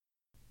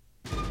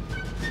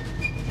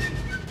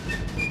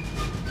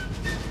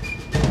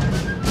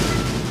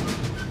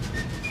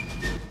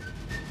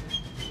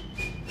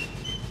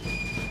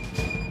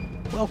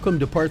Welcome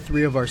to part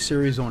 3 of our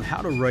series on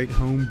how to write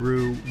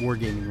homebrew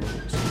wargaming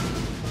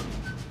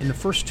rules. In the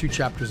first 2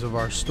 chapters of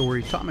our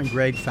story, Tom and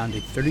Greg found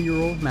a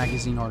 30-year-old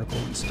magazine article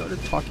and started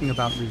talking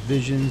about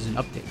revisions and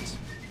updates.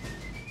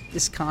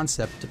 This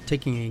concept of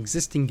taking an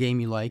existing game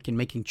you like and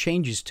making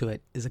changes to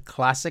it is a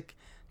classic,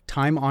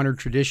 time-honored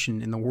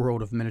tradition in the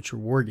world of miniature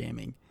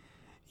wargaming.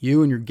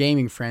 You and your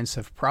gaming friends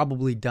have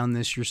probably done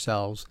this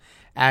yourselves,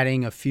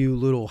 adding a few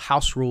little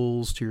house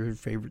rules to your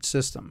favorite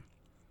system.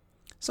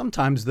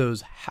 Sometimes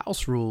those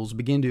house rules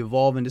begin to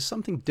evolve into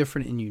something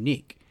different and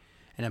unique,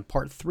 and in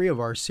part 3 of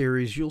our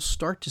series, you'll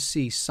start to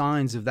see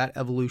signs of that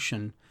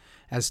evolution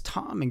as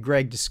Tom and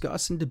Greg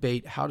discuss and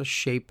debate how to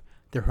shape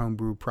their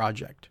homebrew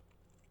project.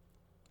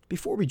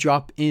 Before we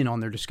drop in on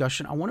their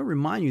discussion, I want to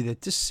remind you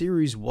that this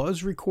series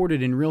was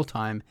recorded in real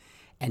time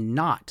and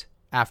not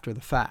after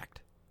the fact.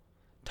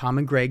 Tom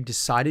and Greg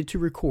decided to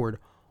record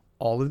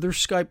all of their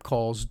Skype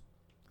calls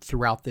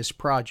throughout this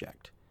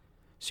project,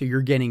 so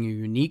you're getting a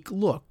unique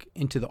look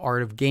into the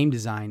art of game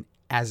design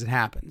as it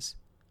happens.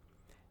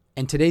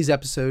 And today's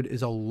episode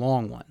is a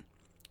long one,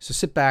 so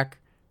sit back,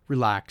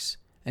 relax,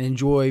 and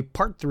enjoy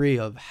part 3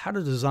 of how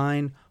to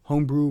design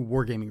homebrew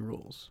wargaming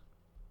rules.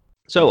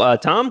 So,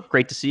 Tom,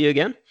 great to see you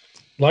again.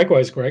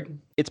 Likewise, Greg.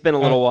 It's been a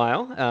little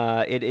while.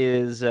 It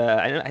is,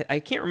 I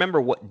can't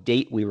remember what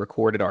date we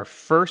recorded our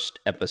first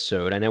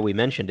episode. I know we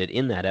mentioned it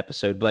in that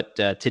episode, but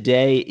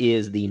today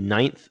is the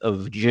 9th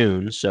of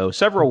June, so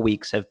several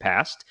weeks have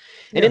passed.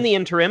 And in the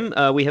interim,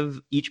 we have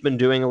each been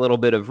doing a little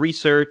bit of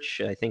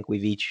research. I think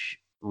we've each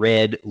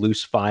read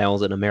Loose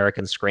Files and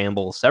American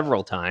Scramble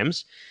several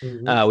times.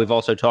 Mm-hmm. We've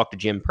also talked to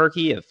Jim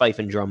Perkey of Fife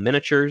and Drum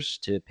Miniatures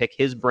to pick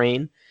his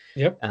brain.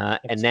 Yep.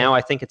 And now I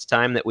think it's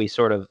time that we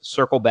sort of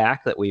circle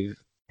back, that we've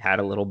had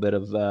a little bit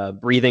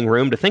of breathing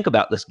room to think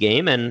about this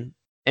game and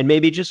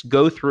maybe just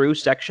go through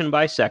section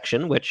by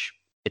section, which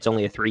it's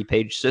only a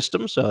 3-page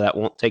system, so that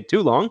won't take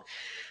too long,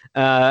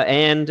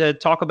 and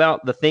talk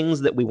about the things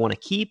that we want to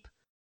keep,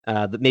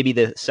 maybe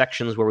the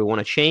sections where we want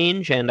to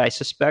change, and I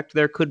suspect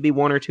there could be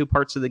 1 or 2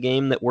 parts of the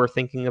game that we're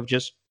thinking of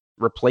just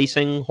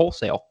replacing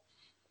wholesale.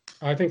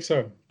 I think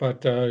so,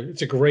 but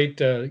it's a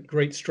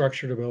great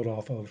structure to build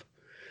off of.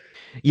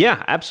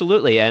 Yeah,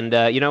 absolutely. And,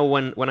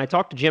 when I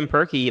talked to Jim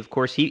Perkey, of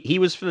course, he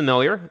was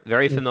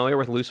very familiar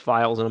with Loose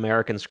Files and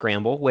American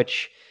Scramble,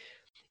 which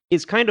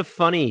is kind of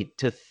funny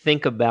to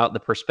think about the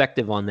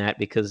perspective on that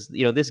because,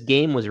 this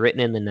game was written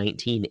in the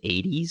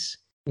 1980s.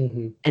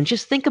 Mm-hmm. And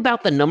just think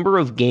about the number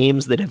of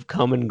games that have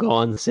come and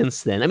gone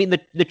since then. I mean,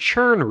 the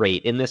churn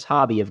rate in this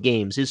hobby of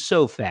games is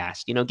so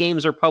fast.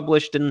 Games are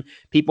published and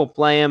people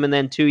play them, and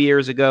then 2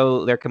 years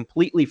ago, they're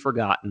completely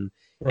forgotten.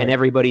 Right. And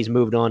everybody's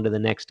moved on to the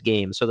next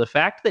game. So the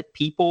fact that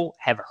people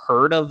have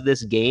heard of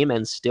this game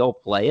and still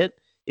play it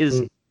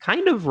is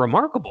kind of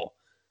remarkable.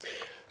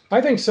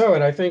 I think so.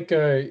 And I think,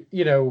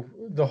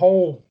 the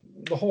whole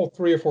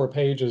 3 or 4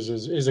 pages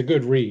is a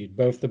good read,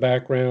 both the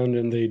background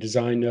and the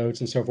design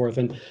notes and so forth.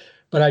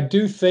 But I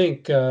do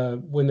think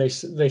when they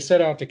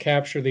set out to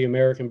capture the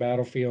American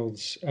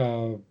battlefields,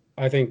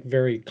 I think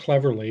very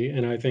cleverly,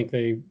 and I think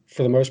they,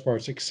 for the most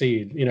part,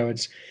 succeed.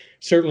 It's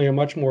certainly a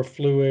much more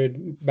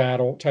fluid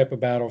type of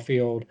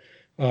battlefield,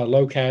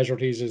 low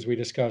casualties, as we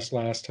discussed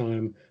last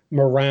time,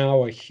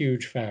 morale, a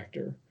huge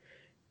factor,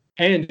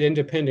 and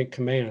independent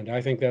command.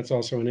 I think that's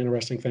also an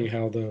interesting thing,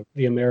 how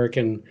the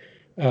American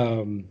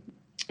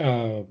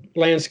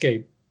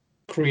landscape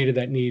created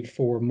that need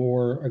for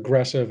more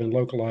aggressive and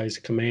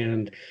localized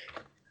command,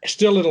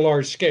 still at a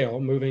large scale,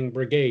 moving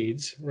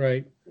brigades,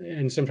 right,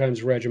 and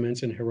sometimes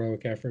regiments in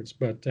heroic efforts,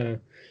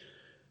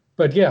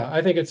 But yeah,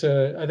 I think it's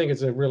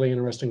a really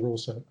interesting rule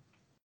set.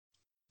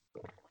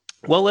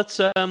 Well, let's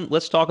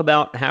talk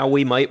about how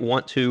we might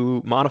want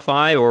to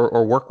modify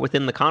or work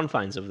within the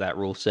confines of that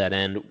rule set,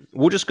 and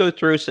we'll just go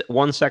through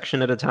one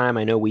section at a time.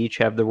 I know we each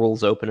have the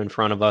rules open in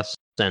front of us,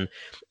 and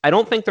I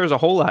don't think there's a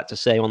whole lot to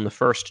say on the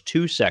first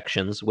 2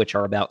 sections, which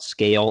are about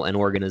scale and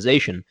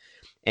organization.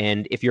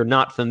 And if you're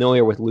not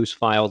familiar with Loose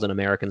Files and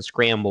American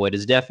Scramble, it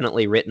is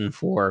definitely written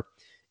for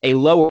a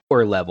lower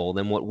level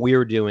than what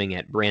we're doing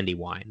at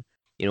Brandywine.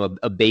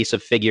 A base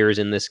of figures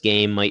in this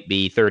game might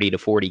be 30 to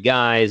 40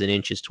 guys, an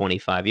inch is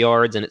 25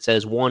 yards, and it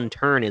says 1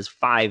 turn is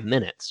 5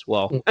 minutes.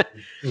 Well,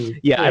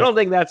 yeah, I don't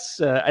think that's,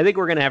 I think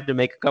we're going to have to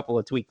make a couple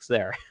of tweaks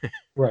there.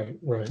 Right.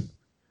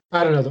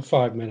 I don't know that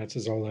 5 minutes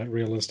is all that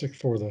realistic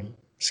for the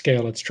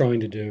scale it's trying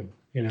to do,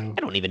 I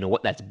don't even know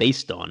what that's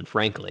based on,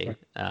 frankly.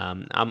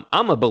 Right.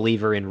 I'm a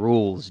believer in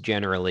rules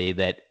generally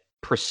that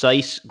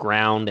precise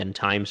ground and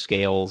time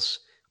scales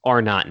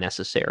are not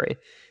necessary.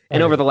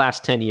 And over the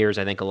last 10 years,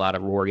 I think a lot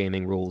of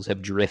wargaming rules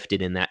have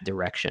drifted in that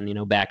direction.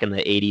 Back in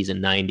the 80s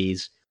and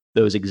 90s,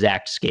 those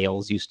exact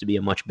scales used to be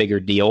a much bigger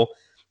deal.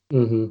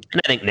 Mm-hmm.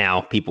 And I think now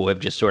people have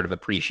just sort of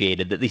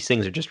appreciated that these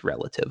things are just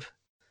relative.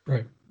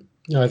 Right.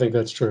 No, I think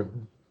that's true.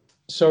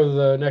 So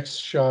the next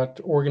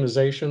shot,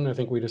 organization, I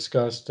think we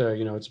discussed,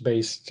 it's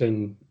based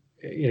in,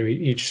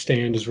 each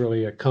stand is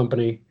really a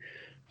company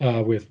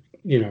with,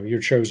 your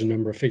chosen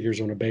number of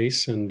figures on a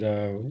base. And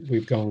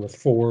we've gone with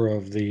 4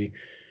 of the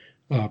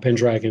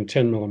Pendragon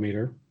 10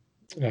 millimeter.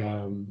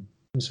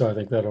 So I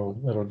think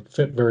that'll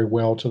fit very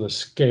well to the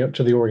scale,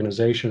 to the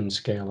organization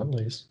scale, at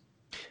least.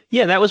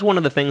 Yeah, that was one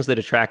of the things that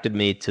attracted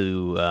me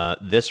to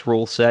this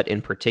rule set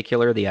in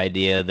particular, the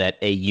idea that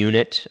a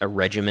unit, a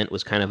regiment,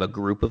 was kind of a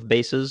group of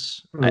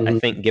bases. I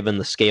think given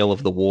the scale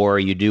of the war,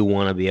 you do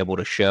want to be able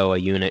to show a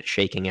unit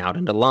shaking out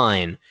into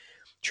line,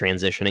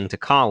 transitioning to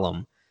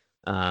column.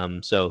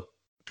 So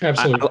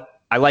Absolutely.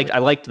 I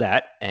liked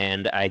that,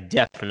 and I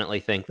definitely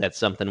think that's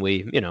something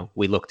we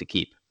look to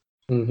keep.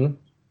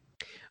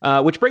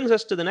 Which brings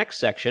us to the next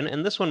section,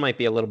 and this one might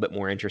be a little bit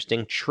more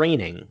interesting,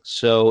 training.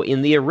 So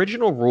in the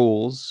original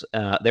rules,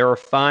 there are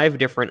 5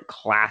 different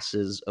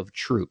classes of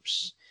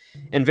troops.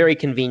 And very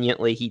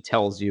conveniently, he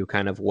tells you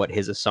kind of what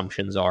his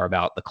assumptions are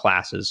about the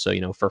classes.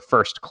 So, for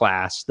first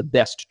class, the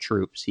best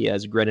troops, he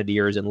has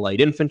grenadiers and light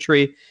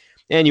infantry,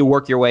 and you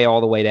work your way all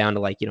the way down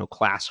to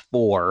class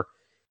 4.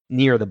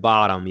 Near the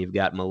bottom, you've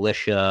got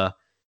militia,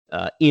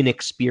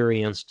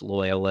 inexperienced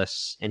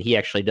loyalists, and he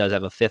actually does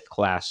have a 5th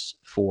class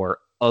for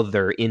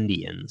other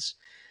Indians.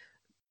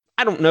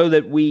 I don't know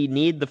that we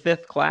need the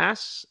 5th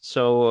class,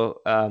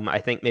 so I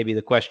think maybe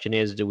the question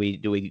is, do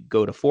we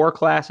go to 4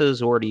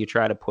 classes, or do you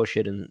try to push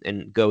it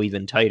and go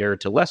even tighter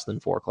to less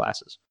than 4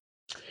 classes?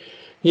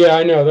 Yeah,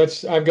 I know.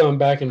 I've gone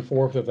back and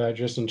forth with that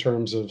just in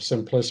terms of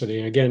simplicity.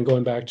 And again,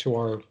 going back to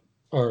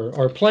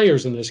our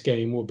players in this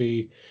game will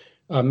be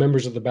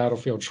members of the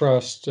Battlefield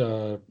Trust,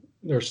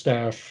 their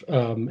staff,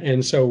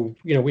 and so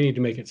we need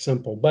to make it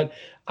simple. But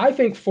I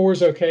think 4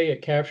 is okay.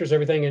 It captures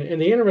everything.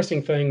 And the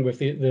interesting thing with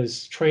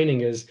this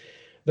training is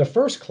the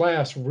first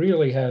class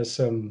really has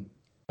some,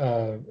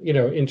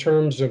 in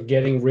terms of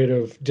getting rid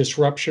of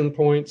disruption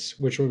points,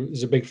 which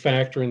is a big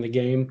factor in the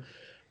game.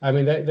 I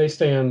mean, they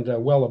stand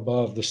well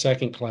above the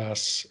 2nd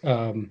class,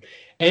 but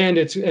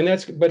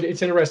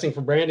it's interesting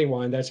for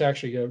Brandywine. That's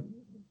actually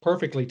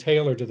perfectly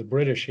tailored to the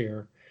British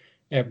here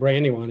at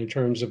Brandywine in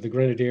terms of the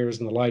Grenadiers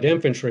and the light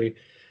infantry.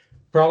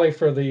 Probably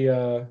for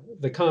the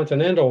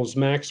Continentals,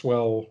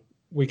 Maxwell,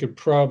 we could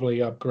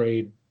probably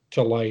upgrade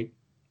to light.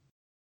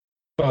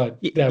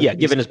 But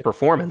given his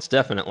performance,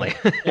 definitely.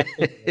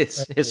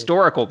 His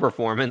historical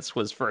performance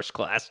was first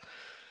class.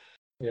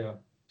 Yeah.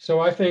 So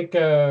I think,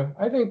 and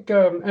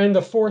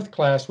the 4th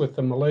class with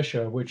the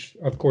militia, which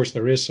of course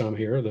there is some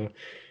here, the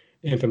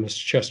infamous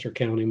Chester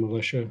County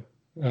militia,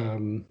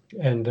 and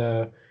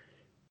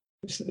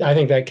I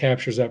think that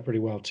captures that pretty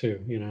well too.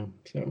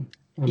 So.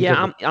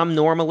 I'm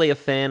normally a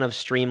fan of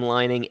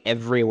streamlining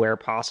everywhere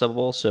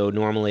possible. So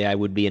normally I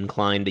would be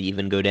inclined to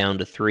even go down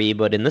to 3,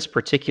 but in this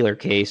particular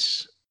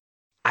case,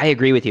 I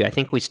agree with you. I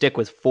think we stick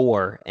with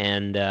 4,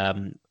 and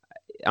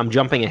I'm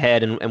jumping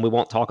ahead, and we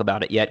won't talk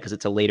about it yet because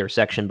it's a later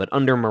section. But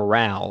under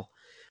morale,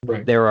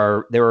 right, there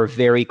are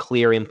very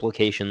clear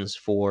implications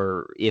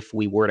for if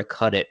we were to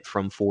cut it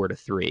from 4 to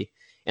 3.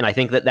 And I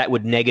think that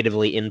would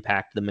negatively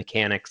impact the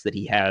mechanics that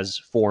he has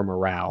for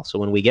morale. So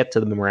when we get to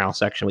the morale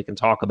section, we can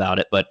talk about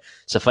it. But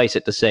suffice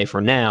it to say,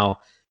 for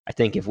now, I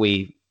think if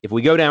we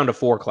go down to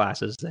 4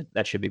 classes,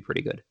 that should be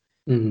pretty good.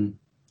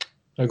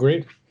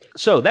 Agreed.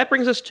 So that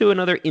brings us to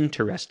another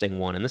interesting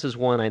one, and this is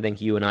one I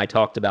think you and I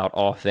talked about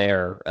off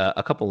air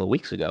a couple of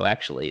weeks ago,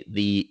 actually,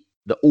 the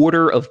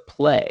order of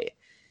play.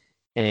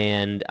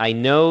 And I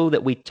know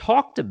that we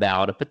talked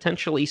about a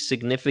potentially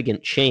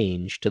significant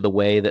change to the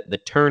way that the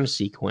turn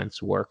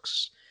sequence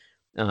works.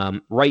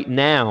 Right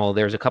now,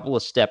 there's a couple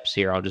of steps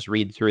here. I'll just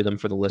read through them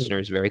for the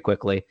listeners very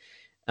quickly.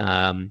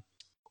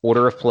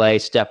 Order of play,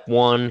 step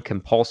 1,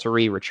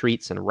 compulsory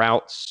retreats and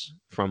routes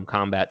from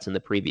combats in the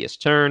previous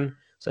turn.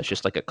 So that's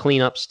just like a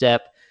cleanup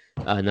step.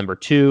 Number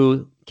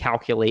 2,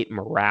 calculate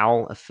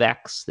morale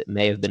effects that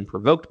may have been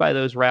provoked by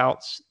those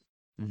routes.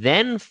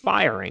 Then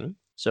firing.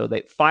 So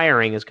that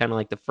firing is kind of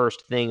like the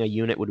first thing a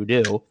unit would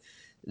do.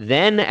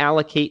 Then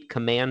allocate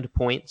command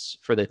points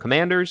for the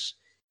commanders,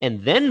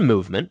 and then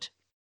movement.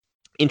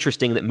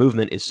 Interesting that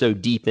movement is so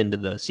deep into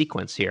the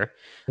sequence here.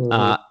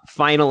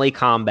 Finally,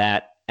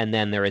 combat, and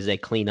then there is a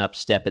cleanup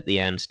step at the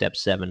end, step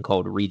 7,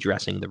 called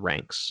redressing the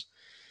ranks.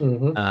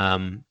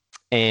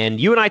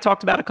 And you and I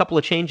talked about a couple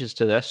of changes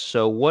to this.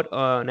 So what,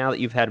 now that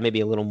you've had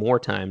maybe a little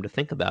more time to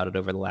think about it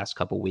over the last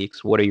couple of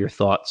weeks, what are your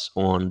thoughts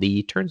on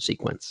the turn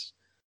sequence?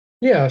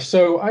 Yeah,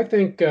 so I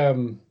think,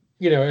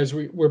 as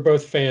we're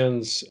both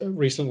fans,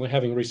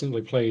 having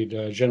recently played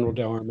General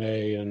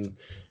d'Armée and,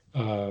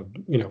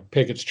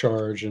 Pickett's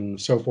Charge and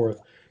so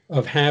forth,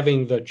 of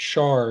having the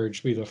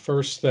charge be the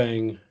first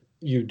thing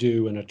you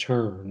do in a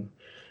turn.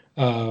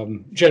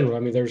 General, I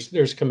mean,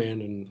 there's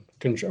command and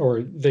control,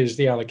 or there's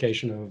the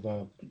allocation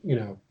of,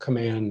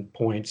 command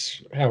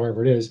points,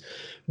 however it is.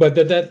 But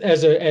that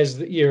as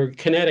your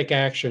kinetic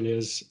action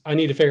is, I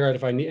need to figure out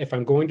if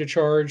I'm going to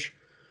charge,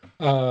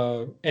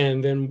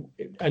 and then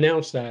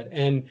announce that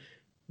and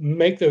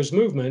make those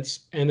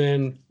movements and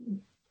then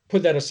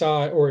put that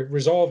aside or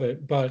resolve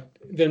it, but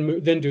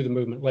then do the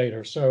movement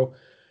later. So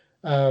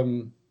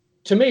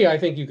to me, I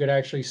think you could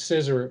actually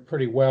scissor it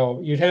pretty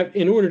well.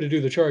 In order to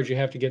do the charge, you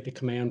have to get the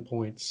command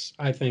points,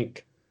 I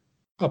think,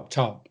 up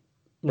top,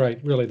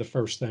 right? Really the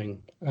first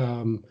thing.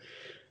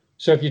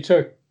 So if you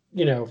took,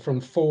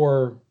 from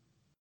 4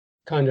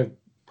 kind of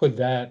put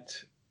that,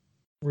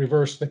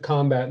 reverse the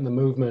combat and the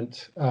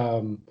movement,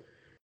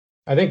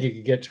 I think you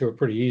could get to it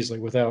pretty easily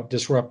without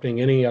disrupting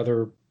any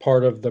other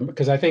part of them.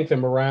 Because I think the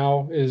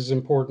morale is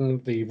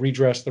important, the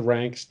redress the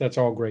ranks, that's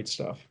all great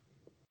stuff.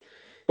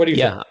 What do you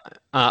think?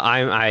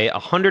 I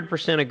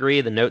 100%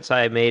 agree. The notes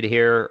I made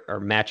here are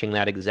matching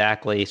that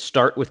exactly.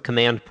 Start with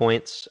command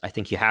points. I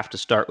think you have to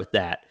start with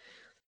that.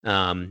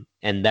 And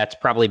that's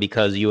probably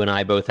because you and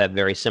I both have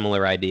very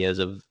similar ideas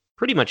of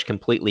pretty much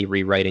completely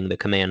rewriting the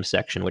command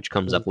section, which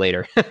comes up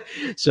later.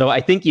 So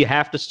I think you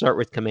have to start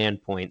with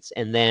command points.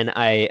 And then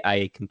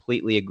I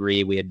completely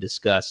agree. We had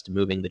discussed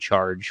moving the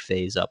charge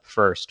phase up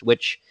first,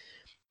 which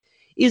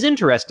is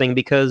interesting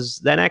because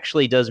that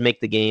actually does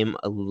make the game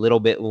a little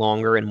bit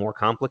longer and more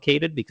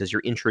complicated because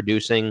you're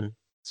introducing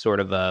sort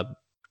of a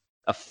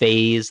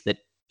phase that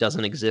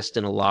doesn't exist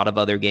in a lot of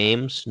other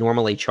games.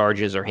 Normally,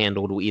 charges are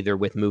handled either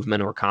with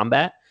movement or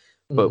combat,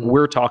 but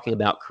we're talking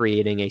about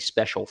creating a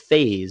special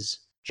phase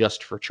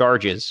just for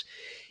charges.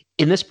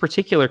 In this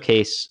particular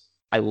case,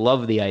 I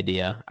love the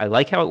idea. I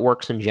like how it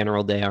works in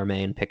General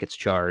Desarmés and Pickett's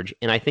Charge,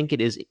 and I think it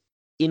is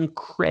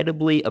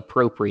incredibly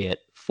appropriate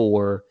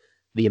for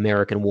the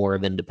American War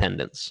of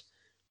Independence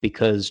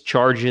because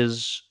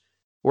charges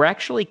were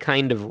actually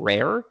kind of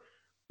rare.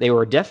 They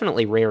were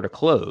definitely rare to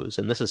close,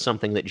 and this is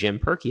something that Jim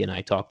Perky and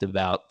I talked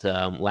about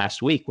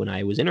last week when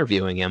I was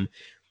interviewing him.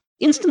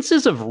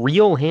 Instances of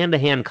real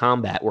hand-to-hand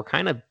combat were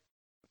kind of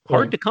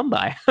hard to come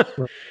by.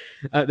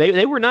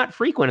 They were not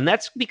frequent, and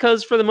that's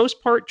because, for the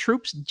most part,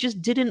 troops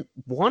just didn't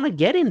want to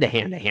get into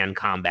hand-to-hand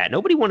combat.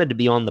 Nobody wanted to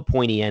be on the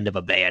pointy end of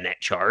a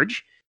bayonet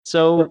charge.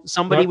 So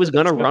somebody was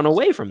going to run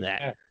away from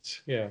that.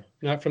 Hats. Yeah,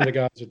 not from the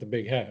guys with the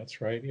big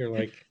hats, right? You're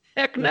like,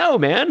 heck no,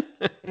 man.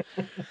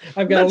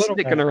 I've got a little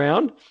sticking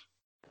around.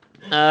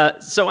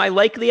 So I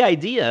like the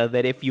idea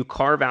that if you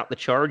carve out the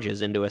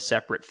charges into a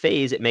separate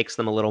phase, it makes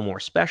them a little more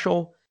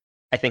special.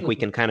 I think we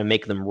can kind of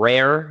make them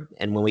rare.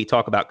 And when we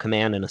talk about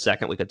command in a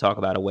second, we could talk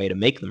about a way to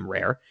make them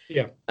rare.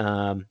 Yeah.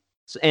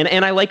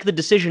 And I like the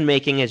decision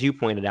making, as you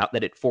pointed out,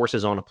 that it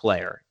forces on a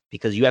player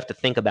because you have to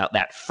think about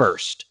that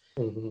first.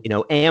 You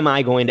know, am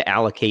I going to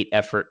allocate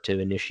effort to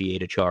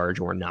initiate a charge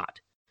or not?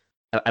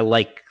 I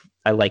like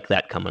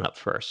that coming up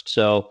first.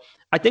 So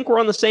I think we're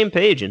on the same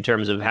page in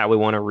terms of how we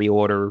want to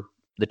reorder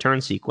the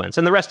turn sequence,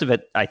 and the rest of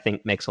it I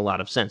think makes a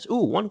lot of sense.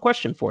 Ooh, one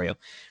question for you.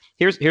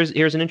 Here's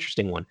an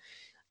interesting one.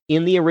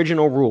 In the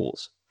original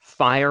rules,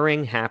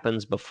 firing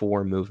happens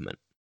before movement,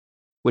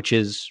 which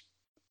is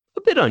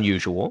a bit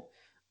unusual.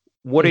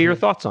 What are your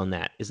thoughts on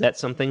that? Is that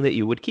something that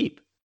you would keep?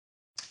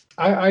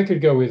 I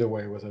could go either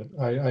way with it.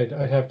 I'd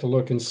have to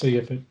look and see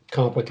if it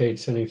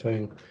complicates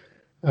anything.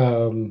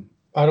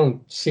 I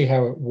don't see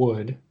how it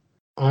would.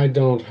 I'm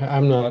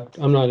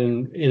not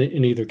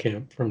in either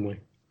camp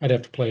firmly. I'd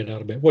have to play it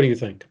out a bit. What do you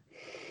think?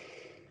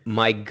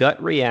 My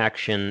gut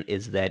reaction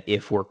is that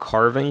if we're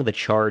carving the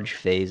charge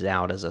phase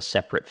out as a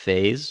separate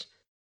phase,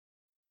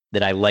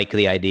 that I like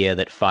the idea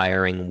that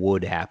firing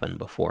would happen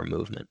before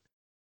movement.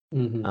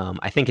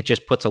 I think it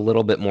just puts a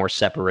little bit more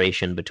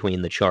separation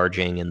between the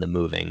charging and the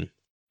moving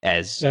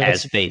as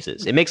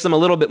phases. It makes them a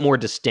little bit more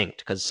distinct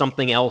because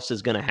something else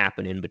is going to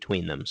happen in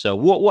between them. So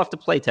we'll have to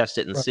play test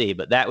it and see,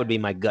 but that would be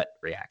my gut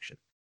reaction.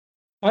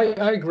 I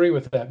agree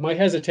with that. My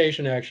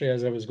hesitation, actually,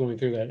 as I was going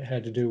through that,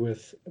 had to do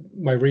with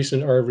our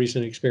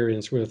recent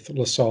experience with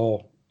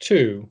LaSalle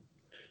 2.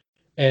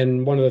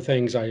 And one of the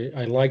things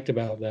I liked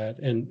about that,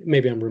 and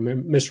maybe I'm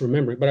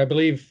misremembering, but I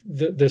believe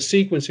the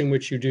sequence in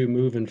which you do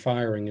move and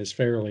firing is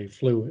fairly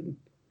fluid.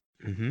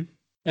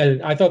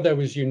 And I thought that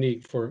was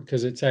unique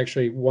because it's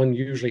actually one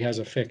usually has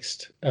a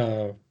fixed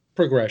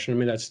progression. I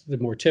mean, that's the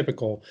more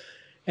typical.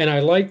 And I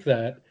like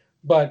that.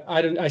 But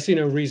I see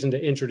no reason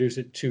to introduce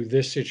it to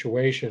this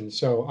situation.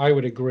 So I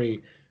would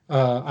agree.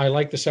 I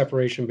like the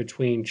separation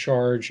between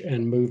charge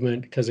and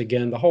movement because,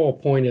 again, the whole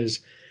point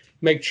is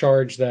make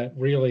charge that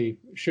really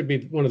should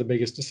be one of the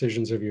biggest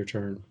decisions of your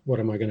turn. What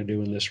am I going to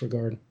do in this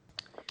regard?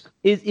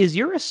 Is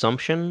your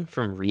assumption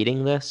from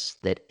reading this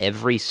that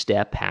every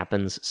step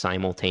happens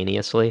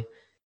simultaneously?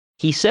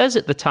 He says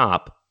at the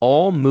top,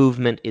 all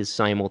movement is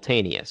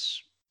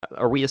simultaneous.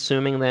 Are we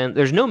assuming then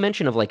there's no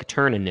mention of like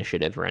turn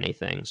initiative or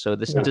anything? So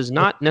this does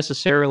not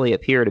necessarily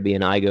appear to be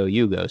an I go,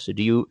 you go. So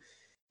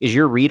is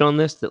your read on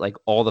this that like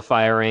all the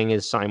firing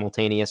is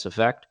simultaneous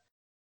effect?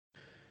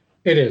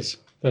 It is.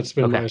 That's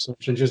been my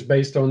assumption, just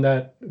based on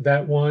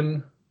that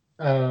one.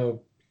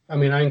 I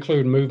mean, I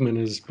include movement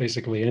as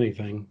basically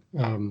anything.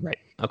 Right.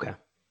 Okay.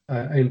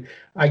 And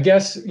I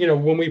guess,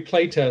 when we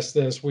play test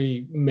this,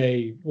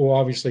 we'll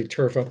obviously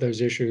turf up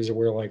those issues and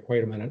we're like,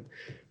 wait a minute,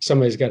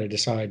 somebody's got to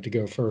decide to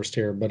go first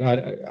here. But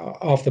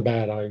off the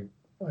bat, I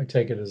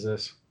take it as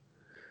this.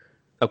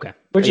 Okay.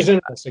 Which is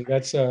interesting.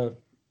 That's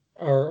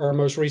our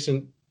most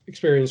recent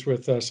experience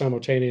with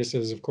simultaneous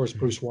is, of course,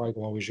 Bruce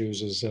Weigel always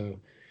uses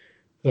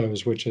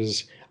those, which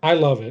is, I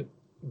love it.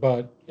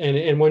 But,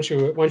 and once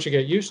you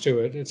get used to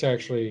it, it's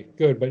actually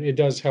good, but it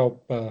does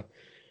help.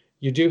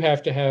 You do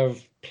have to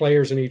have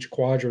players in each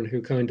quadrant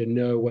who kind of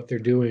know what they're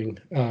doing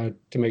to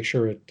make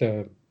sure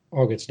it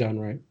all gets done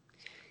right.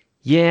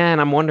 Yeah, and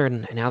I'm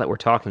wondering now that we're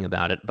talking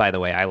about it. By the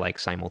way, I like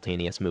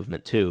simultaneous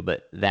movement too,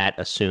 but that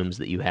assumes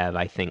that you have,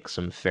 I think,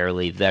 some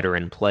fairly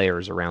veteran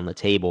players around the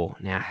table.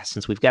 Now,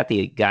 since we've got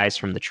the guys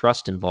from the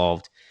trust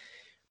involved,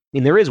 I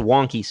mean, there is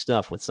wonky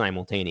stuff with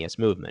simultaneous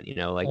movement.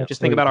 Like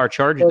just think about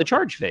Absolutely. the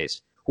charge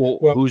phase. Well,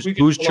 Well, who's we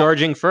could who's pull up.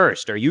 charging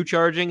first? Are you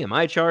charging? Am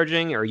I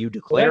charging? Are you Well,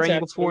 that's declaring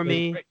before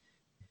absolutely me?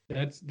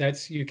 right.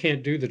 That's you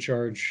can't do the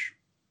charge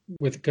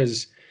with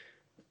because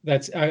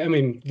I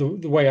mean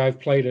the way I've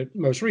played it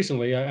most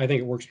recently, I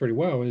think it works pretty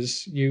well.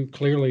 Is you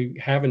clearly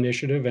have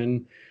initiative,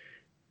 and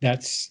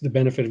that's the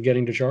benefit of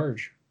getting to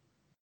charge.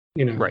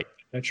 Right.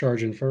 That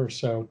charge in first.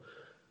 So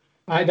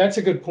that's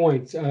a good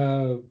point.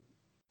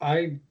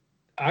 I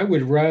I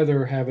would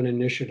rather have an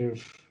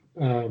initiative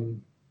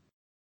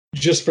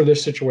just for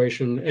this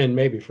situation and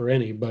maybe for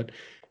any, but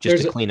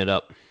Just to clean it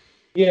up.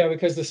 Yeah,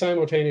 because the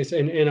simultaneous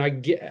and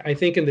I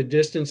think in the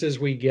distances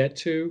we get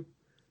to,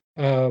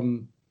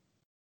 um,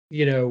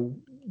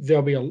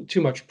 there'll be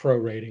too much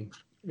prorating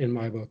in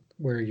my book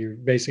where you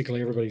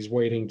basically everybody's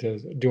waiting to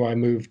do I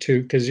move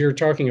to because you're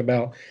talking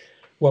about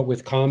what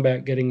with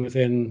combat getting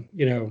within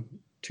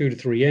 2 to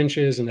 3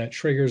 inches and that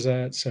triggers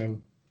that. So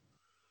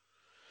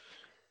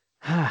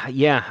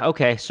Yeah,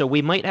 okay. So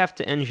we might have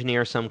to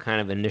engineer some kind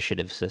of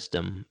initiative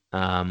system.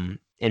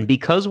 And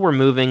because we're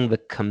moving the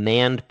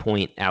command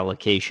point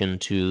allocation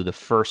to the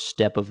first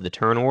step of the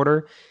turn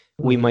order,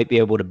 we might be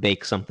able to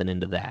bake something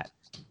into that.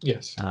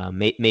 Yes.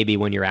 Maybe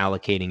when you're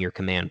allocating your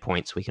command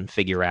points, we can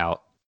figure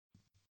out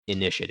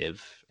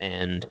initiative.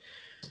 And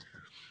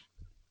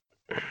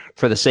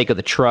for the sake of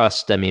the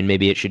trust, I mean,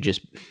 maybe it should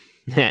just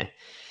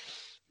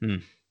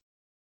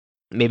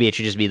maybe it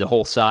should just be the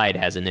whole side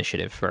has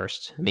initiative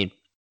first. I mean,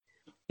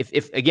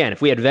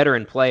 if we had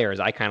veteran players,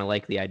 I kind of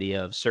like the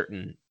idea of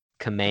certain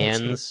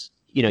commands.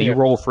 You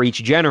roll for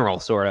each general,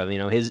 sort of.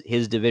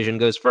 His division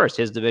goes first,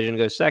 his division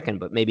goes second,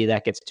 but maybe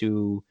that gets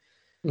too.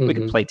 We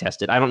can play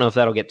test it. I don't know if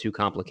that'll get too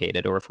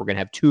complicated, or if we're gonna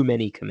have too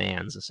many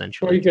commands.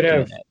 Essentially, Or you could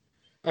have.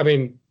 I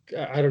mean,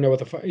 I don't know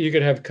what you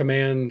could have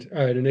command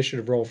an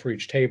initiative roll for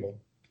each table,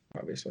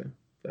 obviously.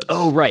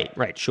 Oh,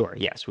 right, sure,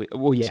 yes. So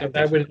definitely.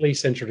 that would at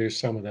least introduce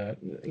some of that.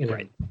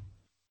 Right.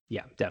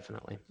 Yeah,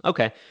 definitely.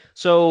 Okay,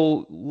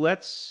 so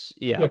let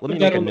me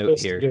make a note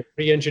here.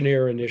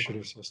 Re-engineer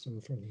initiative system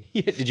for me.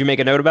 Did you make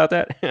a note about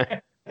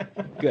that?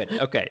 Good.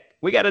 Okay,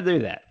 we got to do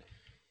that.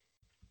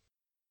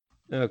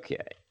 Okay,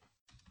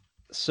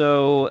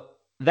 so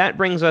that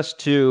brings us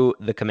to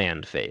the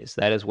command phase.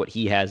 That is what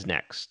he has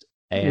next,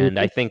 and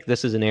I think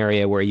this is an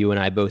area where you and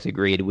I both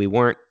agreed we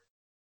weren't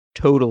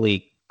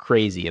totally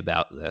crazy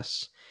about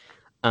this.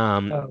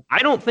 I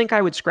don't think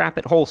I would scrap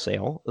it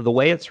wholesale. The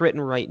way it's written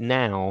right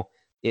now,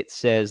 it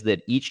says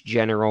that each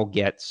general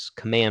gets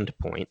command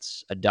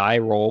points, a die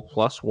roll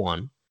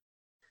 +1.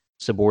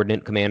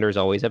 Subordinate commanders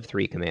always have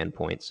 3 command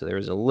points, so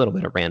there's a little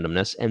bit of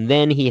randomness. And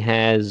then he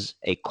has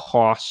a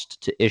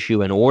cost to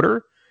issue an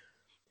order.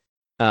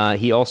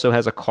 He also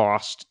has a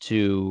cost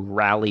to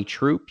rally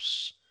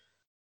troops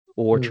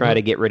or try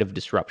to get rid of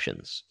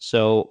disruptions.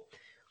 So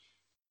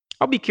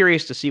I'll be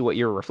curious to see what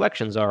your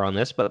reflections are on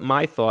this, but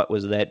my thought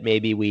was that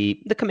maybe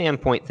the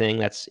command point thing,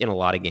 that's in a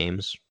lot of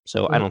games.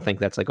 So I don't think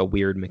that's like a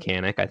weird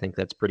mechanic. I think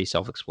that's pretty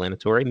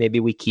self-explanatory. Maybe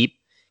we keep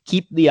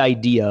the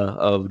idea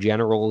of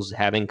generals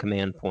having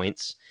command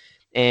points,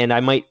 and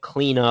I might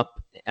clean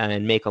up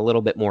and make a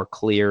little bit more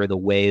clear the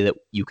way that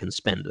you can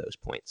spend those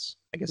points.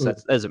 I guess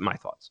that's my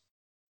thoughts.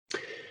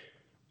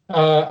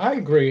 I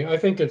agree. I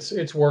think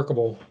it's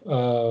workable.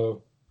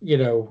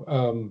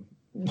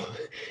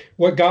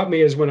 What got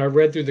me is when I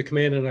read through the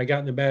command and I got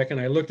in the back and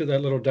I looked at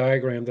that little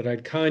diagram that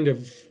I'd kind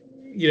of,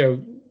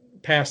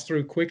 passed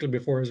through quickly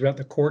before. It was about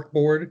the cork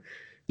board.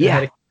 Yeah. How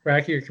to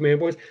track your command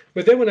points.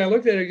 But then when I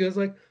looked at it, I was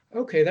like,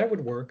 okay, that would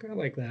work. I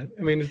like that.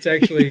 I mean, it's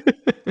actually,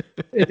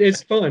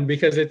 it's fun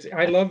because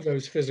I love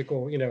those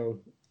physical,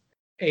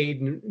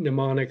 aid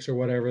mnemonics or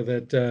whatever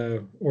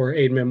that, or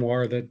aid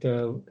memoir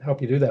that help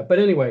you do that. But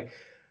anyway,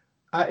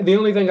 the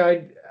only thing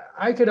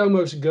I could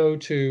almost go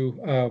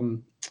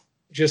to,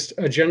 just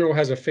a general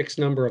has a fixed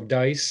number of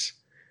dice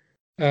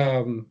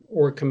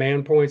or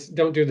command points.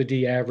 Don't do the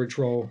D average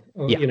roll.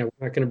 Yeah. We're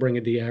not going to bring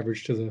a D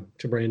average to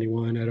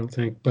Brandywine, I don't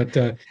think. But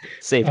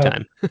save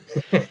time.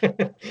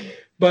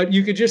 But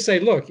you could just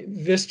say, look,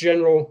 this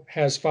general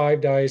has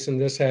 5 dice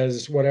and this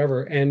has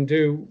whatever, and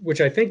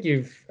which I think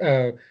you've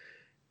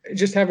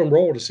just have them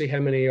roll to see how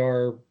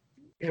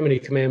many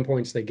command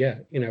points they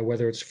get.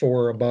 Whether it's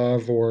 4 or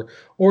above,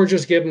 or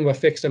just give them a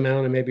fixed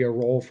amount and maybe a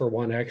roll for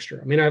 1 extra.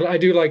 I mean, I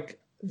do like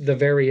the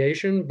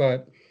variation,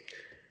 but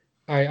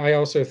I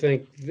also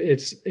think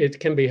it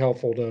can be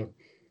helpful to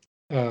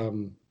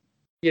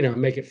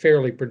make it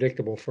fairly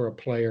predictable for a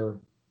player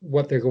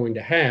what they're going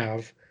to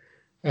have.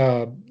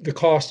 The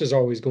cost is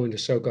always going to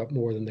soak up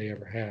more than they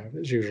ever have.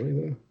 Is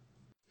usually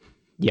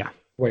the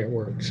way it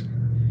works.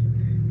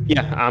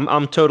 Yeah,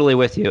 I'm totally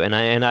with you, and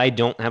I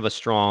don't have a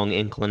strong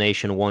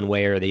inclination one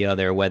way or the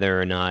other whether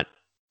or not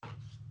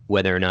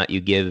you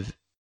give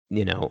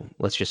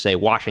let's just say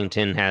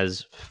Washington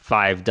has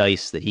 5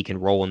 dice that he can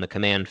roll in the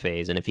command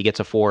phase, and if he gets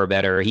a 4 or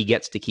better, he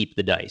gets to keep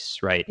the dice,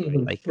 right?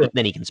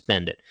 Then he can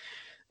spend it.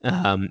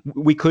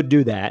 We could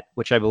do that,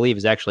 which I believe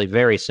is actually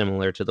very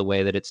similar to the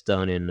way that it's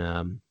done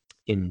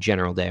in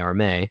General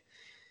Desarmées.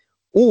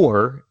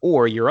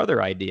 Or your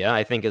other idea,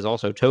 I think, is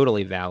also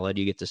totally valid.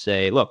 You get to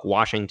say, look,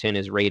 Washington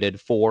is rated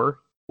 4,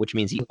 which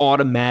means he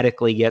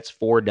automatically gets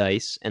 4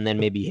 dice, and then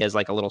maybe he has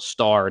like a little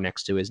star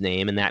next to his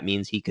name, and that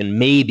means he can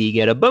maybe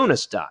get a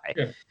bonus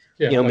die.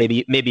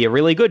 Maybe a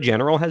really good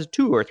general has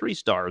 2 or 3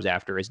 stars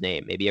after his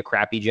name. Maybe a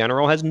crappy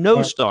general has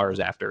no stars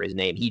after his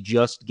name. He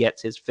just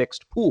gets his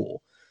fixed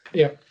pool.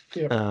 Yeah.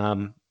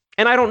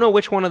 And I don't know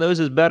which one of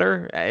those is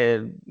better.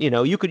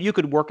 You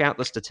could work out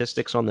the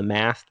statistics on the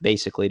math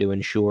basically to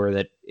ensure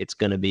that it's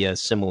going to be a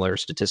similar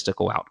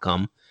statistical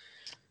outcome.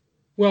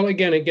 Well,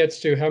 again, it gets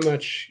to how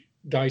much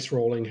dice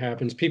rolling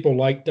happens. People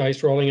like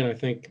dice rolling, and I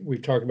think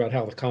we've talked about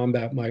how the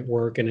combat might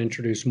work and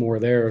introduce more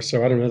there.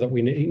 So I don't know that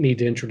we need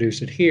to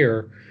introduce it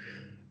here.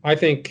 I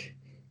think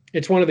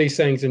it's one of these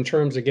things in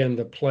terms, again,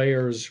 the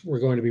players we're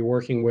going to be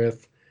working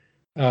with,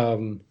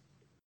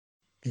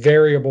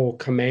 variable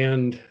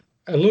command.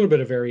 A little bit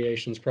of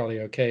variation is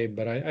probably okay,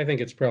 but I think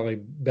it's probably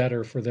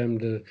better for them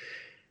to,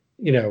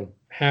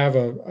 have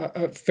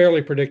a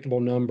fairly predictable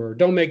number.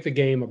 Don't make the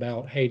game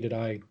about, hey, did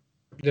I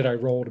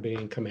roll to be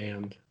in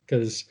command?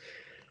 Because,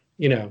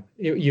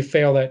 you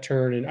fail that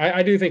turn. And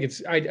I do think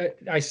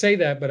I say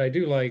that, but I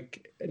do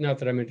like, not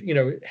that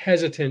I'm,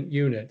 hesitant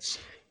units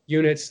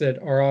that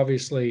are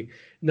obviously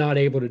not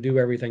able to do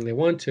everything they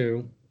want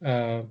to.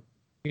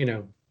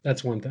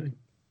 That's one thing.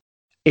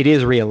 It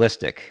is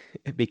realistic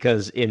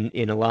because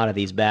in a lot of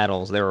these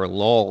battles, there are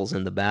lulls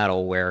in the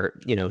battle where,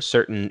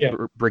 certain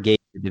brigade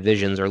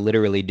divisions are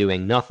literally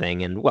doing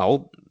nothing. And,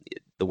 well,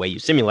 the way you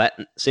simulate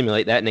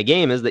that in a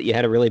game is that you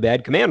had a really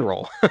bad command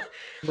roll.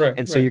 Right.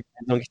 And so you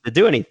don't get to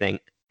do anything.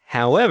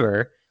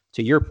 However,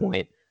 to your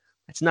point,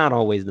 it's not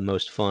always the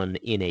most fun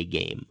in a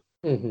game.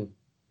 Mm-hmm.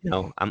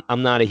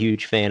 I'm not a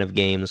huge fan of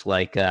games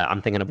like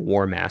I'm thinking of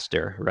War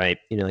Master, right?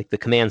 Like the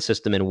command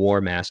system in War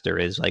Master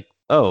is like,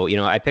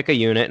 I pick a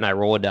unit and I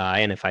roll a die,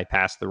 and if I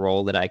pass the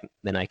roll, then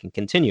I can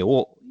continue.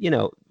 Well,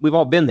 we've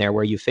all been there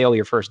where you fail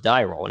your first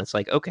die roll, and it's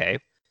like, okay,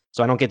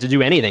 so I don't get to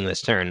do anything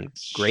this turn.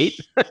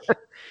 Great,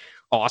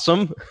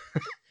 awesome.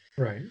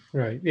 Right.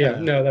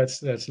 Yeah, no,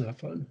 that's not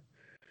fun.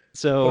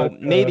 So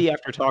maybe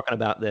after talking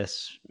about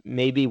this,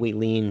 maybe we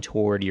lean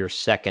toward your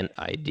second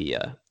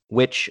idea,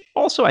 which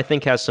also I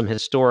think has some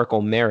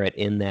historical merit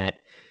in that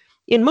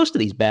in most of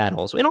these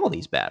battles, in all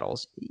these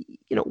battles,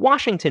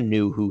 Washington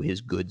knew who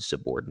his good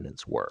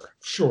subordinates were.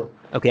 Sure.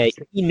 Okay.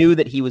 He knew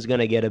that he was going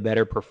to get a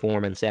better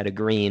performance out of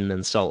Greene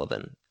than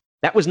Sullivan.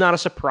 That was not a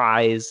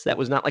surprise. That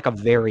was not like a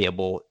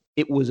variable.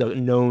 It was a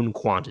known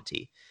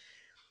quantity.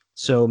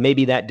 So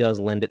maybe that does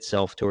lend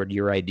itself toward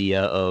your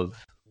idea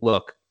of,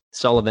 look,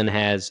 Sullivan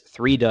has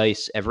 3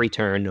 dice every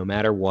turn, no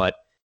matter what,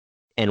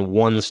 and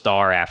 1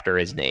 star after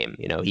his name.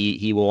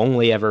 He will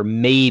only ever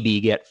maybe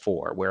get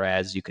 4,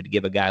 whereas you could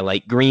give a guy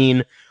like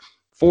Greene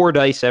 4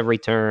 dice every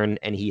turn,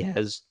 and he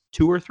has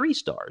 2 or 3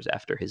 stars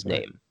after his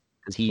name,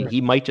 because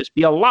he might just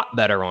be a lot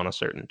better on a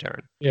certain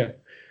turn. Yeah.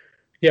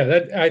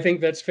 That I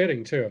think that's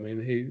fitting too. I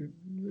mean,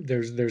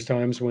 there's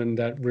times when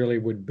that really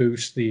would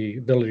boost the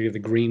ability of the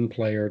Greene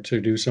player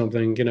to do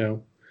something,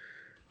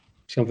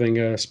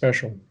 something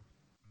special.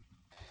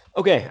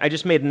 Okay, I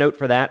just made a note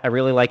for that. I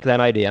really like that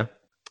idea.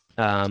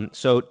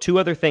 So 2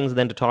 other things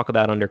then to talk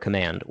about under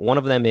command. One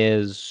of them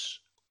is,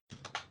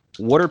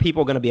 what are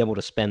people going to be able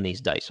to spend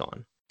these dice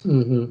on?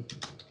 Mm-hmm.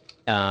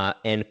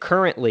 And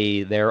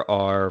currently there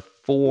are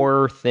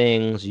 4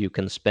 things you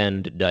can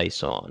spend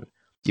dice on.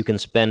 You can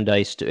spend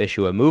dice to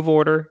issue a move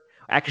order.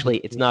 Actually,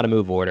 it's not a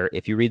move order.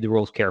 If you read the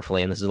rules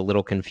carefully, and this is a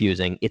little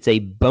confusing, it's a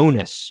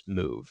bonus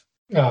move.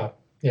 Yeah.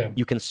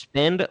 You can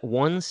spend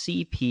 1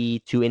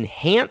 CP to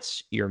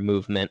enhance your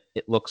movement,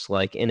 it looks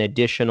like, an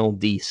additional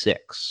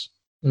D6.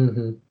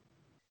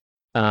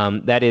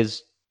 Mm-hmm. That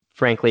is,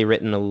 frankly,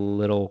 written a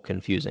little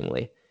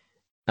confusingly.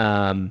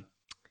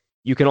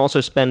 You can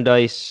also spend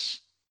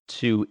dice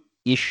to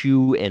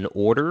issue an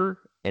order,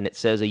 and it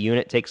says a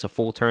unit takes a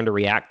full turn to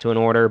react to an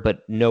order,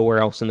 but nowhere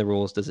else in the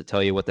rules does it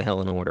tell you what the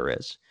hell an order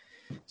is.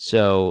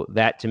 So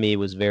that, to me,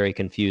 was very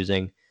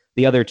confusing.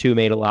 The other 2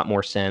 made a lot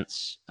more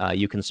sense.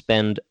 You can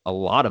spend a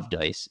lot of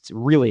dice. It's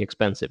really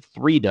expensive.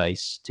 3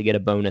 dice to get a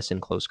bonus in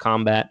close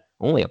combat.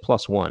 Only a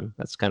 +1.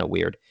 That's kind of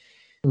weird.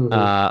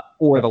 Mm-hmm.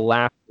 Or the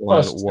last one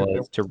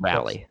was to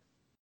rally.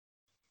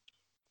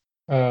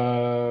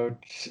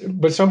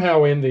 But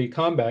somehow in the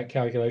combat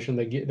calculation,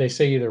 they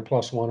say either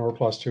 +1 or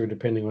 +2,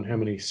 depending on how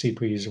many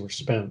CPs were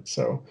spent.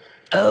 So,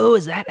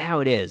 is that how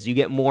it is? You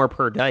get more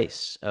per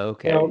dice.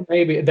 Okay. Well,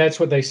 maybe that's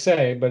what they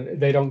say, but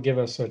they don't give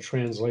us a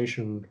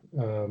translation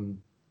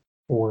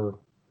for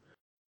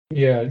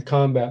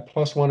combat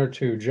 +1 or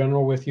 2.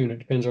 General with unit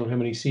depends on how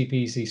many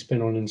CPs he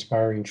spent on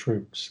inspiring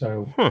troops.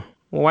 So, well,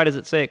 why does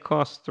it say it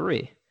costs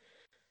 3?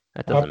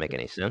 That doesn't make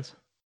any sense.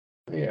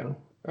 Yeah.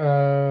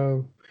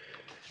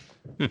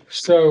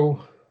 So,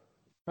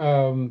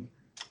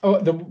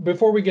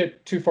 Before we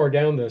get too far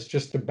down this,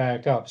 just to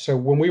back up. So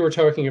when we were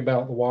talking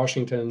about the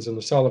Washingtons and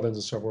the Sullivans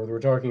and so forth, we're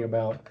talking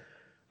about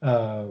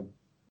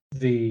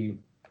the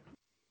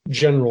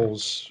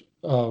generals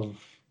of,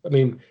 I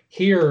mean,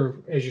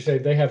 here, as you say,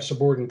 they have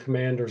subordinate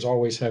commanders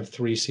always have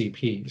 3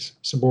 CPs,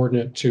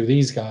 subordinate to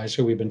these guys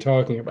who we've been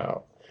talking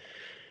about.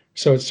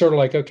 So it's sort of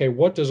like, okay,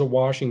 what does a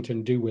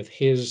Washington do with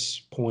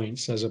his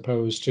points as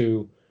opposed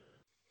to,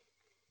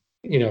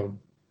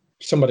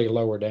 somebody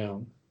lower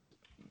down?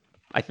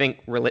 I think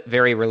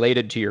very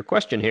related to your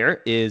question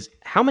here is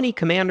how many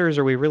commanders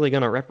are we really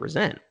going to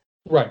represent?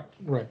 Right.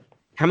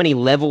 How many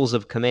levels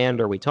of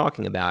command are we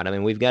talking about? I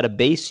mean, we've got a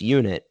base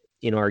unit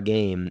in our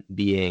game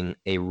being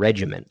a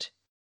regiment.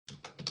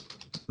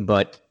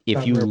 But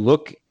if you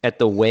look at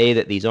the way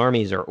that these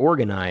armies are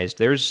organized,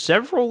 there's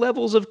several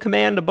levels of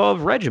command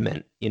above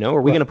regiment.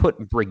 Are we going to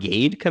put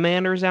brigade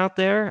commanders out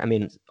there? I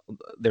mean,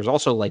 there's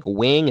also like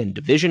wing and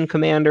division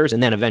commanders,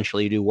 and then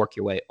eventually you do work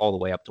your way all the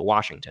way up to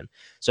Washington.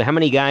 So how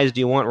many guys do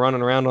you want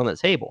running around on the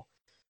table?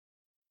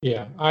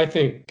 Yeah, I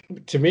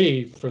think to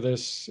me for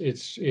this,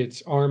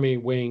 it's army,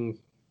 wing,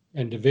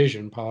 and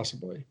division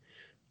possibly.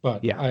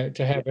 But yeah,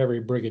 to have every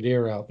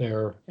brigadier out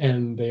there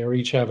and they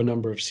each have a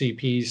number of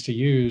CPs to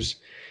use,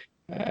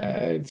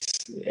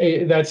 that's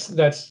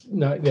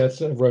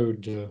a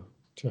road to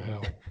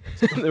hell.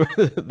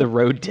 The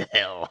road to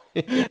hell.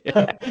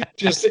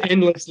 Just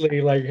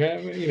endlessly, like,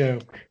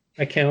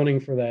 accounting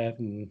for that,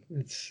 and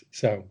it's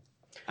so.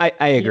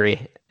 I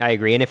agree.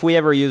 And if we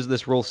ever use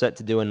this rule set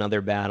to do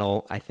another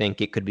battle, I think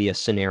it could be a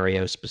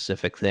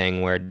scenario-specific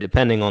thing where,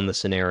 depending on the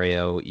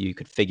scenario, you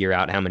could figure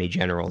out how many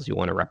generals you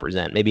want to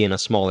represent. Maybe in a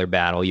smaller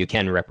battle, you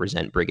can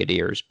represent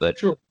brigadiers, but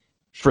sure.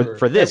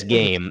 For this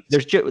game,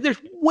 there's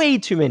way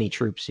too many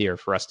troops here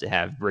for us to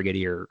have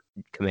brigadier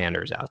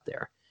commanders out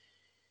there.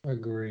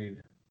 Agreed.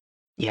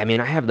 Yeah, I mean,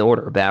 I have the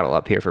order of battle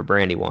up here for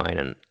Brandywine,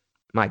 and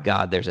my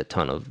God, there's a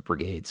ton of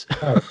brigades.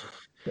 Oh,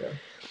 yeah.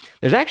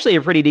 There's actually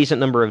a pretty decent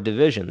number of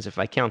divisions, if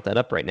I count that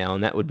up right now,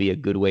 and that would be a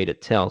good way to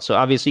tell. So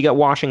obviously you got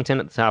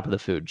Washington at the top of the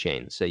food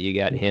chain, so you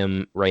got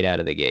him right out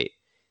of the gate.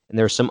 And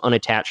there's some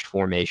unattached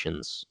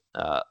formations,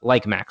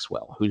 like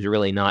Maxwell, who's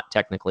really not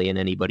technically in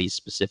anybody's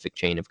specific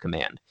chain of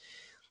command.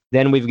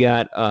 Then we've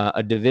got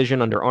a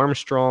division under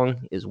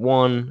Armstrong is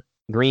 1,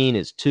 Greene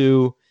is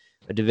 2,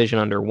 a division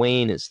under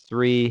Wayne is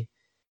 3.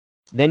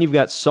 Then you've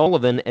got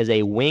Sullivan as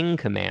a wing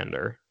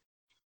commander,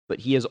 but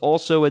he is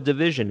also a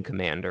division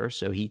commander,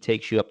 so he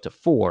takes you up to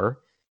 4.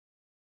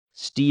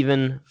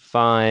 Stephen,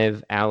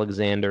 5,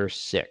 Alexander,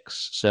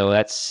 6. So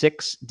that's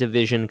 6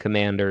 division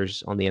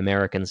commanders on the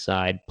American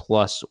side,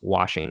 plus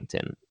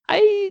Washington.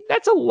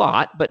 That's a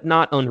lot, but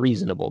not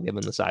unreasonable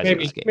given the size of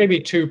this game. Maybe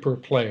 2 per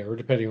player,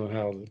 depending on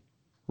how.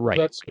 Right.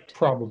 That's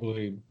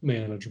probably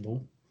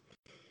manageable.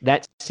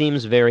 That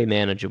seems very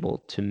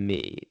manageable to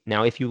me.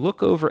 Now, if you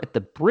look over at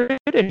the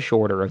British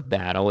order of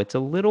battle, it's a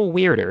little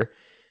weirder.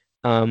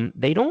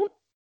 They don't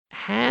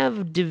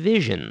have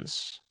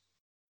divisions.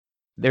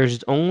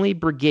 There's only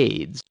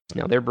brigades.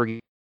 Now, their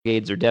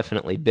brigades are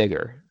definitely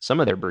bigger.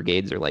 Some of their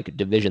brigades are like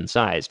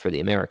division-sized for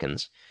the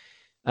Americans.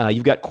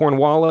 You've got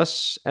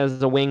Cornwallis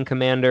as a wing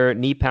commander,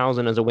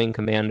 Kniphausen as a wing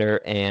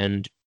commander,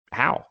 and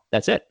Howe.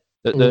 That's it.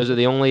 Those are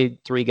the only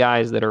 3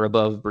 guys that are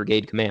above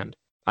brigade command.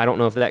 I don't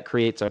know if that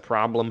creates a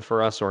problem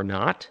for us or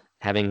not,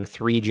 having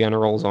 3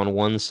 generals on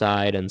one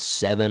side and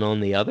 7 on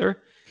the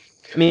other.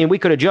 I mean, we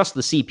could adjust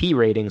the CP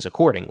ratings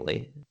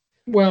accordingly.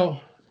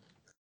 Well,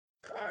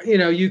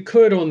 you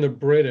could on the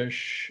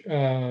British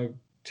to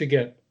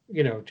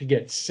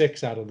get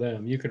 6 out of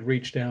them. You could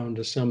reach down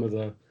to some of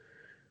the,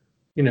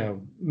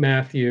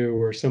 Matthew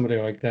or somebody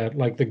like that,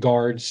 like the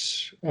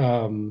Guards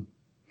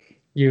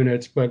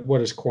units. But what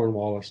is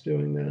Cornwallis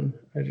doing then?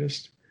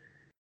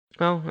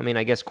 Well, I mean,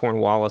 I guess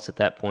Cornwallis at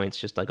that point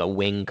is just like a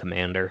wing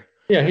commander.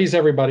 Yeah, he's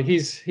everybody.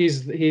 He's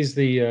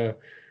the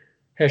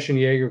Hessian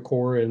Jaeger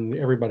Corps and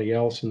everybody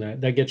else, and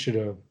that gets you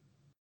to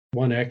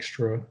 1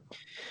 extra.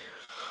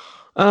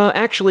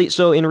 Actually,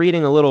 so in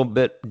reading a little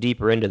bit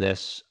deeper into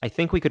this, I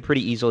think we could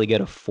pretty easily get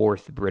a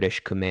 4th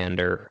British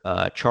commander,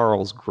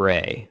 Charles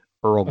Grey,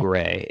 Earl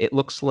Grey. It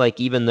looks like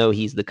even though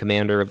he's the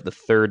commander of the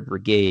 3rd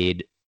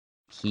Brigade,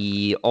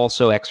 he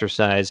also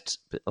exercised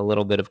a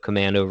little bit of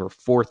command over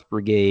 4th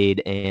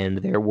Brigade, and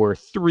there were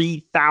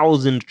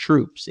 3,000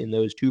 troops in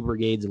those 2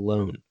 brigades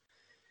alone.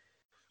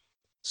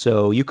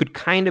 So you could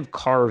kind of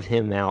carve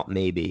him out,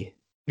 maybe.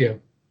 Yeah.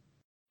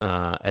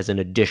 As an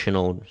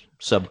additional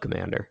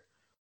sub-commander.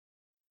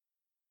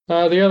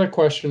 The other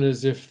question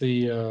is if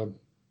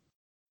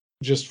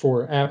just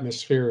for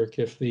atmospheric,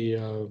 if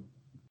the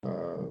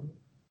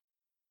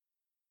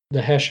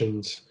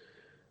Hessians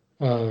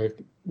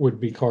would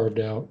be carved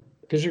out.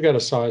 Because you've got a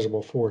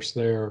sizable force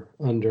there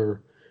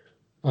under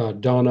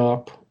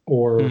Donop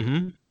or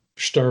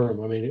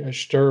Sturm. I mean,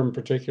 Sturm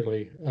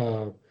particularly,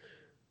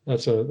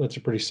 that's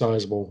a pretty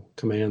sizable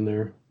command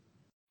there.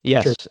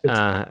 Yes,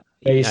 I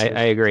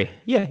agree.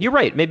 Yeah, you're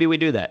right. Maybe we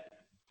do that.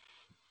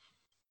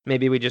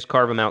 Maybe we just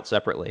carve them out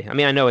separately. I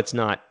mean, I know it's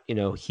not,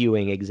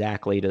 hewing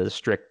exactly to the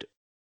strict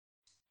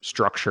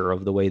structure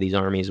of the way these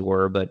armies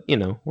were, but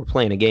we're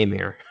playing a game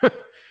here.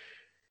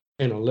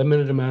 In a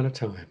limited amount of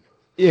time.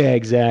 Yeah,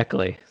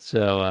 exactly.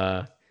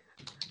 So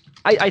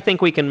I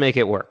think we can make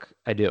it work.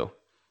 I do.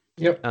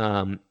 Yep.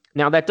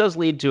 Now that does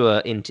lead to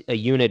a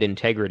unit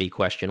integrity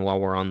question while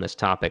we're on this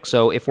topic.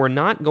 So if we're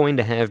not going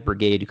to have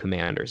brigade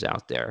commanders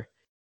out there,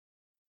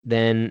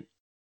 then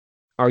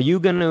are you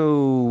going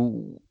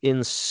to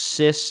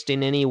insist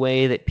in any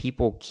way that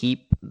people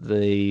keep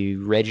the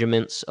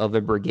regiments of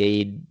a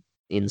brigade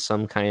in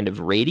some kind of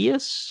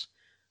radius?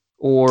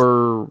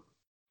 Or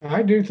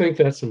I do think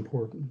that's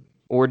important.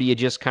 Or do you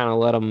just kind of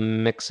let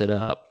them mix it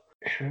up?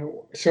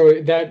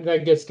 So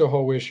that gets the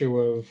whole issue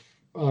of,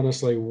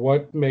 honestly,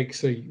 what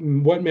makes a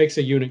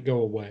unit go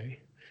away,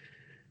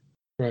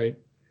 right?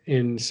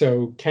 And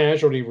so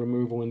casualty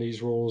removal in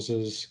these rules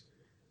is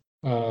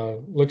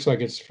looks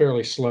like it's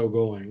fairly slow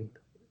going.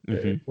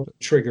 It will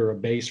trigger a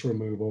base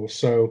removal,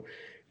 so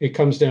it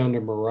comes down to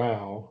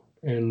morale.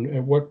 And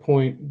at what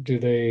point do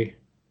they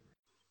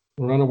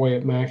run away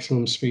at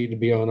maximum speed to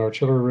be on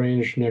artillery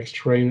range next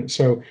terrain?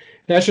 So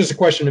that's just a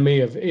question to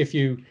me of if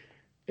you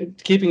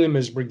keeping them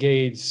as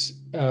brigades,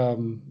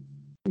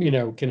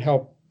 can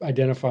help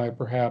identify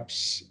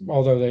perhaps,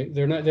 although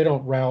they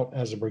don't route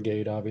as a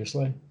brigade,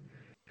 obviously.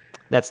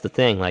 That's the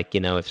thing. Like,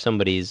 if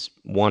somebody's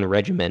one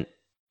regiment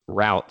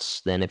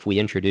routes, then if we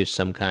introduce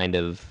some kind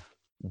of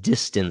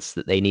distance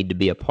that they need to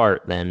be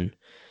apart, then,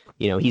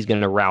 he's going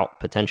to route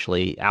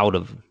potentially out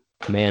of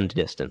command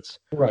distance.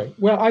 Right.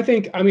 Well, I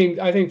think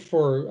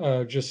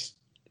for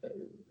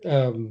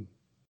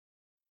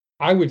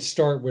I would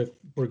start with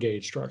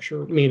brigade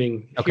structure,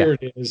 meaning here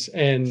it is,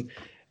 and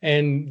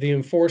the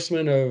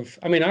enforcement of,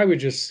 I would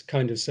just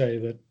kind of say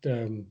that,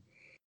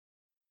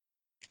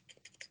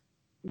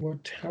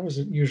 how is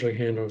it usually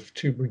handled with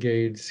two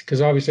brigades?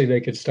 Because obviously they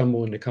could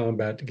stumble into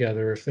combat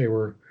together if they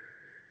were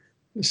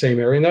the same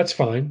area, and that's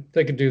fine.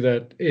 They could do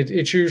that.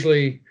 It's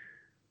usually,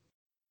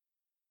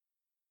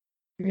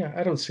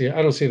 I don't see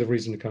the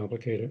reason to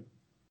complicate it.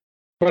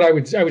 But I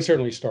would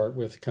certainly start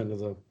with kind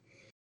of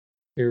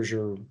here's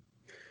your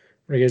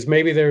brigades.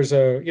 Maybe there's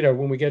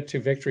when we get to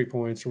victory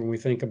points, or when we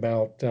think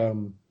about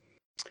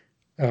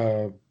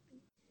how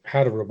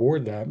to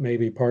reward that,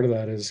 maybe part of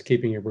that is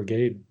keeping your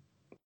brigade.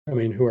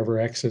 Whoever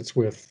exits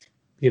with,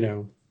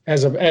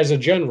 as a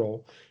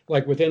general,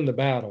 like within the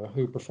battle,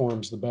 who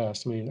performs the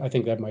best. I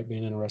think that might be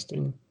an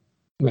interesting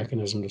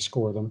mechanism to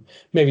score them.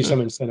 Maybe some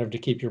incentive to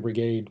keep your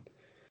brigade,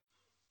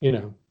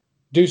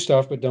 do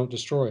stuff, but don't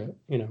destroy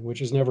it,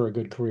 which is never a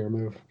good career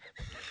move.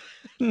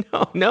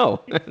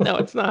 No,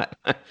 it's not.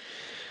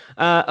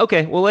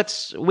 Okay, well,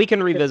 we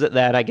can revisit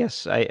that. I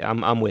guess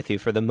I'm with you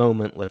for the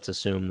moment. Let's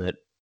assume that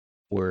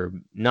we're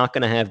not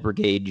going to have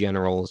brigade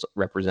generals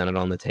represented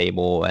on the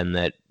table, and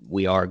that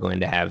we are going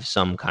to have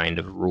some kind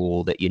of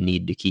rule that you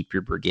need to keep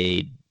your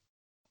brigade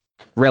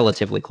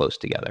relatively close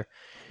together.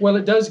 Well,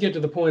 it does get to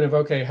the point of,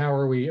 okay, how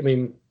are we?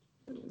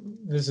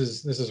 This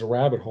is a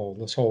rabbit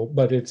hole,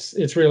 but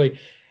it's really,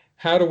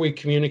 how do we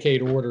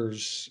communicate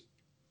orders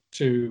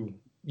to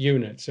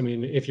units?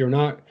 If you're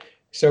not,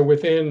 so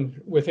within.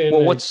 Well,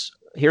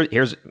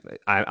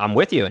 I'm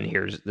with you,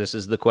 and this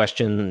is the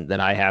question that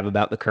I have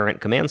about the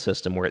current command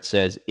system, where it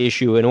says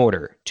issue an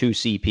order to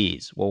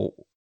CPs. Well,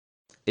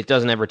 it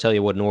doesn't ever tell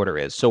you what an order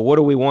is. So what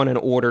do we want an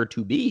order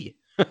to be?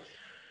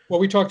 Well,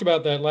 we talked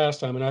about that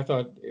last time, and I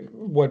thought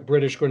what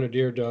British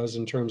Grenadier does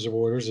in terms of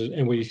orders,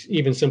 and we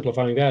even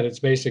simplifying that, it's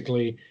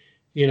basically,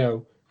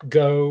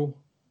 go,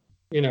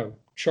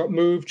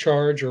 move,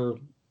 charge, or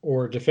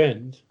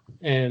defend,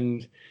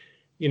 and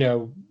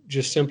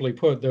just simply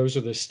put, those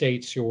are the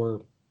states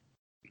your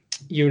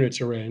units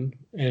are in,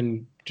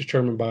 and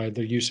determined by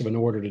the use of an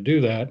order to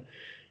do that,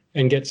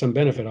 and get some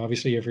benefit.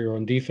 Obviously, if you're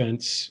on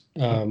defense,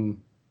 it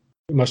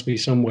must be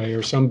some way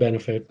or some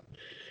benefit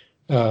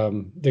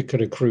that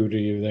could accrue to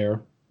you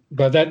there.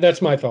 But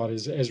that's my thought,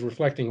 is as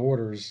reflecting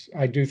orders.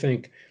 I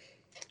think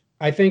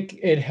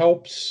it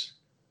helps.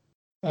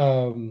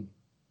 It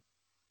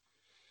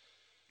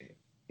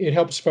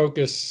helps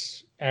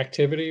focus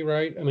activity,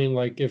 right?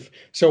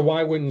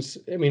 Why wouldn't?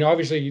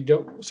 Obviously you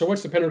don't. So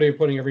what's the penalty of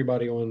putting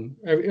everybody on?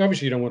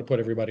 Obviously, you don't want to put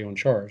everybody on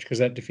charge, because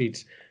that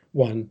defeats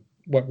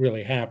what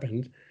really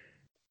happened.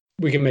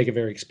 We can make it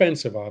very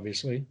expensive,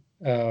 obviously.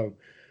 So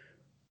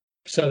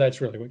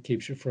that's really what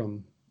keeps you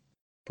from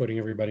putting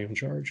everybody on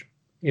charge.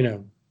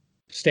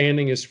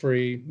 Standing is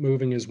free,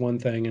 moving is one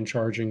thing, and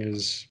charging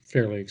is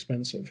fairly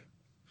expensive.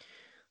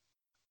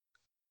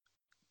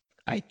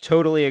 I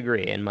totally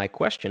agree. And my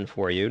question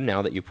for you,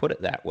 now that you put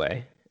it that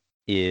way,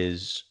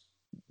 is,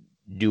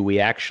 do we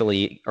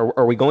actually,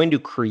 are we going to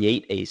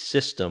create a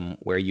system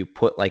where you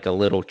put like a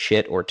little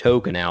chit or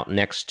token out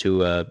next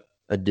to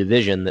a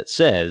division that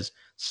says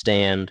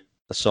stand,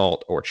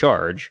 assault, or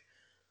charge?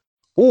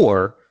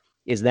 Or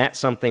is that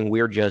something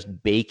we're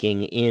just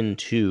baking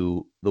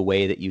into the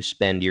way that you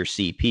spend your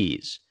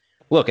CPs?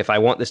 Look, if I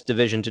want this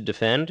division to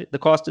defend, the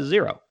cost is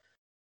 0.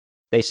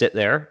 They sit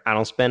there, I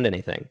don't spend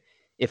anything.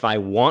 If I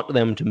want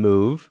them to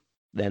move,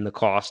 then the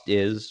cost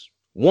is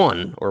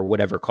 1 or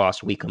whatever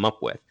cost we come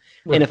up with.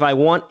 Right. And if I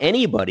want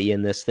anybody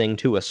in this thing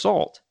to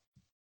assault,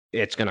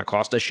 it's going to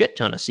cost a shit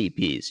ton of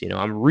CPs.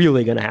 I'm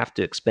really going to have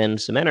to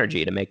expend some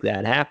energy to make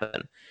that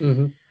happen.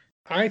 Mm-hmm.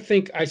 I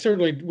think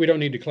we don't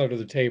need to clutter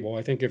the table.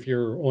 I think if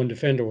you're on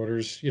defend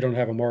orders, you don't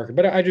have a marker.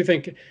 But I do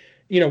think,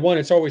 one,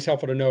 it's always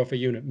helpful to know if a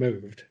unit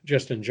moved,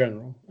 just in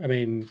general. I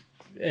mean,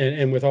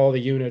 and with all the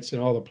units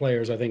and all the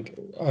players, I think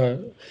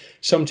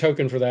some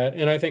token for that.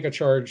 And I think a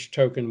charge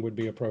token would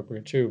be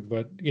appropriate too.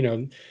 But,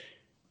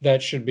 that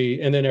should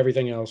be, and then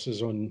everything else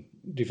is on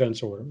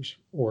defense orders,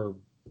 or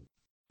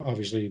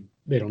obviously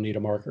they don't need a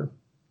marker.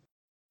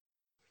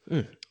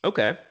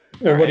 Okay.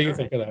 Or what do you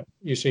think of that?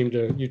 You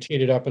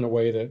teed it up in a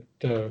way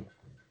that,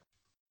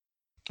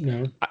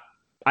 no.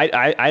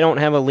 I don't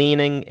have a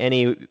leaning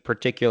any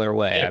particular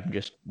way. Yeah. I'm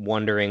just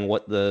wondering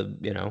what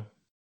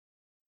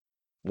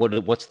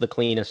what's the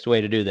cleanest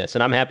way to do this.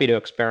 And I'm happy to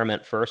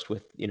experiment first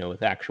with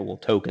actual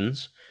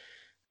tokens.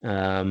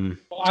 Well,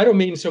 I don't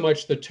mean so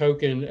much the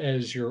token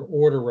as your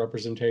order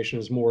representation,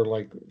 is more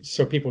like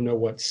so people know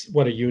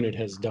what a unit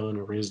has done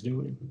or is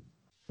doing.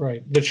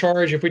 Right. The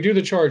charge, if we do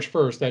the charge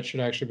first, that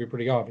should actually be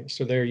pretty obvious.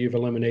 So there you've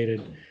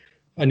eliminated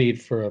a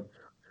need for a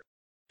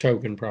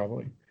token,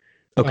 probably.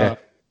 Okay.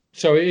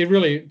 So it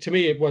really, to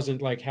me, it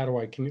wasn't like, how do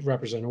I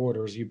represent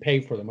orders? You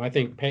pay for them. I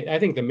think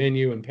the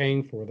menu and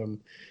paying for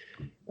them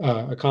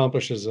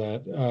accomplishes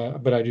that.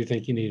 But I do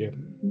think you need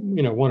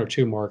 1 or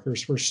 2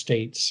 markers for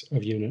states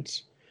of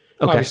units.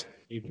 Okay. Obviously,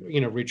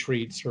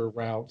 retreats or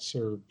routes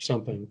or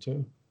something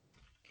to.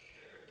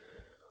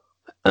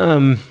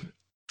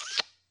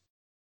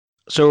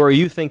 So are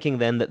you thinking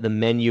then that the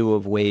menu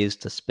of ways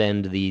to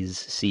spend these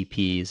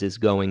CPs is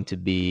going to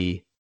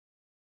be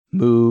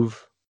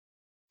move,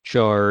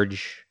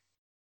 charge,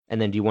 and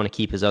then do you want to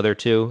keep his other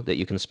 2 that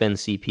you can spend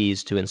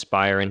CPs to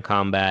inspire in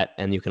combat,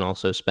 and you can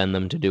also spend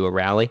them to do a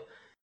rally?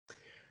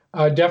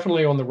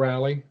 Definitely on the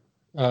rally.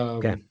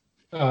 Okay.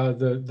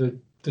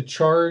 The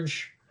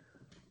charge,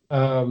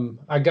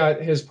 I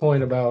got his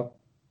point about,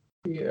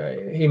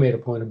 he made a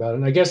point about it.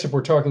 And I guess if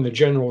we're talking the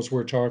generals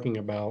we're talking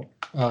about,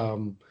 my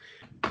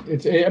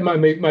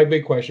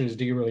big question is,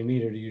 do you really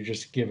need it, or do you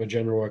just give a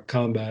general a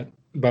combat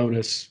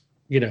bonus,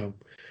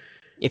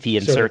 if he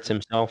inserts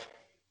himself?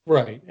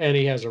 Right. And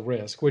he has a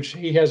risk, which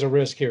he has a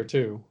risk here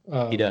too.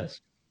 He does.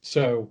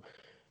 So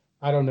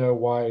I don't know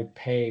why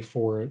pay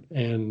for it.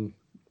 And,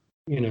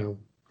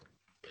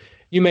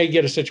 you may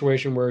get a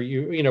situation where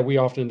we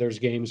often, there's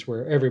games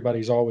where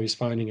everybody's always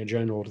finding a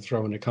general to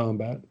throw into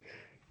combat.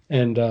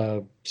 And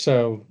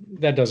so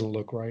that doesn't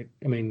look right.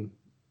 I mean,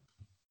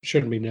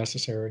 shouldn't be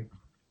necessary.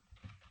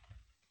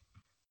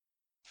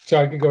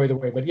 So I could go either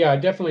way, but yeah,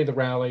 definitely the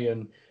rally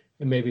and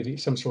maybe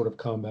some sort of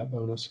combat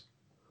bonus.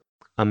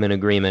 I'm in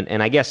agreement.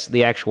 And I guess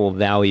the actual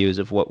values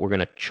of what we're going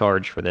to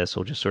charge for this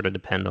will just sort of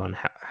depend on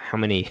how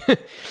many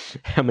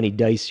how many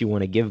dice you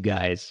want to give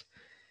guys.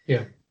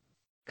 Yeah.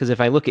 Because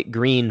if I look at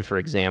Green, for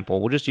example,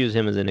 we'll just use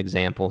him as an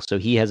example. So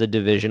he has a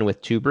division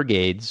with 2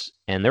 brigades,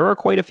 and there are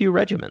quite a few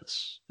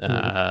regiments.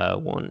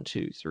 1,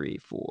 2, 3,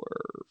 4,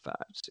 5,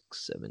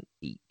 6, 7,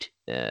 8.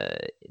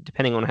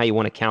 Depending on how you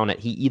want to count it,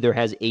 he either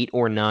has 8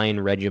 or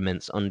 9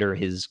 regiments under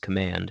his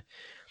command,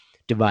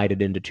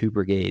 divided into 2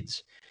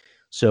 brigades.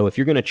 So if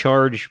you're going to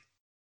charge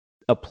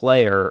a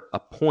player a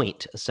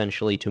point,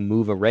 essentially, to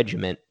move a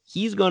regiment,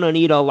 he's going to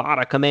need a lot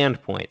of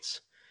command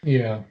points.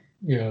 Yeah.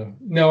 Yeah.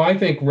 No, I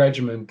think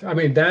regiment,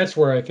 that's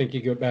where I think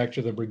you go back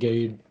to the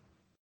brigade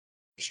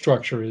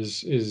structure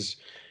is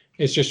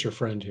it's just your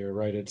friend here,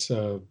 right? It's,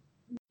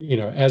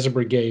 as a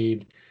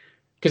brigade,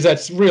 because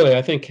that's really,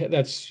 I think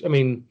that's,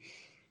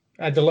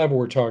 at the level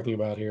we're talking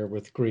about here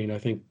with Green, I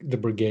think the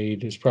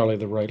brigade is probably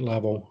the right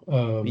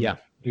level. Yeah.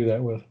 Do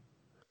that with.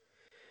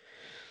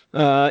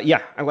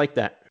 Yeah, I like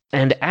that.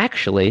 And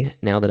actually,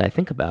 now that I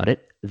think about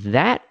it,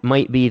 that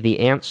might be the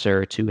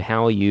answer to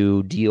how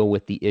you deal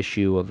with the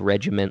issue of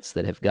regiments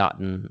that have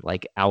gotten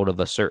out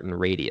of a certain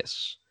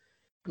radius.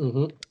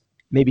 Mm-hmm.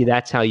 Maybe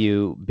that's how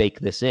you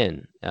bake this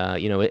in.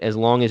 As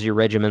long as your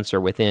regiments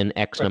are within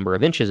X number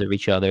of inches of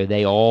each other,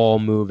 they all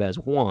move as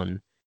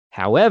one.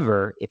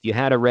 However, if you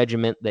had a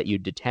regiment that you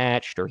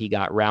detached or he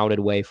got routed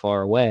way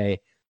far away,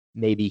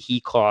 maybe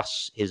he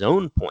costs his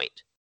own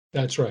point.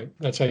 That's right.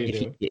 That's how you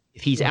do it.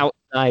 If he's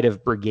outside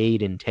of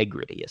brigade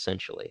integrity,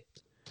 essentially.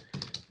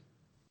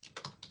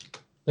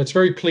 That's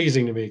very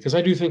pleasing to me, because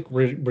I do think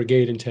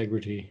brigade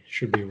integrity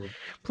should be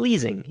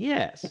pleasing.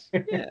 Yes,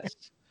 yes.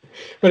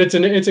 But it's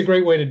a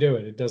great way to do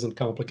it. It doesn't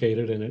complicate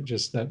it, and it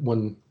just that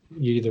one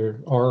you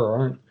either are or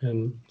aren't,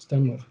 and it's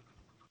done with.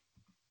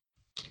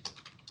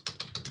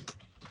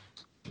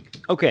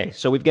 Okay,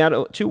 so we've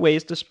got 2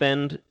 ways to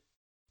spend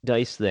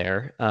dice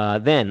there.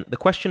 Then the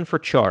question for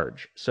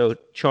charge. So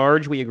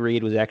charge, we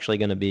agreed, was actually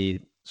going to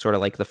be sort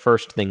of like the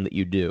first thing that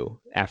you do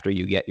after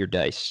you get your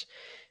dice.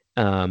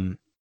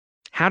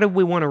 How do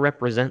we want to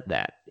represent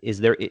that?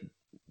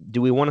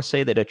 Do we want to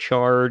say that a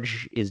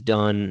charge is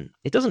done?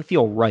 It doesn't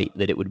feel right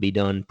that it would be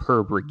done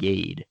per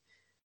brigade.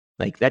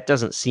 That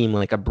doesn't seem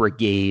like a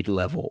brigade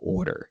level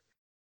order.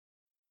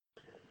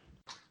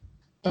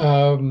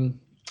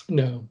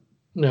 No,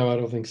 no, I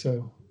don't think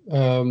so.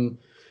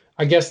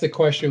 I guess the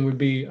question would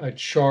be a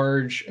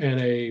charge and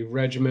a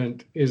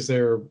regiment.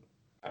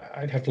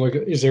 I'd have to look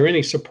at, is there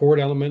any support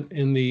element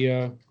in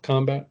the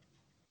combat?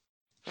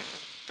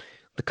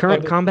 The current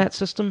Other- combat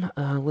system,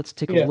 let's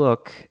take a Yeah.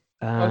 look.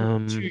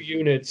 Two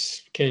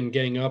units can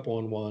gang up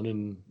on one,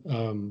 and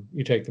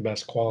you take the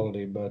best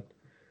quality. But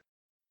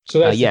so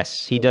that's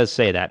yes, he does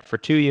say that. For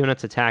 2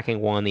 units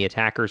attacking one, the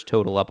attackers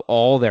total up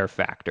all their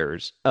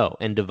factors. Oh,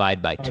 and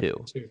divide by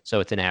 2. So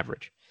it's an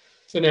average.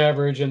 It's an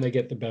average, and they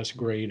get the best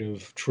grade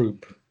of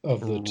troop of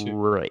the 2.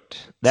 Right.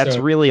 That's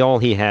So- really all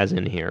he has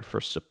in here for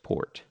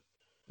support.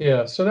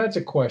 Yeah, so that's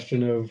a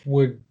question of,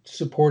 would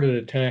supported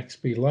attacks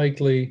be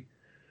likely?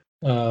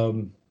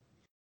 And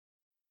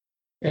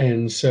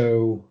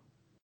so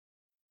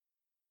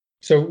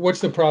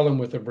what's the problem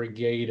with a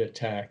brigade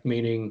attack?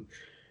 Meaning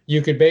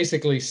you could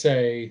basically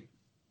say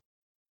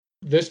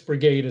this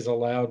brigade is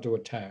allowed to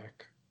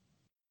attack,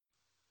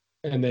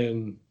 and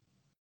then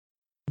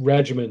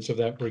regiments of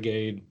that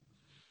brigade,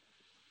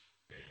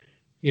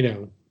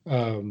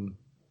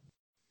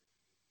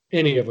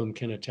 any of them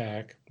can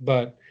attack,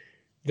 but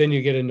then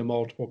you get into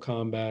multiple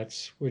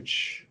combats,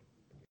 which,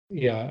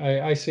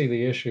 I see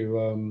the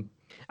issue.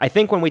 I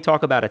think when we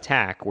talk about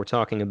attack, we're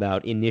talking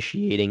about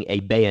initiating a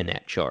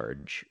bayonet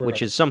charge, Right.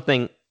 which is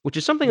something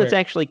that's Right.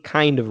 actually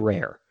kind of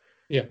rare.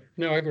 Yeah,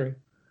 no, I agree.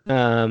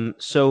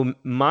 So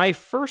my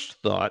first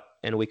thought,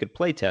 and we could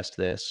play test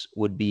this,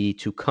 would be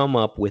to come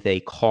up with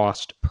a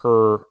cost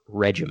per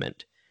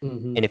regiment.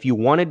 Mhm. And if you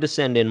wanted to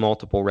send in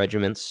multiple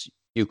regiments,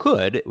 you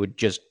could. It would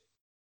just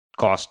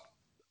cost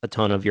a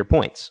ton of your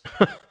points.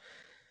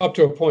 Up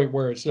to a point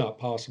where it's not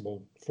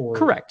possible for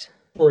Correct.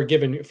 for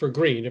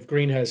green. If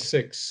green has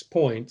 6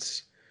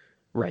 points,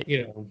 Right.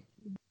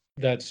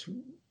 that's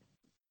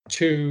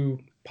 2,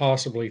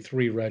 possibly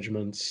 3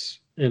 regiments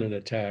in an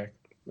attack,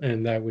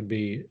 and that would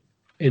be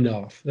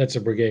enough. That's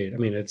a brigade. I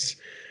mean, it's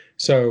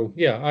so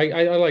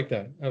I like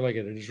that. I like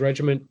it. It's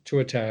regiment to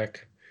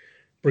attack,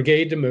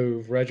 brigade to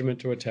move, regiment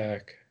to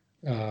attack.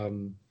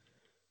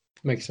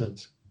 Makes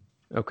sense.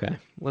 Okay.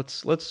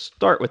 Let's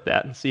start with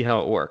that and see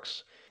how it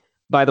works.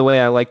 By the way,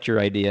 I liked your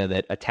idea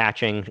that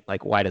attaching,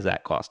 like, why does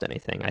that cost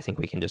anything? I think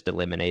we can just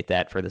eliminate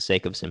that for the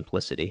sake of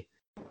simplicity.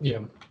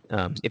 Yeah.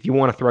 If you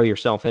want to throw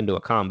yourself into a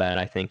combat,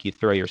 I think you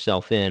throw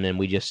yourself in, and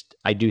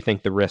I do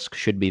think the risk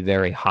should be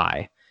very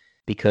high,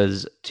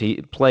 because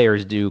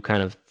players do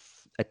kind of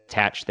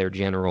attach their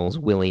generals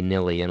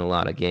willy-nilly in a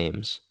lot of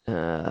games.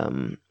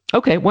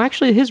 Okay, well,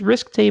 actually, his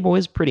risk table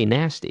is pretty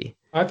nasty.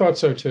 I thought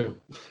so too.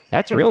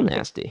 That's real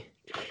nasty.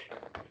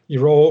 You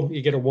roll,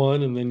 you get a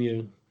 1, and then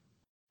you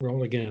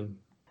roll again.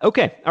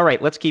 Okay, all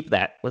right, let's keep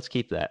that.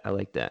 I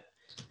like that.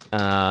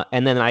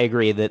 And then I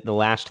agree that the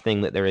last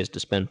thing that there is to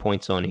spend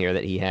points on here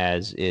that he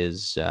has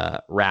is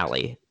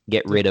rally.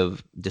 Get rid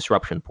of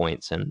disruption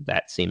points, and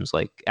that seems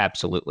like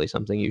absolutely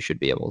something you should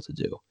be able to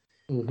do.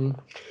 Mm-hmm.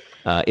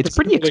 It's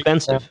pretty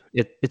expensive.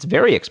 It's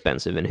very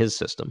expensive in his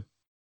system.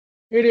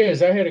 It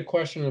is. I had a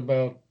question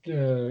about,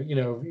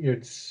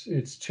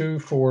 it's 2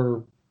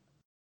 for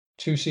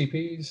 2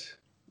 CPs.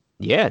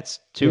 Yeah, it's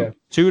two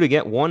to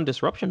get 1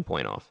 disruption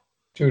point off.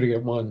 2 to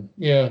get 1.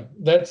 Yeah,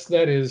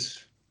 that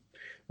is.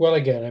 Well,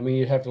 again, I mean,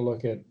 you have to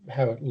look at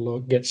how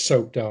it gets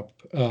soaked up.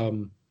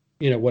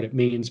 What it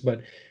means,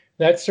 but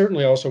that's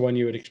certainly also one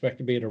you would expect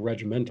to be at a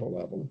regimental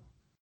level.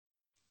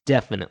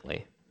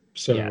 Definitely.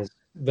 So yes.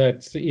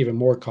 That's even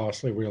more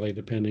costly, really,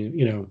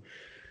 depending,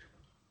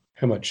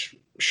 how much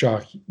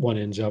shock one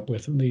ends up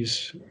with in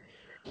these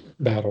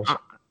battles.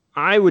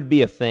 I would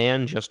be a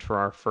fan, just for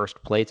our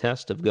first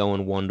playtest, of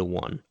going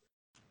 1-to-1.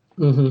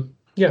 Mm-hmm.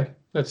 Yeah,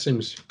 that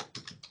seems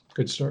a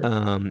good start.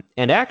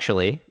 And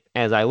actually,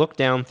 as I look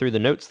down through the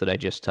notes that I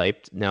just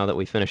typed, now that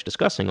we finished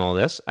discussing all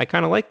this, I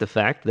kind of like the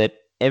fact that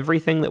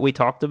everything that we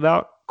talked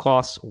about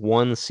costs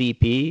 1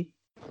 CP,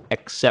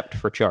 except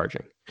for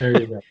charging. There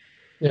you go.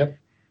 Yep.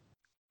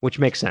 Which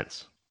makes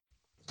sense.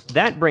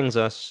 That brings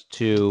us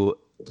to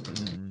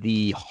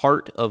the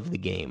heart of the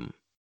game,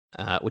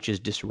 which is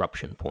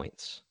disruption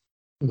points.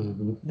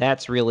 Mm-hmm.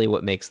 That's really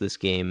what makes this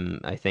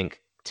game, I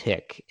think,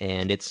 tick,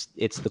 and it's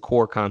the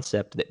core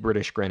concept that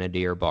British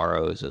Grenadier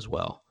borrows as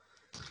well.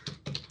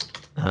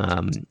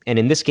 And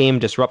in this game,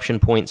 disruption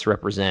points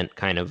represent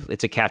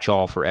it's a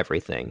catch-all for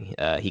everything.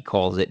 He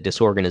calls it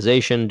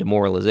disorganization,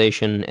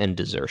 demoralization, and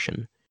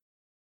desertion.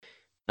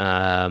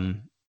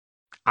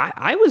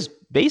 I was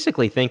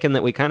basically thinking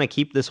that we kind of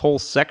keep this whole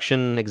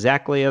section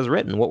exactly as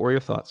written. What were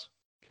your thoughts?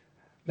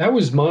 That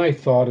was my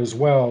thought as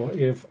well.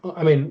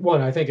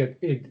 I think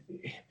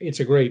it's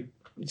a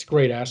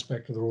great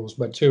aspect of the rules,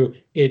 but 2,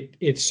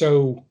 it's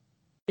so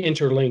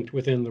interlinked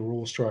within the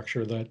rule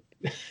structure that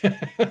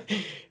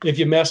if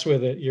you mess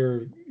with it,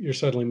 you're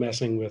suddenly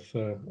messing with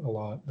a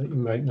lot that you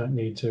might not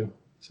need to.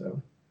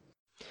 So,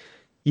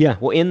 yeah.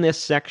 Well, in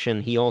this section,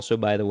 he also,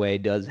 by the way,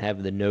 does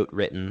have the note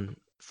written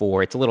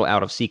for, it's a little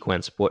out of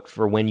sequence, but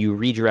for when you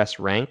redress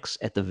ranks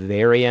at the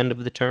very end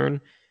of the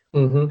turn,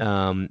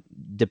 mm-hmm.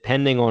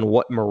 Depending on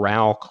what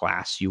morale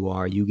class you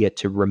are, you get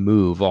to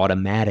remove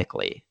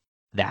automatically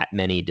that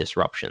many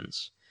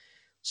disruptions.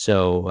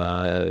 So,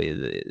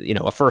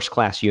 a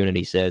first-class unit,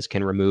 he says,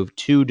 can remove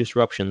 2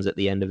 disruptions at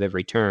the end of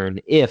every turn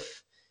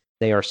if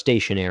they are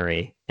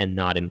stationary and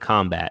not in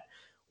combat.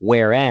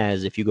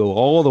 Whereas if you go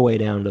all the way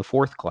down to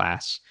 4th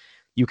class,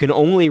 you can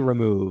only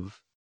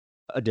remove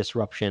a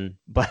disruption,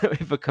 but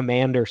if a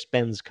commander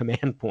spends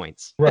command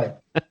points. Right.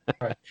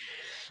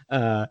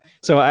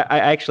 So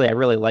I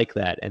really like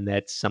that, and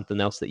that's something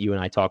else that you and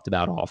I talked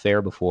about off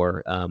air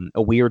before.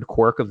 A weird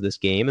quirk of this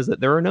game is that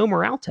there are no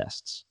morale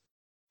tests.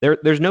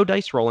 There's no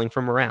dice rolling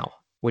for morale,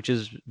 which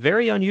is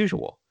very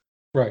unusual.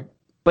 Right.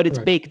 But it's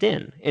baked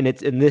in, and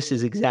this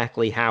is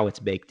exactly how it's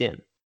baked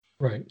in.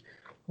 Right.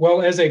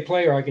 Well, as a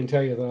player, I can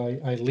tell you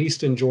that I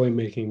least enjoy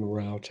making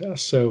morale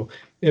tests. So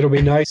it'll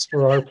be nice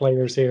for our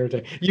players here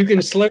you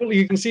can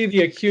see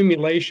the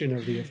accumulation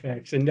of the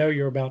effects and know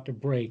you're about to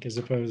break as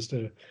opposed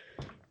to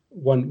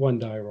one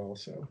die roll.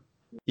 So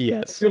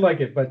yes, I do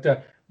like it.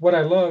 But what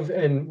I love,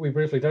 and we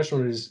briefly touched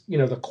on it, is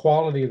the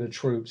quality of the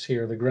troops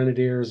here, the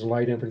grenadiers, the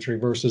light infantry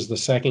versus the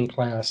 2nd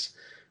class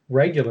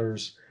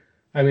regulars.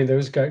 I mean,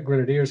 those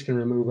grenadiers can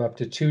remove up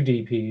to 2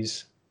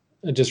 DPs,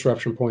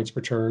 disruption points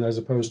per turn, as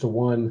opposed to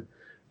 1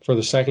 for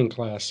the 2nd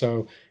class.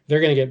 So they're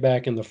going to get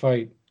back in the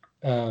fight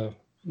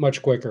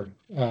much quicker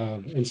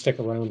and stick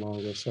around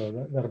longer.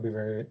 So that'll be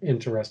very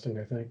interesting,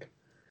 I think.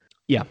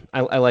 Yeah,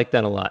 I like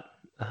that a lot.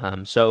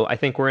 So I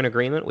think we're in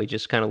agreement. We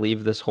just kind of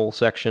leave this whole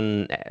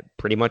section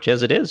pretty much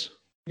as it is.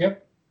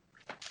 Yep.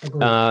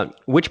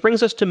 Which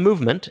brings us to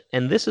movement.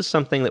 And this is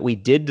something that we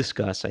did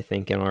discuss, I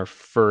think, in our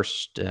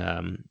first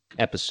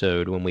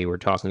episode when we were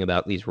talking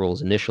about these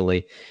rules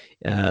initially.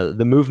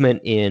 The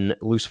movement in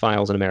Loose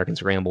Files and American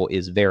Scramble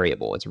is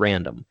variable. It's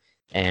random.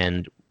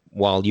 And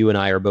while you and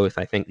I are both,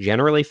 I think,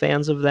 generally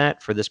fans of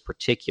that, for this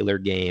particular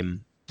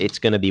game, it's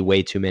going to be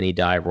way too many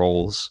die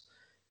rolls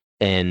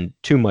and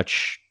too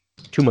much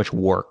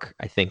work.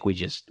 I think we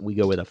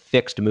go with a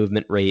fixed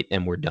movement rate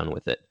and we're done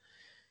with it.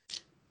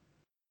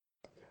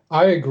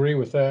 I agree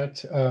with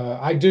that.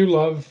 I do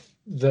love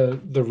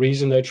the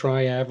reason they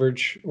try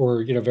average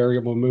or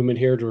variable movement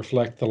here to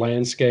reflect the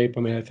landscape.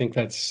 I mean, I think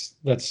that's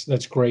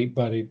great,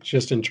 but it,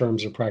 just in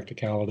terms of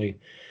practicality,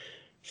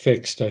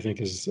 fixed, I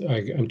think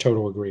I'm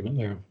total agreement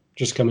there.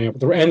 Just coming up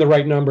with the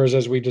right numbers,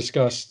 as we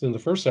discussed in the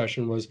first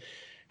session, was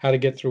how to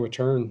get through a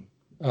turn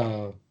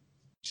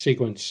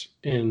sequence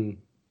in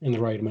the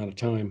right amount of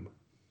time.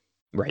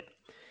 Right.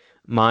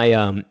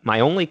 My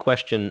only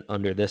question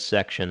under this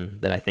section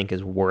that I think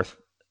is worth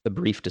a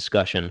brief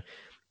discussion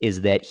is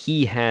that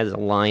he has a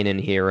line in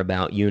here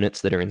about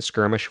units that are in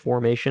skirmish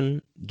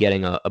formation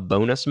getting a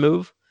bonus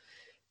move.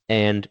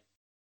 And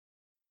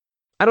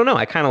I don't know,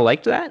 I kind of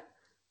liked that.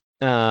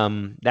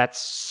 That's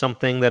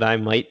something that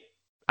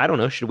I don't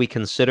know, should we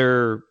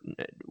consider,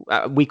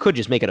 we could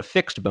just make it a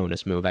fixed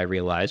bonus move, I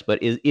realize,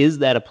 but is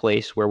that a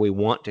place where we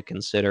want to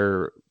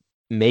consider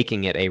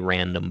making it a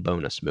random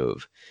bonus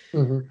move?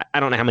 Mm-hmm. I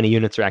don't know how many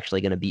units are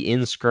actually going to be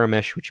in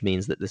skirmish, which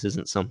means that this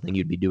isn't something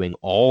you'd be doing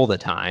all the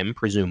time,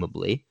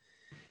 presumably.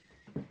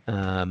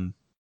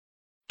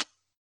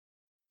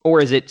 Or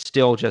is it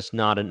still just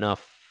not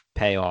enough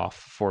payoff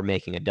for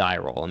making a die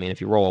roll? I mean, if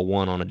you roll a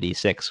 1 on a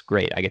d6,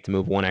 great, I get to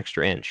move 1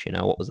 extra inch.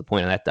 What was the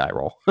point of that die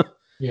roll?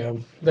 Yeah,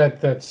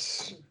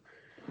 that's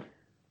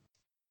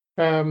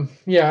I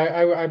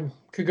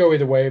could go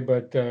either way,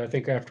 but I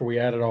think after we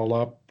add it all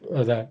up,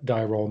 that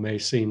die roll may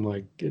seem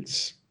like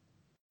it's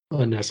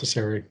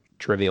unnecessary.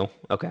 Trivial.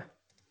 Okay,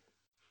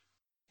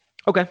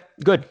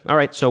 good. All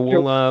right, so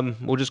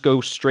we'll just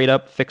go straight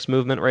up fixed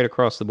movement right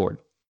across the board.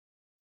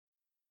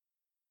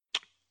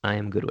 I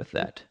am good with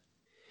that.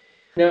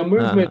 Now,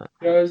 movement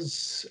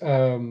does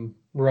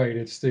right.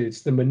 It's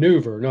the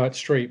maneuver, not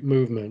straight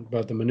movement,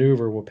 but the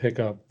maneuver will pick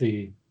up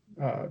the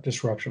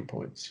disruption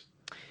points.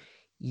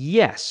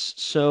 Yes.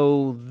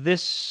 So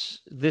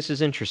this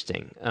is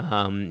interesting.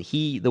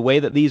 The way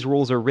that these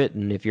rules are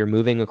written, if you're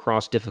moving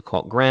across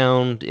difficult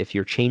ground, if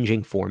you're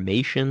changing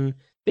formation,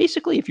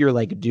 basically if you're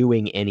like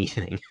doing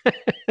anything,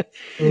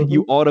 mm-hmm.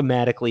 you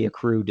automatically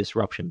accrue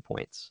disruption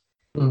points.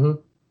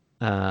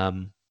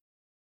 Mm-hmm.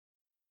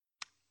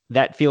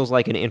 That feels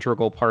like an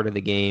integral part of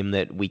the game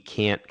that we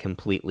can't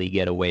completely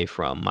get away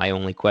from. My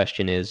only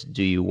question is,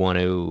 do you want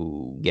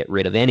to get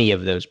rid of any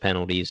of those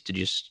penalties to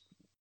just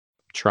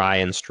try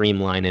and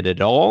streamline it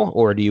at all,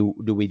 or do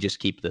we just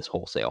keep this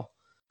wholesale?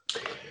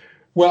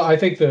 Well, I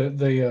think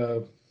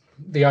the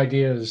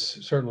idea is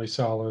certainly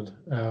solid,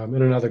 and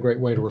another great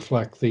way to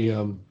reflect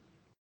the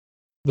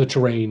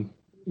terrain,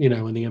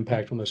 and the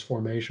impact on those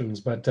formations.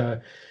 But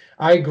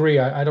I agree.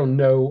 I don't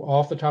know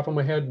off the top of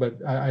my head,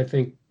 but I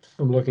think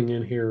from looking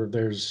in here,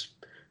 there's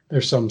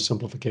some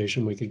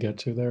simplification we could get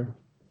to there.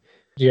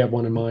 Do you have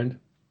one in mind?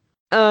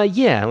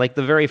 Yeah, like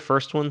the very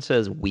first one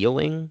says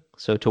wheeling.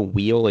 So to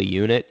wheel a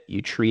unit,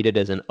 you treat it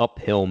as an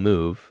uphill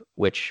move,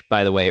 which,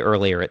 by the way,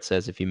 earlier it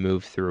says if you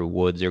move through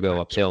woods or go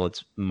uphill,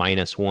 it's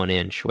 -1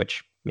 inch,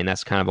 which, I mean,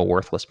 that's kind of a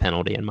worthless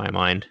penalty in my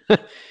mind.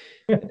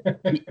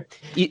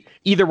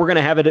 Either we're going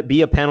to have it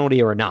be a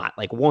penalty or not.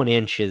 Like 1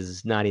 inch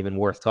is not even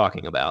worth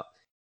talking about.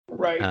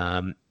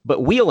 Right.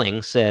 But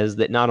wheeling says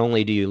that not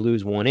only do you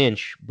lose 1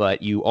 inch,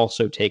 but you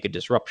also take a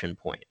disruption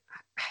point.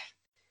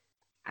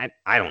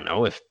 I don't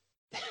know if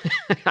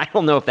I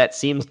don't know if that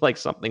seems like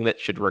something that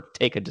should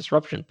take a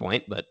disruption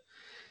point, but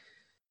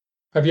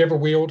Have you ever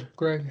wheeled,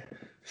 Greg?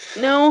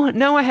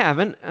 no, I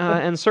haven't,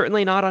 and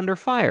certainly not under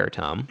fire,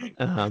 Tom.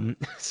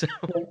 So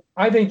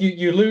I think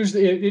you lose.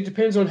 It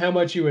depends on how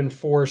much you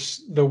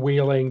enforce the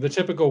wheeling. The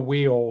typical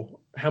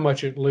wheel, how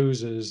much it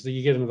loses.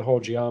 You get into the whole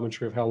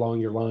geometry of how long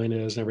your line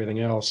is and everything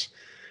else.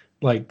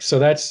 Like, so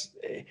that's,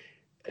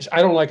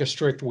 I don't like a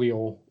strict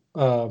wheel.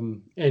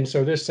 And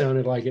so this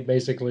sounded like it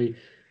basically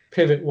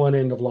pivot one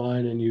end of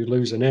line and you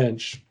lose an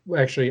inch.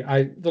 Actually,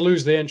 the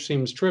lose the inch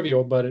seems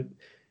trivial, but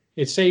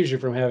it saves you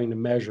from having to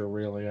measure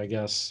really, I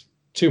guess,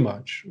 too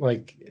much.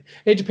 Like,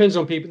 it depends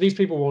on people. These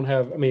people won't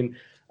have, I mean,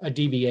 a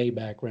DBA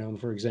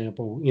background, for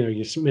example. You know,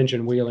 you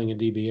mentioned wheeling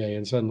and DBA,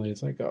 and suddenly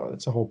it's like, oh,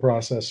 it's a whole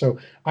process. So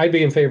I'd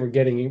be in favor of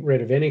getting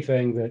rid of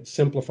anything that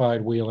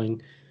simplified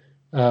wheeling.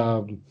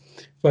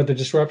 But the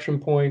disruption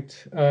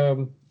point,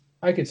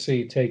 I could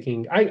see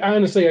taking. I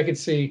honestly, I could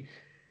see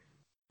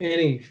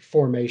any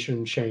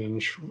formation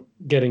change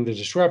getting the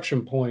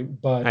disruption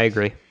point. But I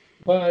agree.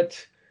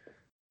 But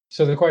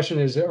so the question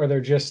is, are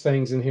there just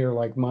things in here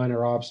like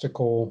minor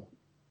obstacle?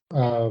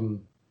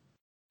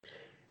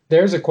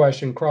 There's a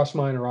question, cross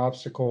minor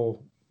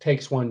obstacle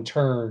takes 1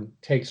 turn,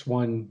 takes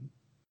 1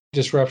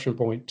 disruption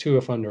point, 2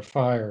 if under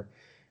fire.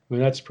 I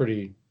mean,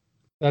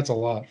 that's a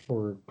lot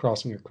for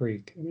crossing a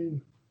creek. I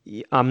mean,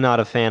 I'm not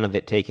a fan of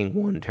it taking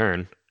 1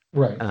 turn.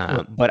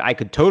 right. But I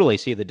could totally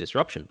see the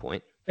disruption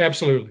point.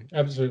 Absolutely.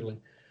 Absolutely.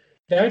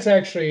 That's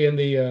actually in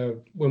the,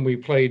 when we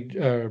played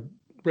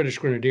British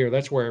Grenadier,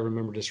 that's where I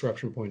remember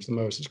disruption points the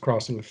most. It's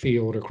crossing a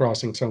field or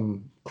crossing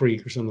some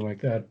creek or something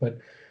like that. But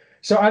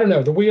so I don't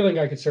know. The wheeling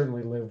I could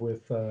certainly live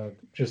with,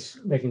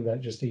 just making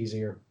that just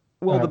easier.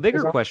 Well, the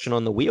bigger question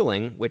on the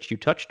wheeling, which you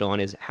touched on,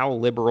 is how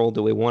liberal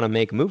do we want to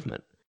make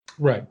movement?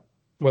 Right.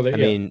 Well, I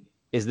mean,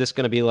 is this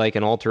going to be like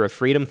an Altar of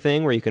Freedom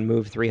thing where you can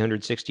move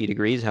 360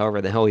 degrees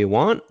however the hell you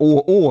want?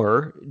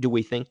 Or do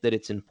we think that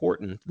it's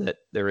important that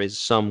there is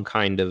some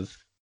kind of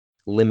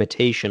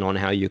limitation on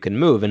how you can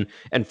move?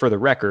 And for the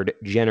record,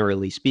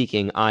 generally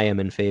speaking, I am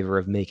in favor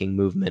of making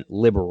movement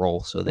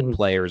liberal so that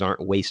players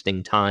aren't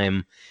wasting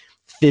time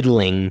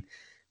fiddling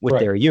with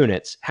their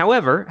units.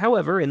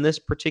 However, in this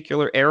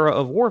particular era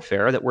of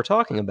warfare that we're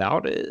talking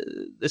about,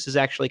 this is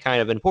actually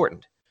kind of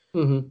important.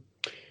 Mm-hmm.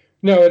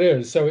 No, it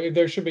is. So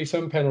there should be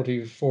some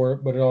penalty for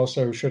it, but it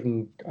also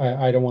shouldn't.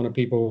 I don't want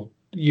people.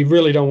 You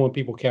really don't want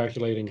people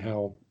calculating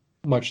how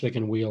much they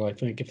can wheel. I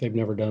think if they've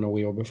never done a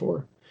wheel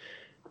before,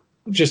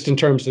 just in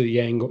terms of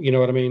the angle, you know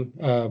what I mean.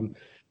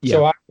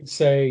 So I would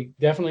say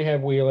definitely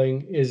have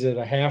wheeling. Is it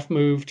a half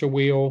move to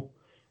wheel?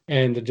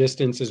 And the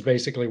distance is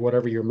basically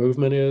whatever your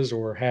movement is,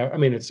 or half. I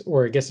mean,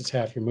 I guess it's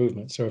half your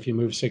movement. So if you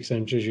move 6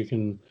 inches, you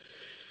can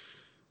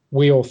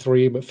wheel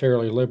 3, but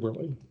fairly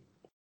liberally.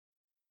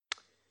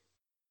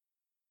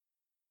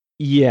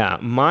 Yeah,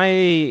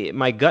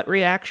 my gut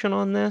reaction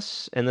on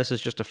this, and this is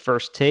just a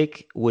first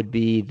take, would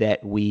be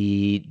that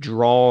we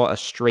draw a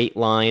straight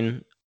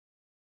line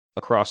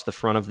across the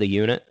front of the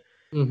unit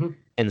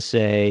and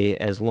say,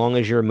 as long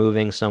as you're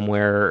moving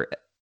somewhere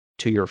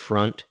to your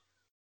front,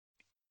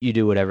 you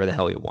do whatever the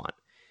hell you want.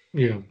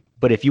 Yeah.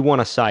 But if you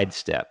want to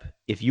sidestep,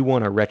 if you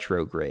want to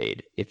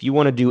retrograde, if you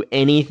want to do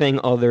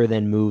anything other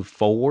than move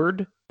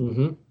forward,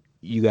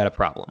 you got a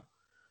problem.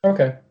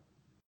 Okay.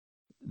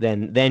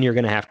 Then you're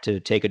going to have to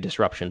take a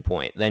disruption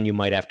point. Then you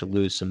might have to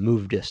lose some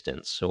move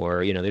distance,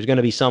 or there's going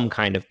to be some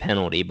kind of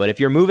penalty. But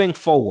if you're moving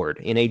forward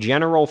in a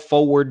general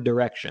forward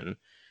direction,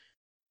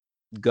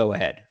 go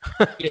ahead.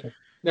 Yeah.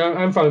 No,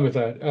 I'm fine with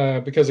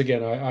that because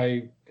again,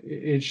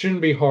 it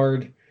shouldn't be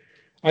hard.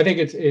 I think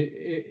it's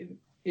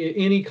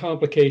any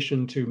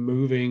complication to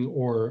moving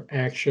or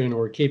action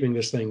or keeping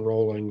this thing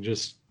rolling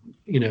just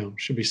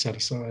should be set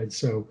aside.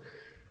 So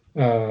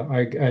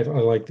I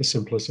like the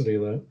simplicity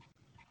of that.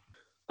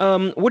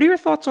 What are your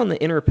thoughts on the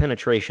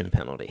interpenetration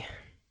penalty?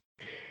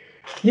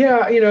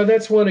 Yeah,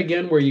 that's one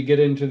again where you get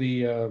into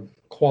the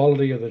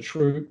quality of the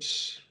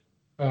troops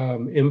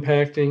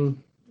impacting,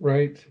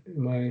 right?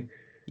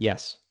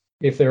 Yes.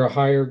 If they're a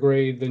higher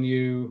grade than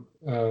you.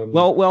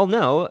 Well,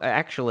 no.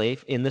 Actually,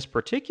 in this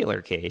particular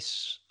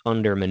case,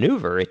 under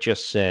maneuver, it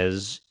just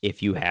says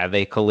if you have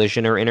a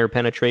collision or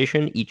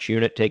interpenetration, each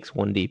unit takes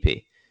 1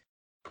 DP.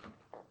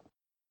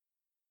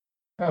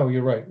 Oh,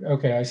 you're right.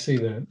 Okay, I see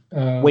that.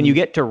 When you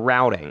get to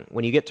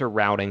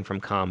routing from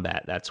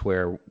combat, that's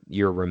where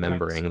you're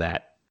remembering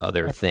that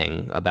other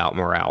thing about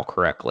morale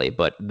correctly.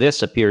 But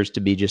this appears to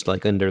be just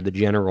like under the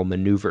general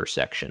maneuver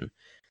section.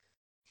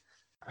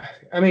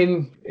 I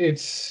mean,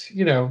 it's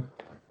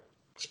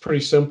pretty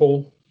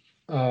simple.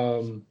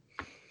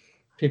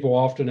 People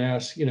often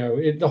ask,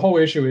 the whole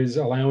issue is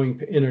allowing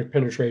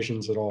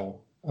interpenetrations at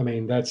all. I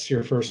mean, that's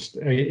your first.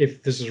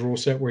 If this is a rule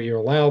set where you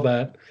allow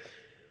that.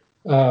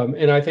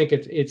 And I think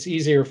it's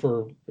easier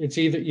it's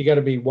either you got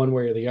to be one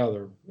way or the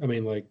other. I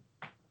mean, like,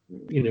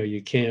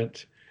 you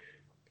can't,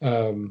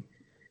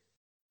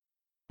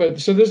 But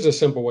so this is a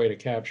simple way to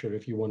capture it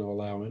if you want to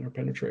allow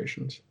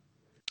interpenetrations.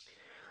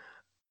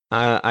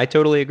 I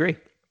totally agree.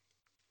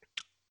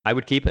 I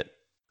would keep it,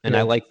 and I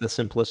Yeah. like the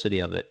simplicity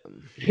of it.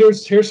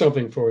 Here's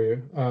something for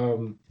you.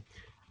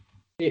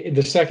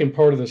 The second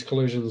part of this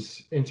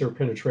collisions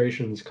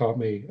interpenetrations caught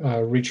me.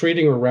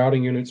 Retreating or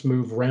routing units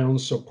move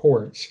round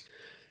supports.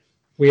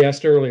 We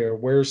asked earlier,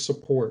 where's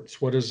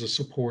supports? What is the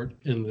support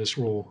in this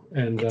rule?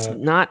 And It's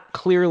not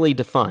clearly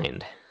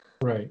defined.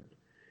 right.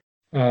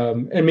 I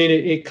mean,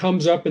 it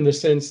comes up in the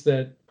sense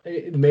that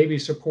maybe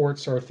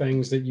supports are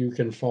things that you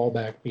can fall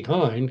back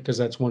behind, because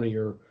that's one of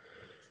your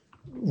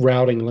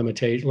routing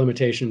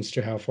limitations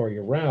to how far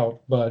you route.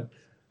 But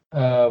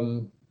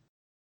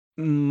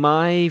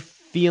my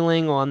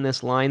feeling on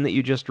this line that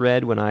you just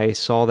read when I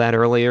saw that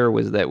earlier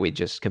was that we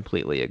just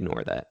completely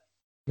ignore that.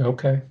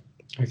 Okay,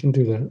 I can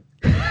do that.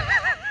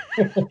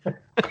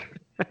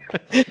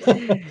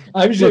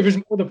 I was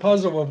more the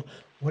puzzle of,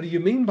 what do you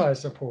mean by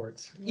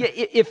supports? Yeah,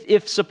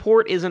 if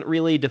support isn't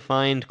really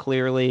defined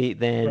clearly,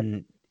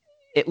 then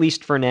at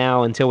least for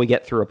now, until we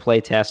get through a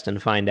play test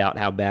and find out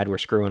how bad we're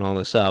screwing all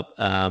this up,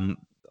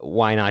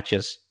 why not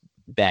just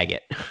bag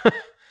it?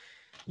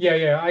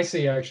 Yeah, I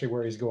see actually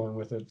where he's going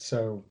with it.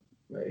 So,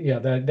 yeah,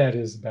 that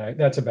is bag.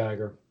 That's a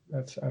bagger.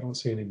 I don't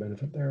see any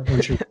benefit there.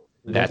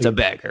 That's a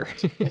bagger.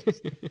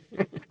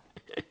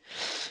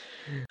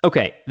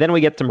 Okay, then we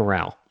get to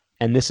morale,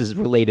 and this is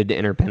related to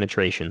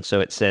interpenetration.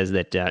 So it says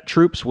that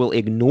troops will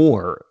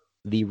ignore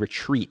the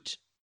retreat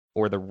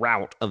or the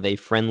route of a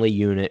friendly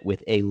unit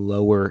with a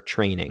lower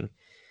training,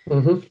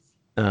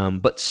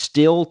 but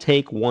still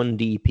take 1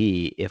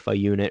 DP if a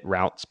unit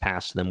routes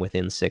past them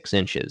within 6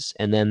 inches.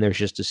 And then there's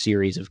just a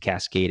series of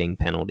cascading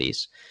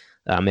penalties.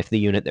 If the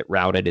unit that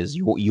routed is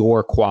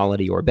your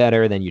quality or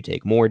better, then you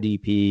take more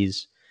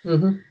DPs.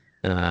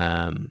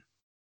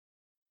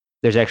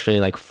 There's actually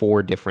like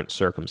 4 different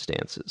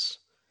circumstances.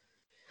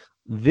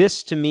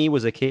 This to me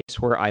was a case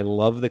where I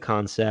love the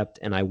concept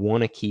and I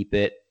want to keep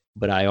it,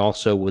 but I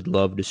also would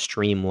love to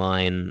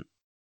streamline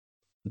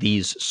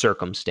these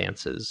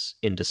circumstances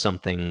into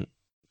something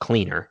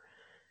cleaner.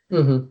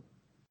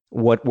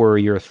 What were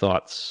your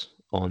thoughts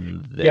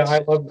on this? Yeah,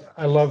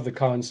 I love the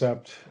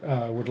concept.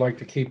 Would like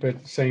to keep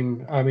it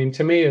same. I mean,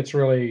 to me, it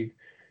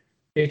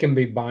can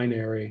be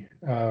binary.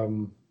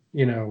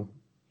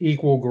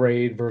 Equal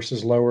grade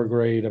versus lower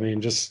grade. I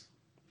mean, just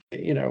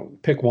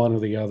pick one or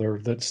the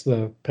other. That's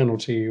the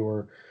penalty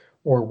or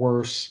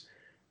worse.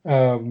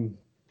 The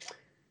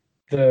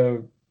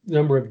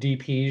number of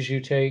DPs you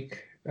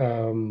take.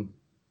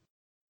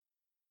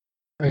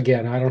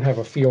 Again, I don't have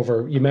a feel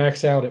for. You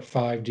max out at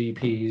 5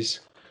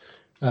 DPs.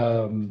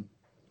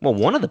 Well,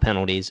 one of the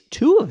penalties,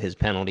 2 of his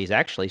penalties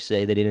actually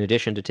say that in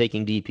addition to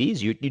taking DPs,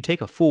 you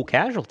take a full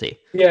casualty.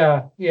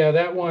 Yeah,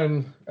 that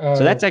one.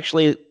 So that's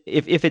actually,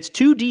 if it's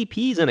 2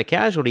 DPs and a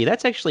casualty,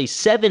 that's actually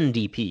 7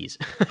 DPs.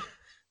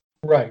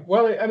 Right.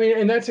 Well, I mean,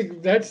 and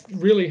that's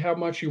really how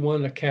much you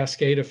want a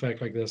cascade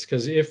effect like this.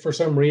 Because if for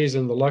some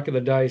reason the luck of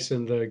the dice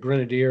and the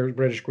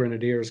British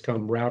Grenadiers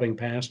come routing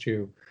past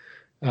you,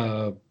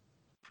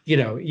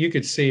 you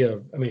could see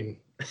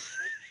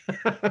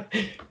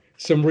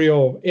some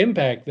real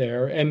impact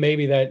there. And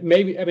maybe, I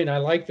mean, I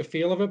like the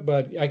feel of it,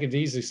 but I could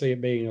easily see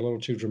it being a little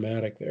too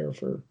dramatic there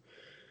for,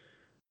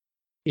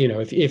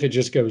 if it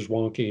just goes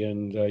wonky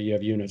and you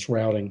have units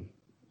routing.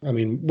 I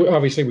mean,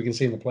 obviously we can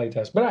see in the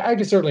playtest, but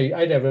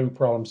I'd have no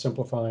problem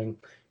simplifying,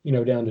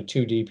 down to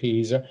 2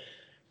 DPs.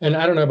 And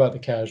I don't know about the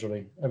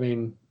casualty. I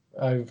mean,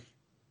 I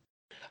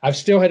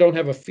don't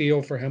have a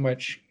feel for how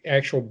much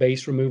actual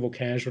base removal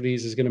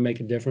casualties is going to make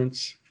a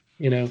difference,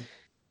 I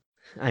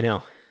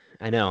know.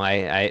 I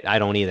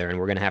don't either, and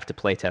we're going to have to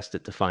play test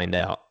it to find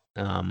out.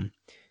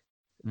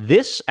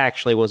 This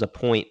actually was a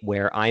point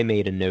where I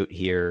made a note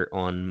here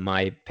on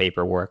my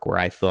paperwork where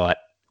I thought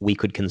we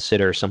could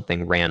consider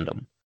something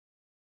random.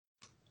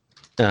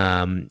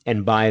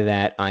 And by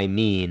that, I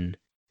mean,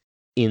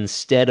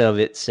 instead of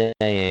it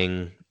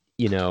saying,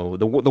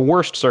 the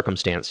worst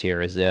circumstance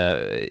here is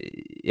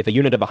if a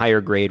unit of a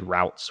higher grade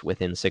routes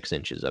within 6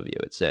 inches of you,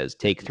 it says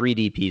take 3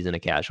 DPs and a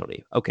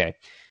casualty. Okay.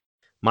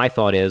 My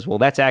thought is, well,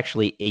 that's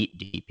actually 8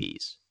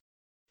 DPs.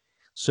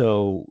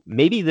 So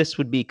maybe this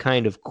would be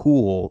kind of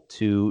cool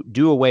to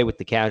do away with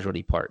the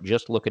casualty part.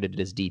 Just look at it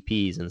as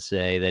DPs and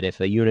say that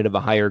if a unit of a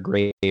higher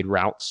grade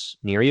routes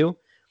near you,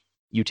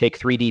 you take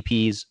 3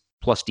 DPs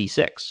plus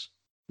D6.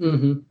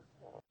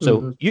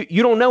 So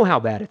you don't know how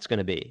bad it's going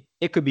to be.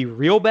 It could be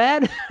real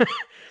bad,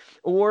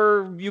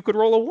 or you could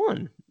roll a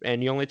 1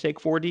 and you only take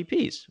 4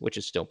 DPs, which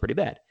is still pretty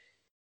bad.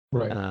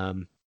 Right.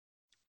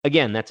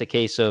 Again, that's a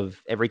case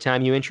of every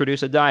time you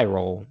introduce a die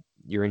roll,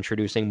 you're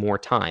introducing more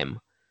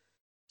time.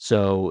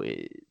 So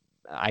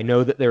I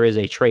know that there is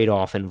a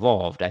trade-off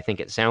involved. I think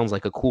it sounds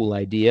like a cool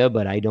idea,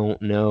 but I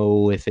don't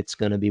know if it's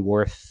going to be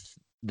worth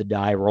the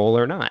die roll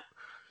or not.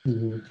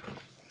 Well,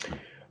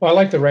 I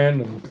like the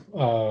random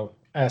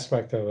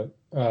aspect of it.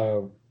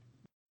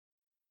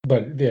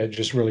 But yeah, it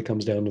just really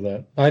comes down to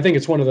that. I think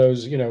it's one of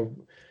those,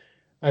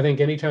 I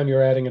think anytime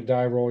you're adding a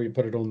die roll, you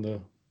put it on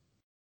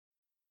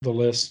the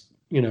list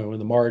in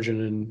the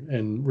margin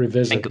and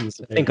revisit and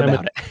say, think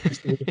about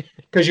it.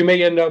 Because you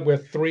may end up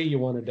with 3 you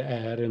wanted to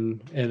add,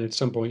 and at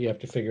some point you have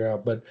to figure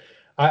out. But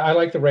I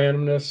like the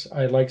randomness.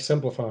 I like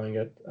simplifying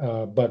it.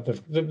 But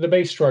the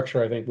base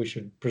structure, I think we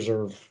should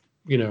preserve.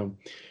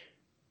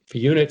 For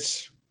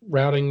units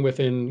routing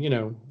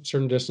within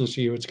certain distance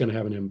to you, it's going to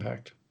have an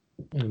impact.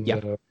 And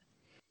yep,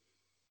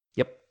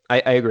 I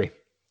agree.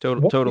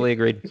 Totally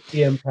agreed.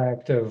 The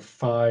impact of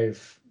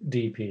 5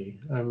 DP.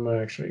 I'm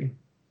actually.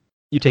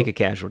 You take a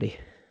casualty.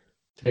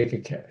 Take a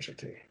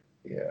casualty.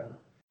 Yeah.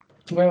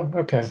 Well,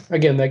 okay.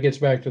 Again, that gets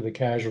back to the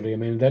casualty. I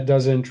mean, that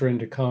does enter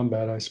into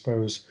combat, I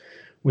suppose.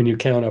 When you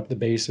count up the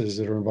bases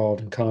that are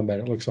involved in combat,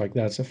 it looks like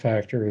that's a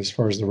factor as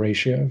far as the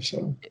ratio.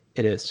 So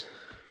it is.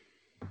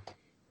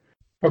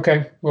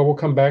 Okay. Well, we'll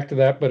come back to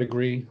that, but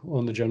agree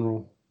on the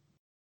general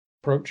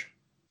approach.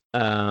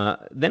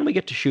 Then we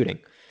get to shooting.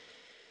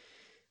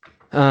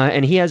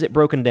 And he has it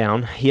broken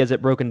down. He has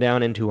it broken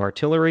down into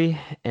artillery,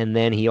 and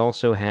then he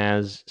also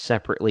has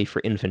separately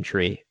for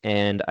infantry.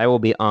 And I will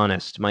be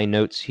honest, my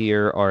notes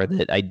here are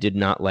that I did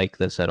not like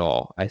this at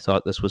all. I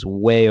thought this was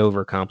way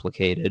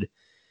overcomplicated.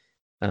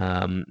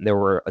 There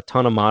were a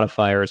ton of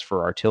modifiers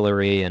for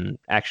artillery, and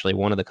actually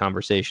one of the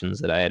conversations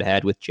that I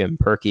had with Jim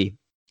Perky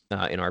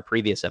in our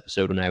previous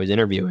episode when I was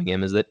interviewing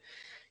him is that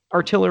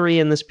artillery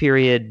in this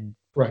period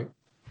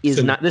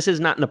this is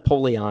not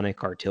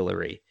Napoleonic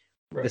artillery.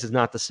 Right. This is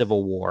not the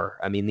Civil War.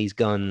 I mean, these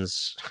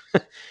guns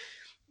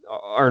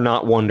are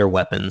not wonder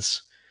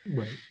weapons.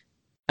 Right.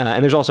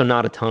 And there's also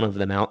not a ton of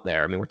them out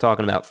there. I mean, we're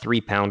talking about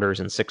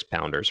 3-pounders and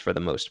 6-pounders for the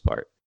most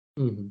part.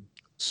 Mm-hmm.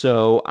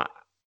 So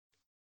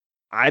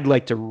I'd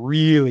like to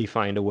really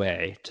find a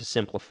way to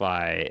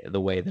simplify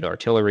the way that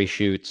artillery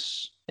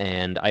shoots.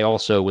 And I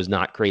also was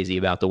not crazy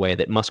about the way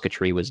that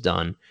musketry was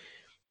done,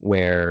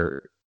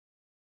 where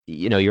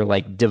you're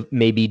like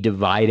maybe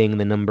dividing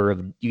the number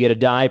of, you get a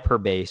die per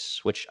base,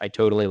 which I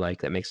totally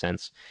like. That makes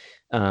sense.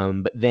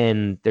 But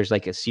then there's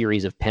like a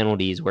series of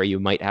penalties where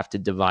you might have to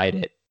divide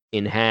it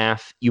in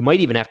half. You might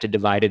even have to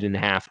divide it in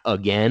half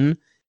again.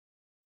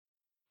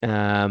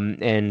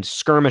 And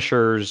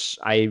skirmishers,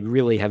 I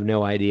really have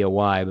no idea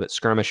why, but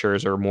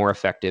skirmishers are more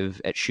effective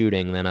at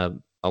shooting than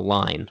a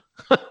line.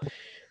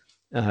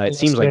 It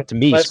seems like to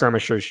me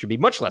skirmishers should be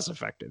much less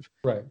effective.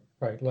 Right.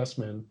 Less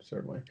men,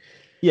 certainly.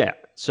 Yeah,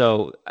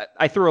 so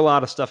I threw a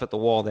lot of stuff at the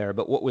wall there,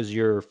 but what was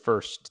your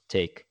first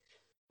take?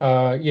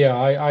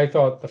 I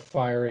thought the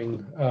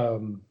firing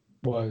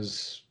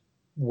was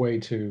way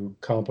too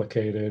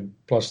complicated,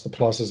 plus the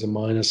pluses and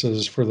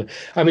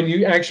minuses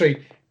you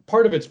actually,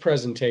 part of its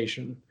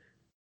presentation,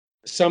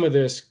 some of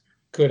this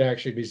could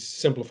actually be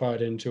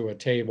simplified into a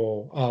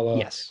table a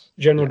la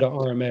General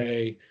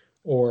d'Armée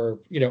or,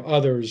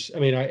 others. I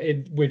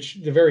mean, which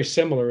they're very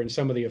similar in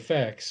some of the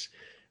effects.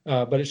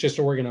 But it's just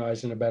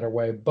organized in a better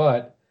way.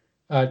 But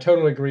I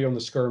totally agree on the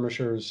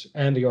skirmishers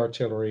and the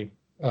artillery.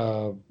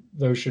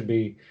 Those should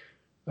be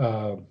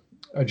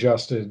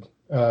adjusted.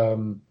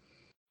 And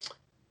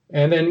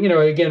then,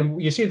 again,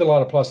 you see a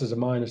lot of pluses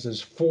and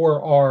minuses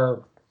for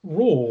our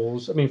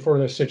rules. I mean, for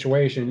this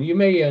situation, you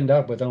may end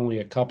up with only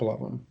a couple of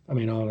them. I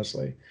mean,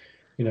 honestly,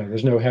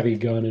 there's no heavy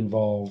gun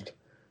involved.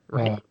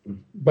 Right.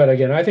 But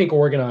again, I think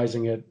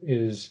organizing it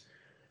is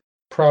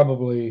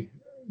probably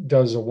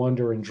does a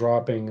wonder in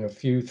dropping a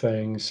few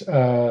things.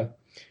 The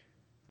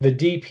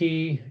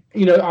DP,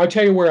 I'll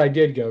tell you where I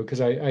did go,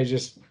 because I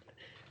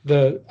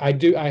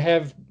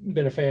have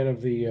been a fan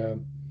of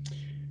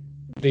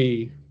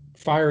the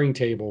firing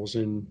tables,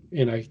 and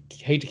I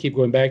hate to keep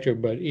going back to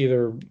it, but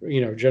either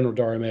General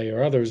d'Armée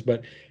or others,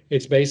 but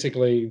it's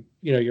basically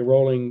you're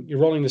rolling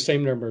the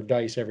same number of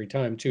dice every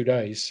time, 2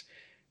 dice,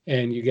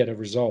 and you get a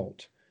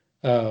result.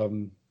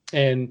 And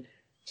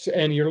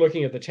you're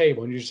looking at the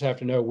table, and you just have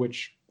to know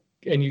which.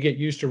 And you get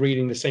used to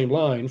reading the same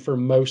line for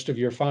most of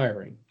your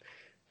firing.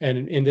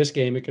 And in this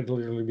game, it could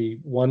literally be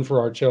 1 for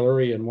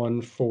artillery and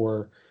 1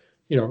 for,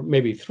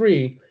 maybe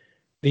 3.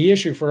 The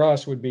issue for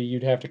us would be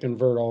you'd have to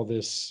convert all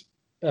this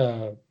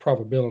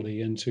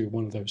probability into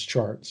one of those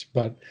charts.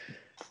 But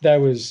that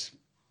was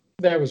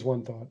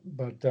one thought.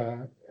 But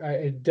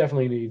it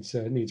definitely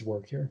needs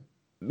work here.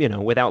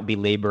 Without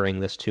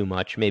belaboring this too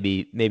much,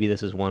 maybe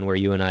this is one where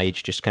you and I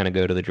each just kind of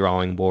go to the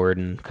drawing board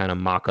and kind of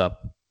mock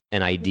up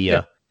an idea.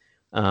 Yeah.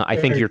 I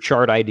think your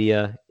chart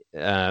idea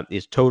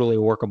is totally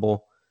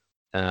workable,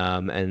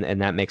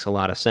 and that makes a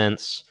lot of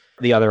sense.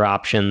 The other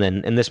option,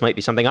 then, and this might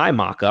be something I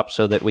mock up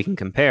so that we can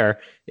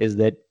compare, is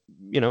that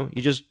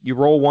you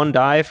roll 1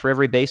 die for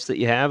every base that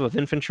you have of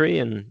infantry,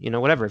 and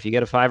whatever. If you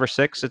get a 5 or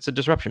 6, it's a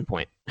disruption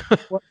point.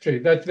 Well, actually,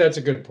 that's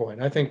a good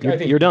point. I think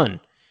you're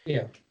done.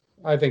 Yeah,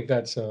 I think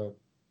that's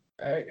I'm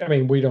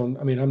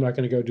not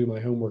going to go do my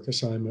homework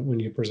assignment when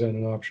you present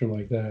an option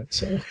like that.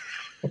 So.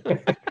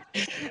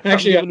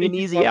 Actually, an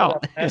easy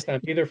out last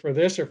time, either for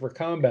this or for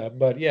combat.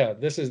 But yeah,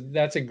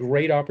 that's a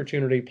great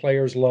opportunity.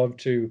 Players love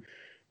to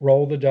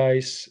roll the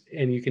dice,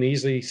 and you can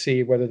easily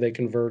see whether they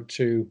convert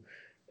to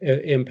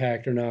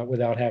impact or not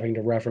without having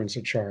to reference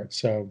a chart.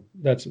 So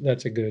that's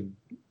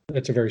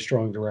a very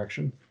strong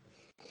direction.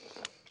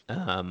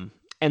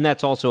 And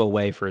that's also a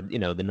way for,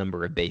 the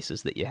number of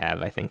bases that you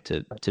have, I think,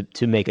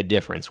 to make a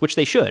difference, which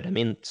they should. I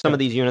mean, some of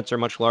these units are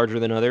much larger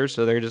than others,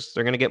 so they're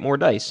going to get more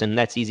dice, and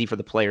that's easy for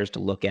the players to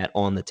look at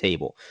on the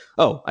table.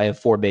 Oh, I have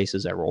 4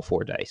 bases, I roll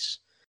 4 dice.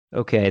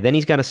 Okay, then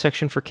he's got a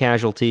section for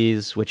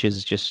casualties, which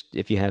is just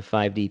if you have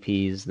 5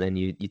 DPs, then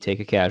you take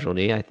a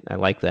casualty. I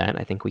like that.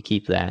 I think we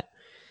keep that.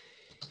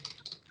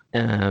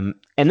 And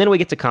then we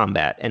get to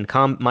combat, and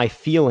my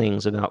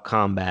feelings about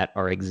combat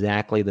are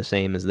exactly the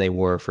same as they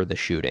were for the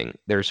shooting.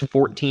 There's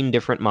 14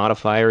 different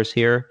modifiers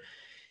here,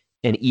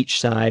 and each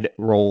side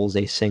rolls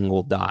a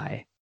single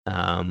die.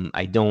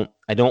 I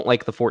don't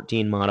like the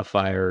 14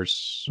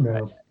 modifiers.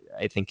 No.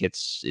 I think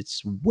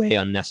it's way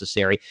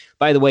unnecessary.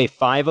 By the way,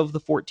 5 of the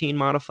 14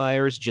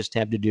 modifiers just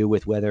have to do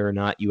with whether or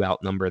not you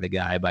outnumber the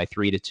guy by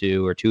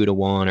 3-2 or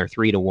 2-1 or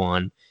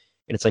 3-1.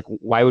 And it's like,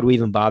 why would we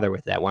even bother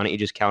with that? Why don't you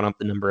just count up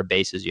the number of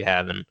bases you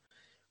have, and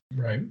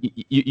right.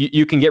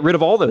 You can get rid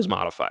of all those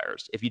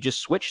modifiers. If you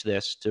just switch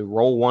this to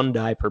roll 1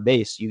 die per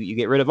base, you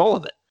get rid of all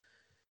of it.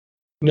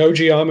 No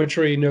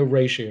geometry, no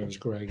ratios,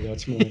 Greg.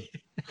 That's me.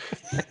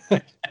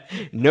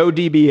 No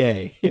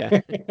DBA.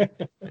 Yeah.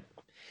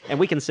 And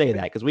we can say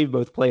that because we've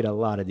both played a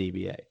lot of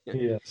DBA.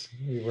 Yes,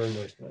 we've earned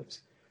those types.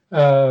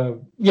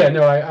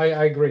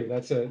 I agree.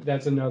 That's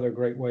another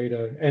great way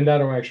to, and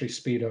that'll actually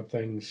speed up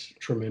things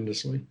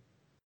tremendously.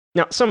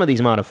 Now, some of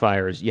these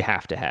modifiers you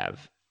have to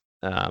have.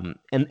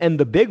 And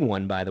the big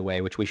one, by the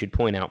way, which we should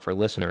point out for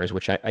listeners,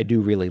 which I do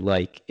really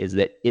like, is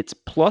that it's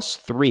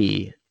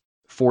 +3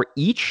 for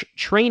each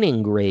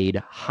training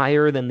grade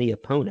higher than the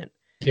opponent.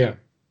 Yeah.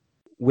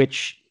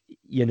 Which,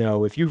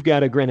 if you've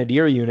got a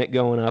grenadier unit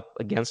going up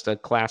against a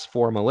class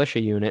 4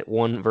 militia unit,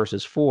 1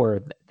 versus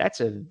 4,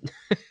 that's a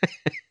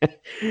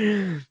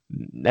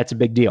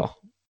big deal.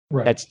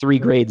 Right. That's 3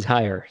 grades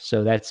higher.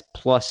 So that's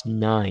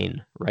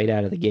 +9 right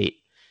out of the gate.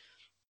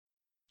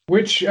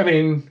 Which,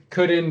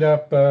 could end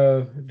up,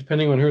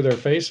 depending on who they're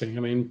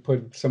facing,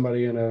 put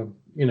somebody in a,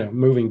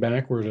 moving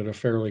backward at a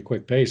fairly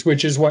quick pace,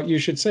 which is what you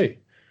should see,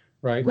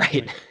 right?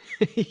 Right.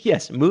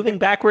 Yes, moving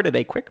backward at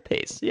a quick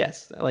pace.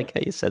 Yes, I like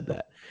how you said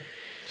that.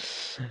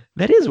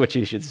 That is what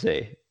you should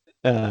see.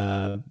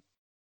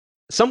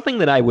 Something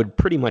that I would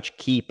pretty much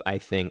keep, I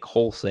think,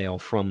 wholesale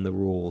from the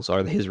rules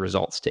are his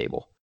results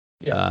table.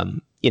 Yeah.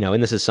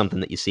 And this is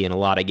something that you see in a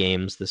lot of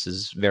games. This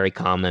is very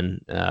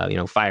common.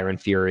 Fire and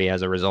Fury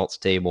has a results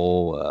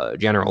table.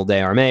 General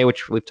Desarmés,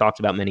 which we've talked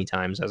about many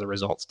times, has a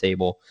results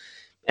table.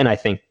 And I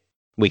think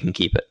we can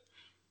keep it.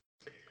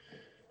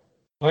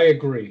 I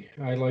agree.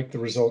 I like the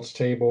results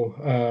table.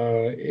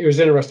 It was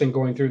interesting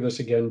going through this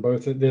again,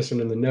 both at this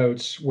and in the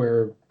notes,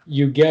 where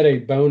you get a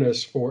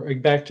bonus for,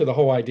 back to the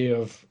whole idea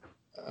of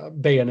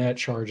bayonet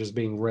charges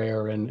being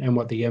rare and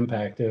what the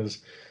impact is.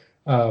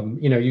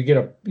 You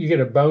get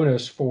a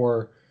bonus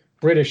for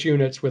British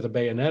units with a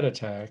bayonet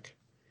attack,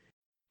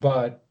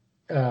 but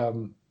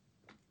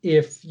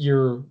if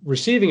you're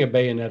receiving a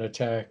bayonet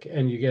attack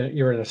and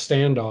you're in a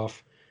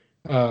standoff,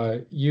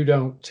 you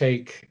don't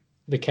take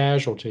the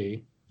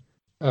casualty.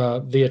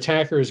 The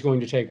attacker is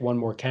going to take 1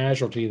 more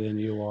casualty than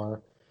you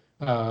are,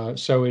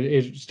 so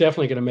it's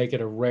definitely going to make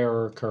it a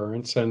rarer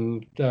occurrence,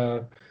 and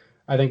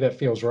I think that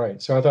feels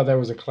right. So I thought that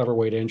was a clever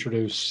way to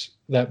introduce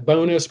that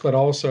bonus, but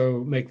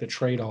also make the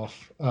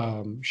trade-off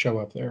show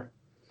up there.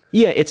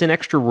 Yeah, it's an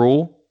extra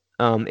rule.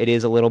 It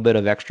is a little bit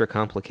of extra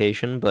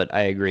complication, but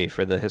I agree.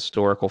 For the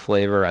historical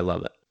flavor, I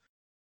love it.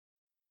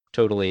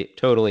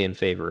 Totally in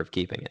favor of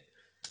keeping it.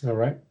 All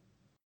right.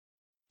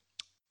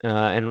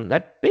 And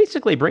that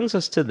basically brings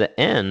us to the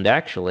end,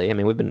 actually.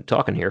 We've been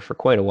talking here for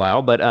quite a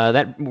while, but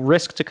that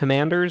risk to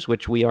commanders,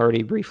 which we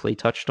already briefly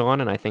touched on,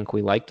 and I think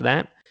we liked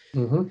that.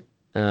 Mm-hmm.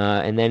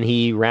 And then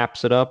he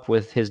wraps it up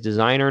with his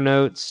designer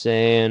notes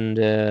and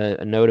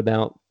a note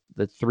about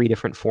the 3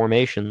 different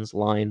formations,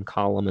 line,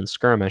 column, and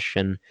skirmish.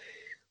 And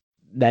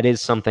that is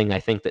something I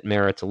think that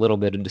merits a little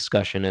bit of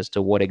discussion as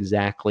to what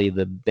exactly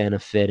the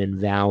benefit and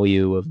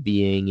value of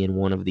being in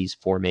one of these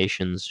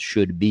formations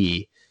should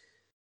be.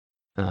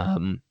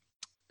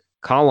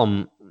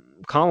 Column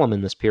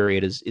in this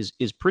period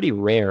is pretty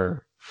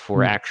rare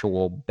for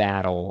actual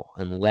battle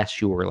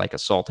unless you were like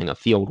assaulting a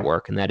field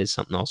work, and that is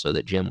something also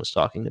that Jim was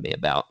talking to me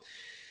about.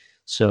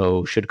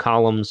 So should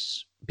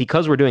columns,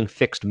 because we're doing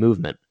fixed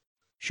movement,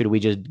 should we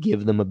just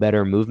give them a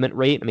better movement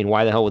rate?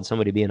 Why the hell would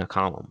somebody be in a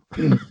column?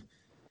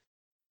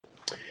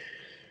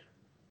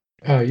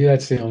 Yeah,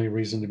 that's the only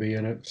reason to be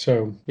in it.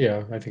 So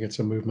yeah, I think it's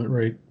a movement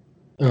rate.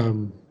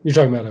 You're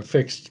talking about a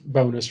fixed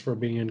bonus for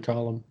being in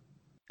column.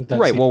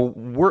 Right. Well,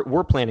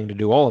 we're planning to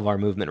do all of our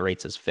movement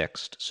rates as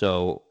fixed.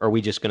 So are we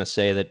just going to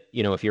say that,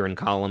 if you're in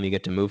column, you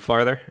get to move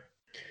farther?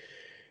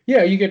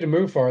 Yeah, you get to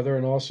move farther,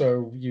 and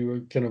also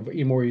you can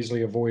more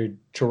easily avoid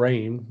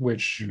terrain,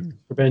 which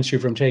prevents you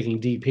from taking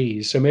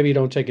DPs. So maybe you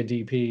don't take a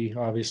DP.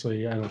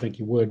 Obviously, I don't think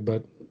you would,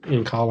 but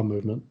in column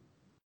movement.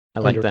 I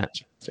like that.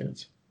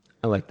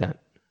 I like that.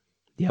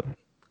 Yep.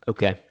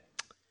 Okay.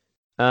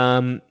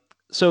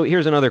 So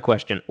here's another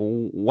question.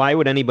 Why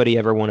would anybody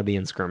ever want to be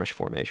in skirmish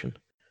formation?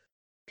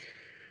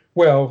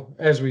 Well,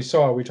 as we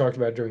talked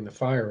about during the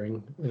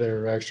firing,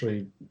 they're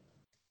actually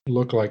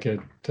looked like it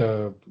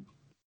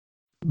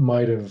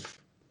might have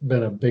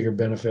been a bigger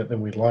benefit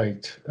than we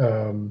liked.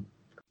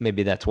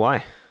 Maybe that's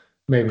why.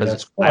 Maybe Because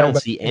that's why.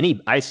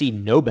 I see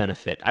no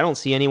benefit. I don't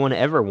see anyone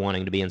ever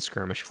wanting to be in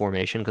skirmish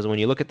formation, because when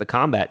you look at the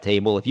combat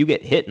table, if you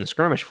get hit in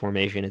skirmish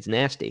formation, it's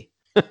nasty.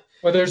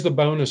 Well, there's the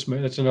bonus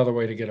move. That's another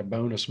way to get a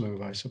bonus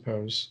move, I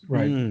suppose.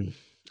 Right.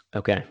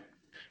 Okay.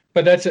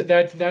 But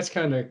that's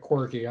kind of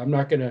quirky. I'm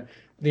not gonna.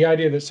 The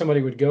idea that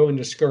somebody would go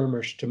into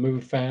skirmish to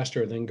move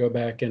faster than go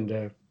back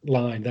into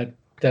line, that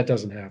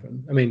doesn't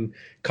happen. I mean,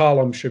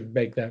 column should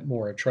make that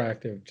more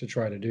attractive to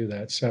try to do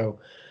that. So,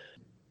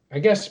 I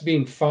guess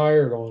being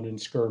fired on in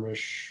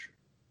skirmish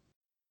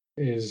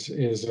is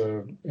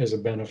a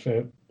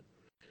benefit.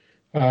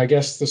 I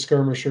guess the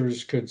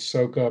skirmishers could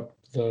soak up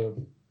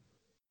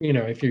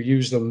if you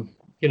use them,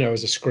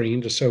 as a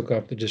screen to soak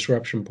up the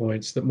disruption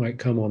points that might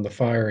come on the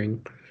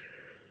firing.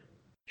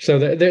 So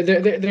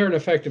they're an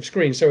effective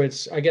screen. So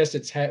I guess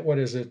it's what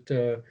is it?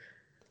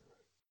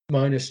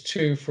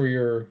 -2 for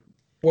your.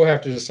 We'll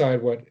have to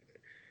decide what.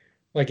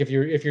 Like if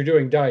you're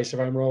doing dice, if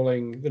I'm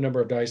rolling the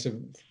number of dice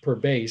per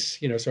base,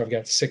 so I've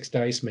got 6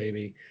 dice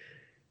maybe,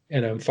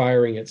 and I'm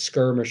firing at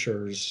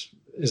skirmishers.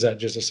 Is that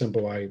just a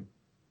simple I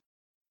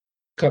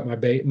cut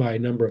my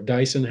number of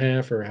dice in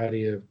half, or how do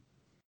you?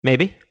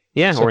 Maybe,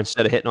 yeah. Or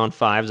instead of hitting on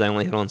 5s, I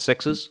only hit on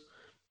 6s.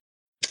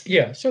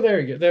 Yeah. So there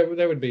you go.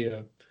 That would be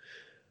a.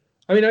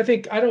 I mean, I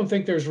don't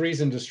think there's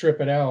reason to strip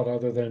it out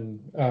other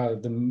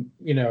than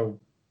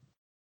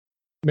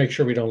make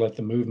sure we don't let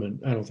the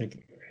movement. I don't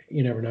think.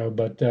 You never know,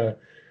 but the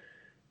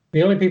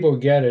only people who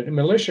get it,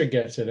 militia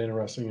gets it,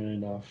 interestingly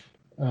enough.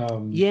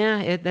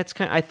 That's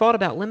kind of, I thought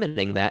about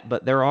limiting that,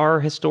 but there are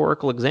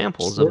historical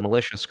examples of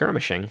militia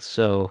skirmishing,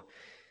 so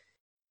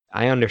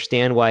I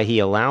understand why he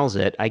allows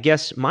it. I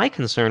guess my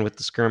concern with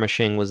the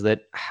skirmishing was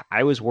that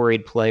I was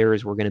worried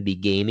players were going to be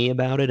gamey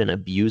about it and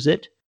abuse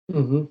it.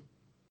 Mm-hmm.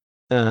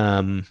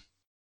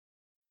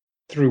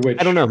 Through which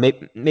I don't know.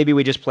 Maybe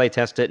we just play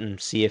test it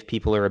and see if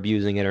people are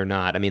abusing it or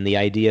not. I mean, the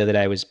idea that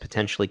I was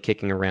potentially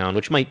kicking around,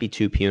 which might be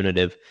too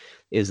punitive,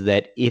 is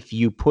that if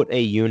you put a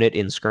unit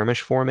in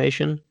skirmish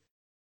formation,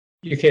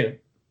 you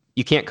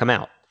can't come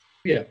out.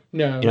 Yeah,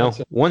 no.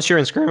 Once you're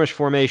in skirmish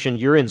formation,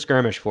 you're in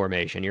skirmish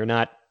formation. You're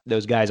not.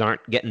 Those guys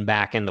aren't getting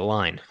back into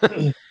line.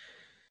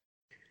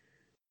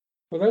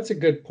 Well, that's a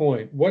good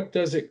point. What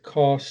does it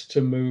cost to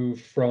move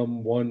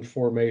from one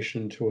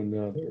formation to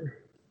another?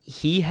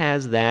 He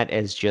has that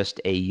as just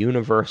a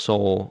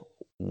universal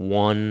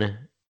 1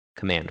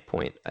 command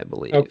point, I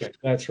believe. Okay,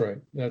 that's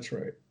right.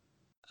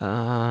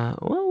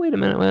 Well, wait a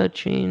minute.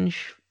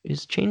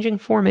 Is changing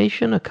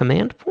formation a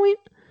command point?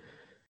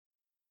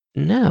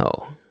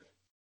 No.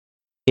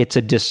 It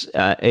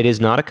is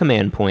not a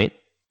command point.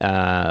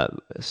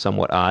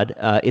 Somewhat odd.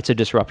 It's a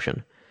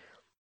disruption.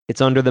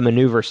 It's under the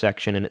maneuver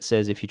section, and it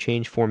says if you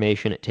change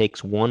formation, it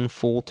takes 1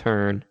 full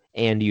turn,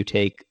 and you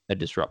take a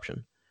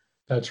disruption.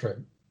 That's right.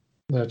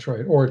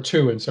 Or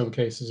 2 in some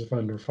cases if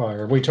under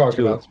fire. We talked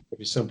about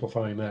maybe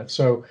simplifying that.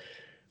 So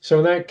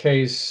in that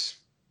case,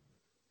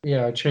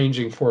 yeah,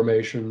 changing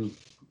formation.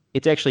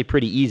 It's actually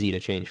pretty easy to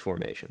change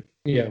formation.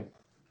 Yeah.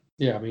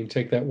 I mean,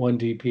 take that 1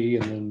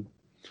 DP and then.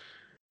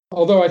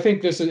 Although I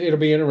think it'll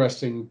be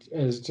interesting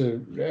as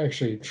to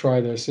actually try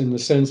this in the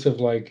sense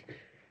of like,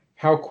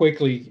 how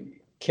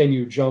quickly can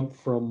you jump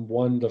from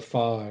 1 to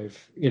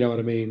 5? You know what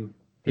I mean?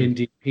 In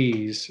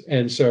DPs,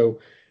 and so.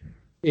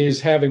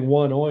 Is having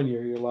 1 on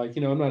you're like,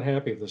 I'm not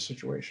happy with this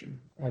situation.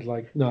 I'd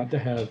like not to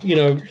have,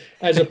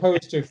 as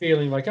opposed to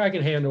feeling like I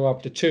can handle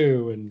up to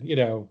 2 and,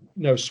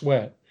 no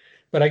sweat.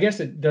 But I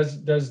guess it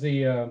does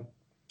the,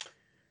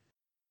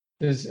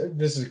 this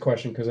is a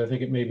question because I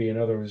think it may be in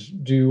others.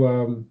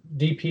 Do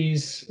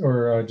DPs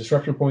or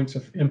disruption points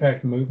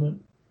impact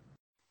movement?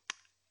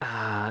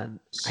 I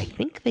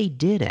think they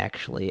did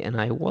actually, and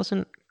I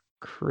wasn't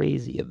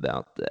crazy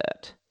about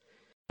that.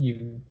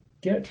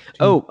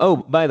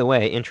 By the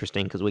way,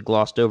 interesting, because we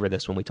glossed over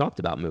this when we talked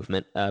about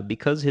movement.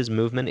 Because his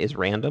movement is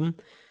random,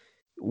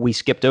 we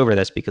skipped over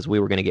this because we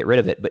were going to get rid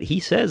of it. But he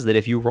says that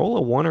if you roll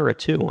a 1 or a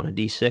 2 on a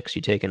d6,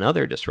 you take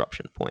another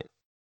disruption point.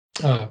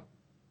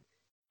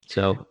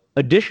 So,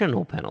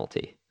 additional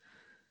penalty.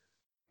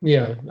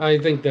 Yeah, I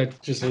think that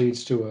just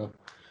leads to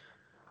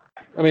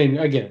I mean,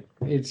 again,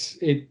 it's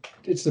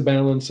the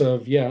balance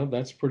of,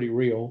 that's pretty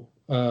real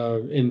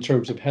in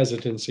terms of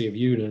hesitancy of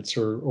units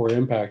or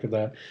impact of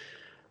that.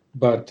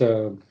 But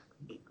I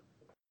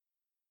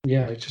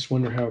just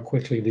wonder how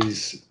quickly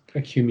these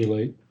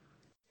accumulate.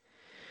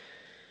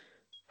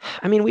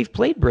 I mean, we've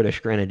played British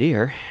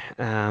Grenadier,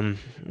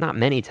 not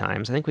many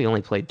times. I think we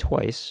only played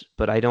twice,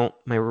 but I don't.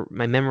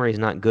 My memory is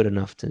not good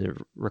enough to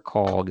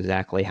recall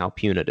exactly how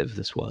punitive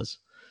this was.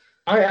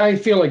 I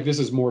feel like this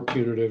is more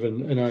punitive,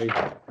 and I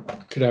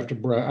could have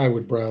to. I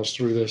would browse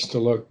through this to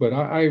look, but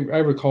I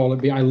recall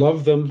it. I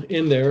love them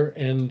in there,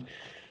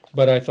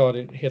 but I thought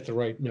it hit the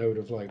right note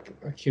of like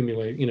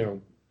accumulate,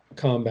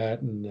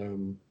 combat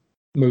and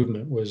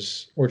movement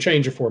or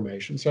change of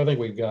formation. So I think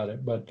we've got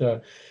it.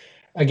 But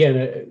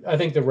again, I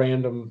think the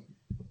random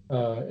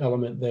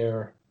element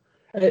there.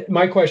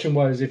 My question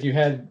was, if you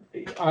had,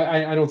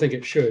 I don't think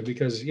it should,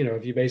 because,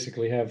 if you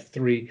basically have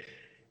three,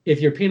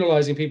 if you're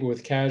penalizing people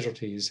with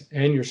casualties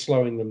and you're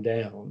slowing them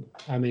down,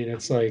 I mean,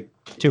 it's like,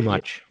 Too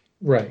much.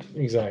 right,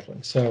 exactly.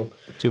 So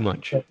Too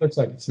much. it looks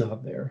like it's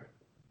not there.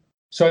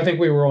 So I think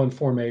we were on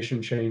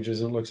formation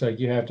changes, and it looks like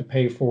you have to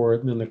pay for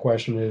it. And then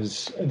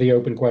the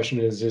open question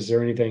is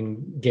there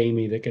anything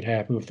gamey that could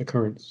happen with the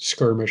current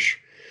skirmish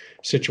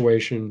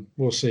situation?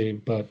 We'll see,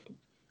 but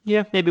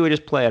Yeah, maybe we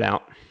just play it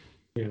out.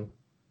 yeah.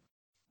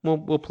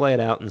 We'll play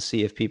it out and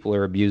see if people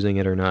are abusing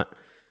it or not.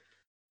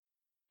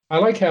 I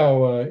like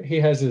how he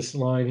has this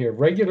line here: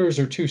 regulars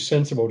are too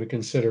sensible to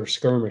consider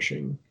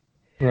skirmishing,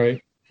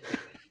 right?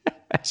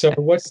 So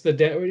what's the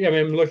I mean,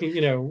 I'm looking,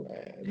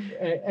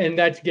 and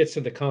that gets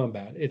to the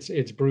combat.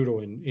 It's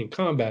brutal in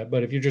combat,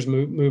 but if you're just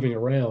moving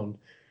around,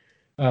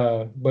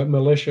 but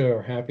militia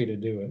are happy to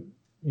do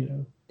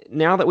it.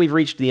 Now that we've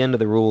reached the end of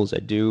the rules, I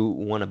do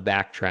want to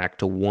backtrack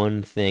to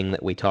one thing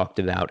that we talked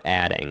about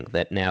adding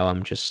that now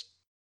I'm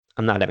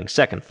not having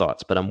second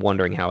thoughts, but I'm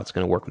wondering how it's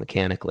going to work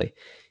mechanically.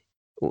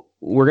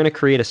 We're going to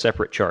create a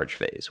separate charge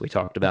phase. We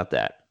talked about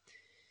that.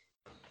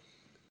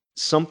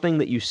 Something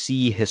that you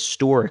see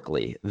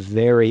historically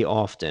very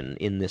often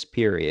in this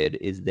period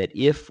is that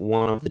if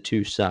one of the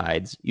two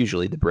sides,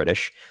 usually the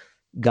British,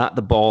 got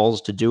the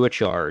balls to do a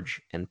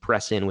charge and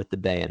press in with the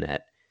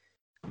bayonet,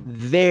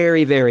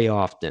 very, very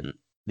often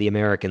the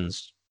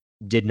Americans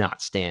did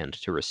not stand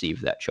to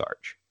receive that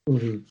charge.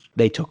 Mm-hmm.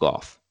 They took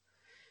off.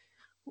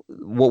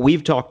 What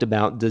we've talked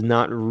about does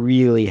not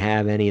really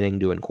have anything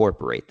to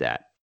incorporate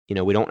that.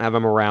 We don't have a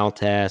morale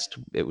test.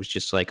 It was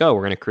just like, oh,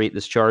 we're going to create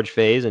this charge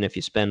phase, and if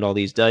you spend all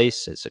these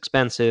dice, it's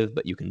expensive,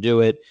 but you can do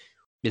it.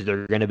 Is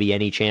there going to be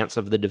any chance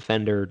of the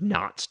defender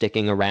not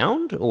sticking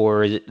around,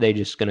 or is they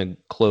just going to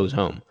close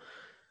home?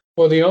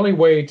 Well, the only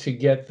way to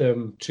get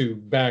them to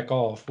back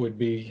off would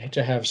be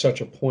to have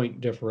such a point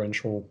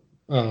differential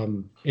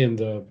in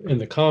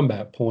the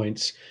combat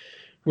points,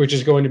 which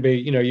is going to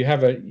be,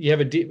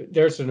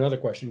 there's another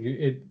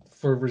question.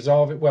 For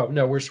resolve it. Well,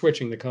 no, we're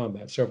switching the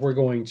combat. So if we're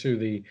going to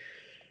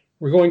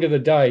the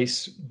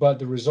dice, but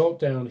the result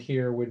down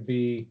here would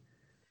be,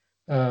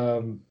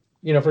 for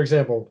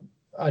example,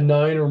 a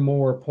 9 or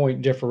more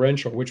point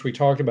differential, which we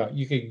talked about.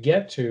 You could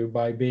get to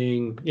by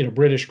being,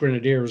 British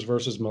Grenadiers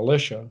versus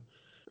militia.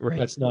 Right.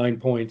 That's 9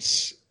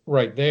 points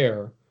right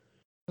there.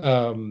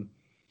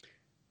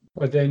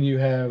 But then you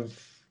have,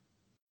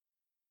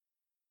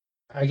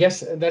 I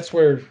guess that's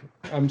where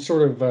I'm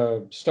sort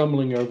of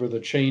stumbling over the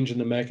change in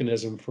the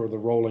mechanism for the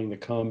rolling the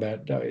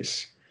combat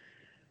dice.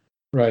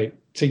 Right.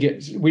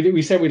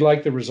 We said we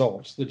like the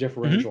results, the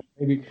differential.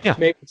 Mm-hmm.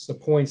 Maybe it's the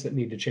points that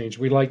need to change.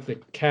 We like the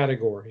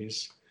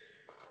categories,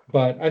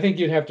 but I think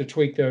you'd have to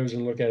tweak those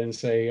and look at it and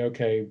say,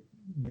 okay,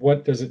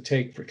 what does it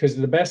take? Because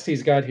the best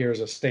he's got here is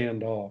a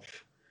standoff.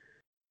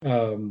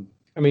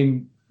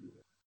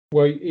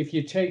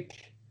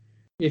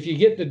 If you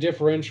get the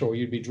differential,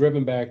 you'd be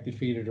driven back,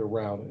 defeated, or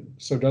routed.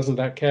 So doesn't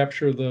that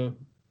capture the...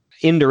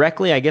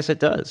 Indirectly, I guess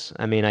it does.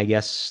 I mean, I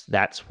guess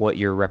that's what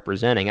you're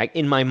representing.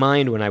 In my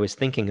mind, when I was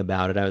thinking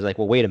about it, I was like,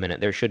 well, wait a minute,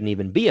 there shouldn't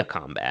even be a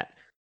combat.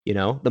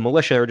 The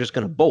militia are just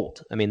going to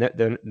bolt. I mean,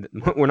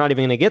 we're not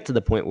even going to get to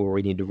the point where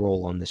we need to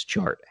roll on this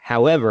chart.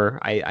 However,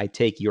 I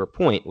take your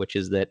point, which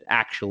is that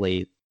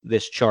actually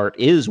this chart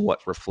is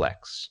what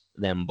reflects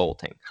them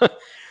bolting.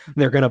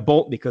 They're going to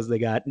bolt because they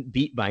got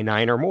beat by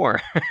 9 or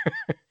more.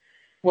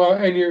 Well,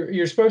 and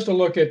you're supposed to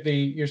look at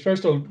the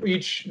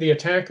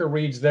attacker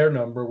reads their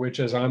number, which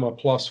is I'm a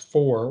 +4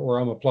 or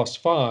I'm a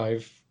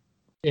 +5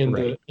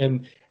 Right.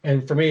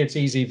 and for me it's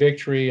easy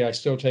victory. I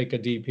still take a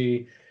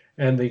DP,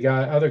 and the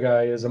other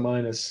guy is a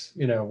minus,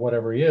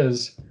 whatever he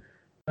is.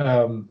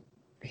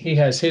 He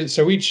has his,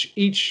 so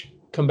each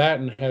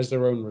combatant has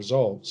their own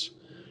results.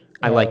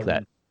 I like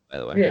that, by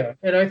the way. Yeah,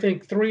 and I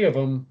think 3 of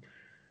them,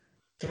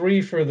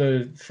 3 for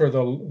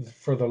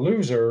the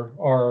loser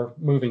are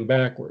moving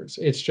backwards.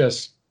 It's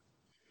just,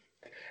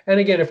 and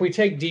again, if we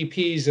take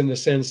DPs in the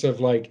sense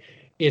of like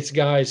it's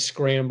guys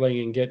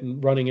scrambling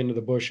and running into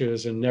the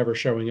bushes and never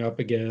showing up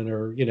again,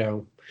 or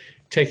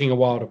taking a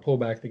while to pull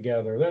back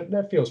together,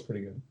 that feels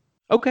pretty good.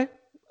 Okay.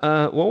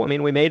 Well, I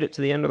mean, we made it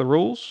to the end of the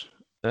rules.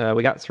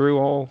 We got through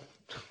all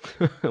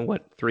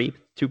what,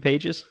 2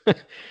 pages,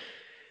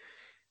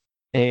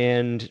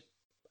 and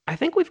I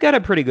think we've got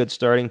a pretty good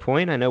starting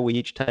point. I know we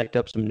each typed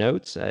up some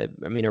notes. I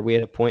mean, are we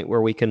at a point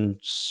where we can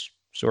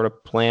sort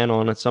of plan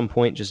on at some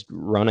point just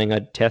running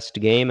a test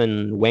game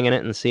and winging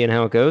it and seeing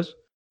how it goes?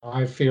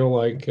 I feel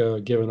like,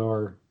 given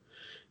our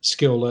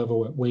skill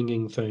level at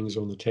winging things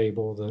on the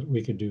table, that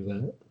we could do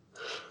that.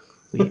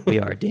 We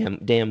are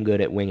damn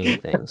good at winging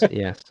things.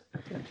 Yes.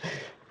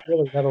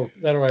 Really,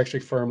 that'll actually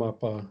firm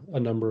up a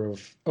number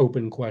of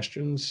open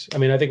questions. I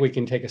mean, I think we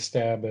can take a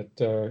stab at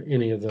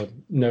any of the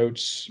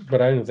notes,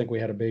 but I don't think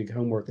we had a big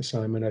homework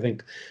assignment. I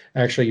think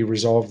actually you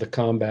resolved the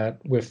combat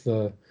with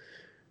the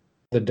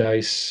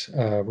dice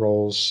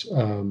rolls,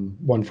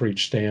 1 for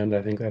each stand.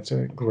 I think that's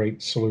a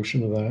great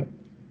solution to that.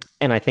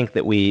 And I think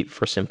that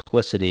for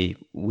simplicity,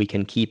 we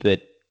can keep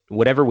it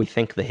whatever we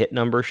think the hit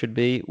number should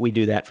be, we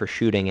do that for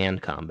shooting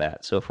and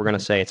combat. So if we're going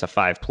to say it's a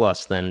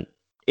 5+, then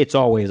it's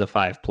always a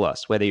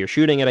 5+. Whether you're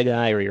shooting at a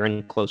guy or you're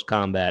in close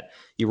combat,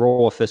 you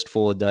roll a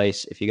fistful of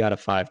dice. If you got a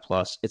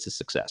 5+, it's a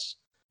success.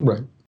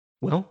 Right.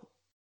 Well,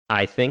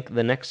 I think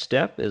the next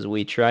step is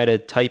we try to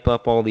type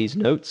up all these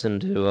notes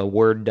into a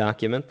Word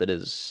document that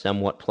is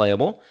somewhat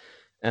playable.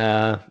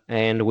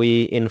 And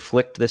we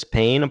inflict this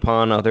pain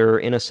upon other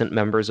innocent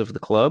members of the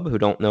club who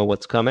don't know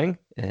what's coming,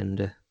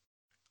 and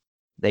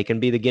they can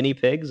be the guinea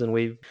pigs.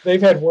 And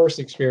they've had worse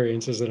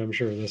experiences than I'm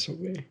sure this will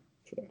be.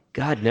 So.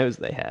 God knows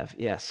they have.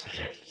 Yes,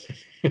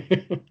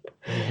 I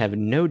have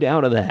no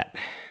doubt of that.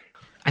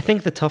 I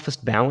think the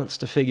toughest balance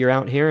to figure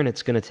out here, and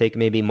it's going to take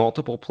maybe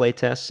multiple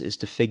playtests, is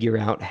to figure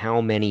out how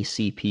many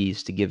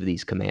CPs to give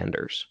these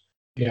commanders.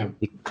 Yeah.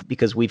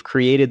 Because we've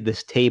created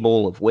this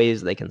table of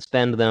ways they can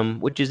spend them,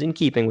 which is in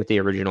keeping with the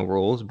original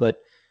rules,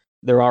 but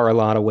there are a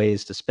lot of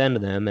ways to spend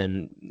them.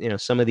 And,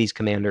 some of these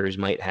commanders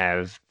might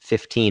have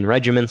 15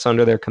 regiments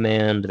under their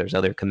command. There's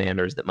other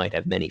commanders that might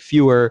have many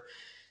fewer.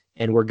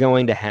 And we're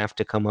going to have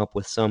to come up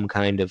with some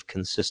kind of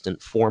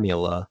consistent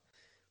formula.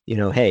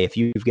 Hey, if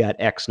you've got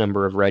X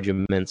number of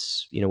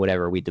regiments,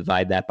 whatever, we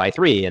divide that by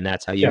 3, and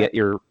that's how you get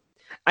your...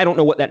 I don't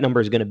know what that number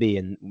is going to be,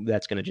 and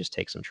that's going to just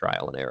take some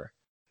trial and error.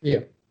 Yeah,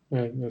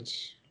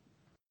 that's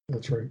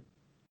right.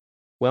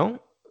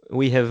 Well,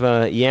 we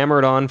have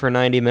yammered on for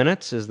 90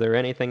 minutes. Is there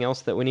anything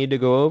else that we need to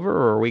go over,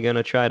 or are we going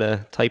to try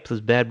to type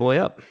this bad boy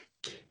up?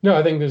 No,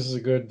 I think this is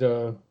a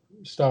good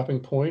stopping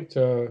point.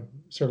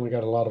 Certainly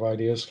got a lot of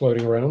ideas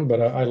floating around,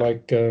 but I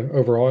like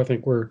overall. I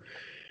think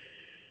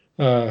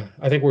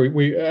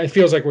it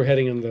feels like we're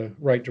heading in the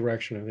right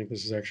direction. I think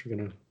this is actually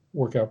going to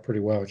work out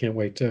pretty well. I can't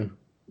wait to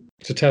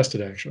test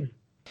it, actually.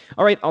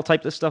 All right, I'll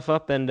type this stuff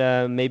up, and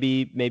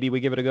maybe we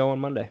give it a go on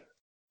Monday.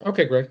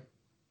 Okay, Greg.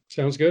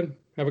 Sounds good.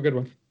 Have a good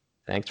one.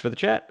 Thanks for the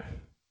chat.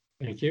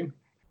 Thank you.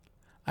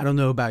 I don't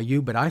know about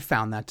you, but I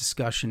found that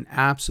discussion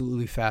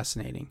absolutely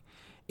fascinating.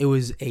 It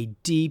was a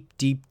deep,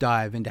 deep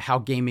dive into how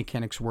game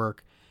mechanics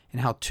work and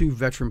how 2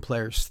 veteran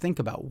players think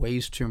about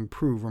ways to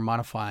improve or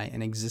modify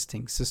an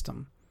existing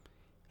system.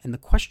 And the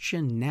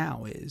question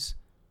now is,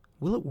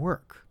 will it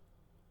work?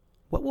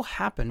 What will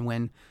happen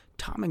when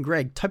Tom and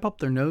Greg type up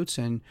their notes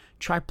and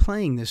try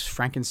playing this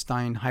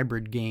Frankenstein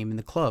hybrid game in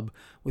the club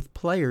with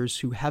players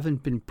who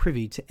haven't been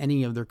privy to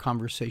any of their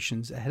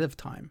conversations ahead of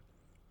time?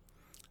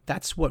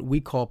 That's what we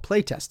call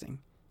playtesting.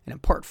 And in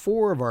part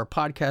 4 of our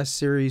podcast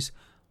series,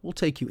 we'll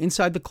take you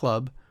inside the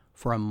club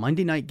for a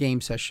Monday night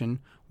game session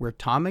where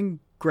Tom and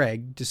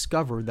Greg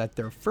discover that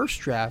their first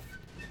draft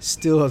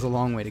still has a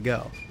long way to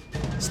go.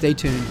 Stay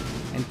tuned,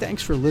 and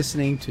thanks for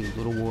listening to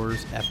Little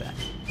Wars FM.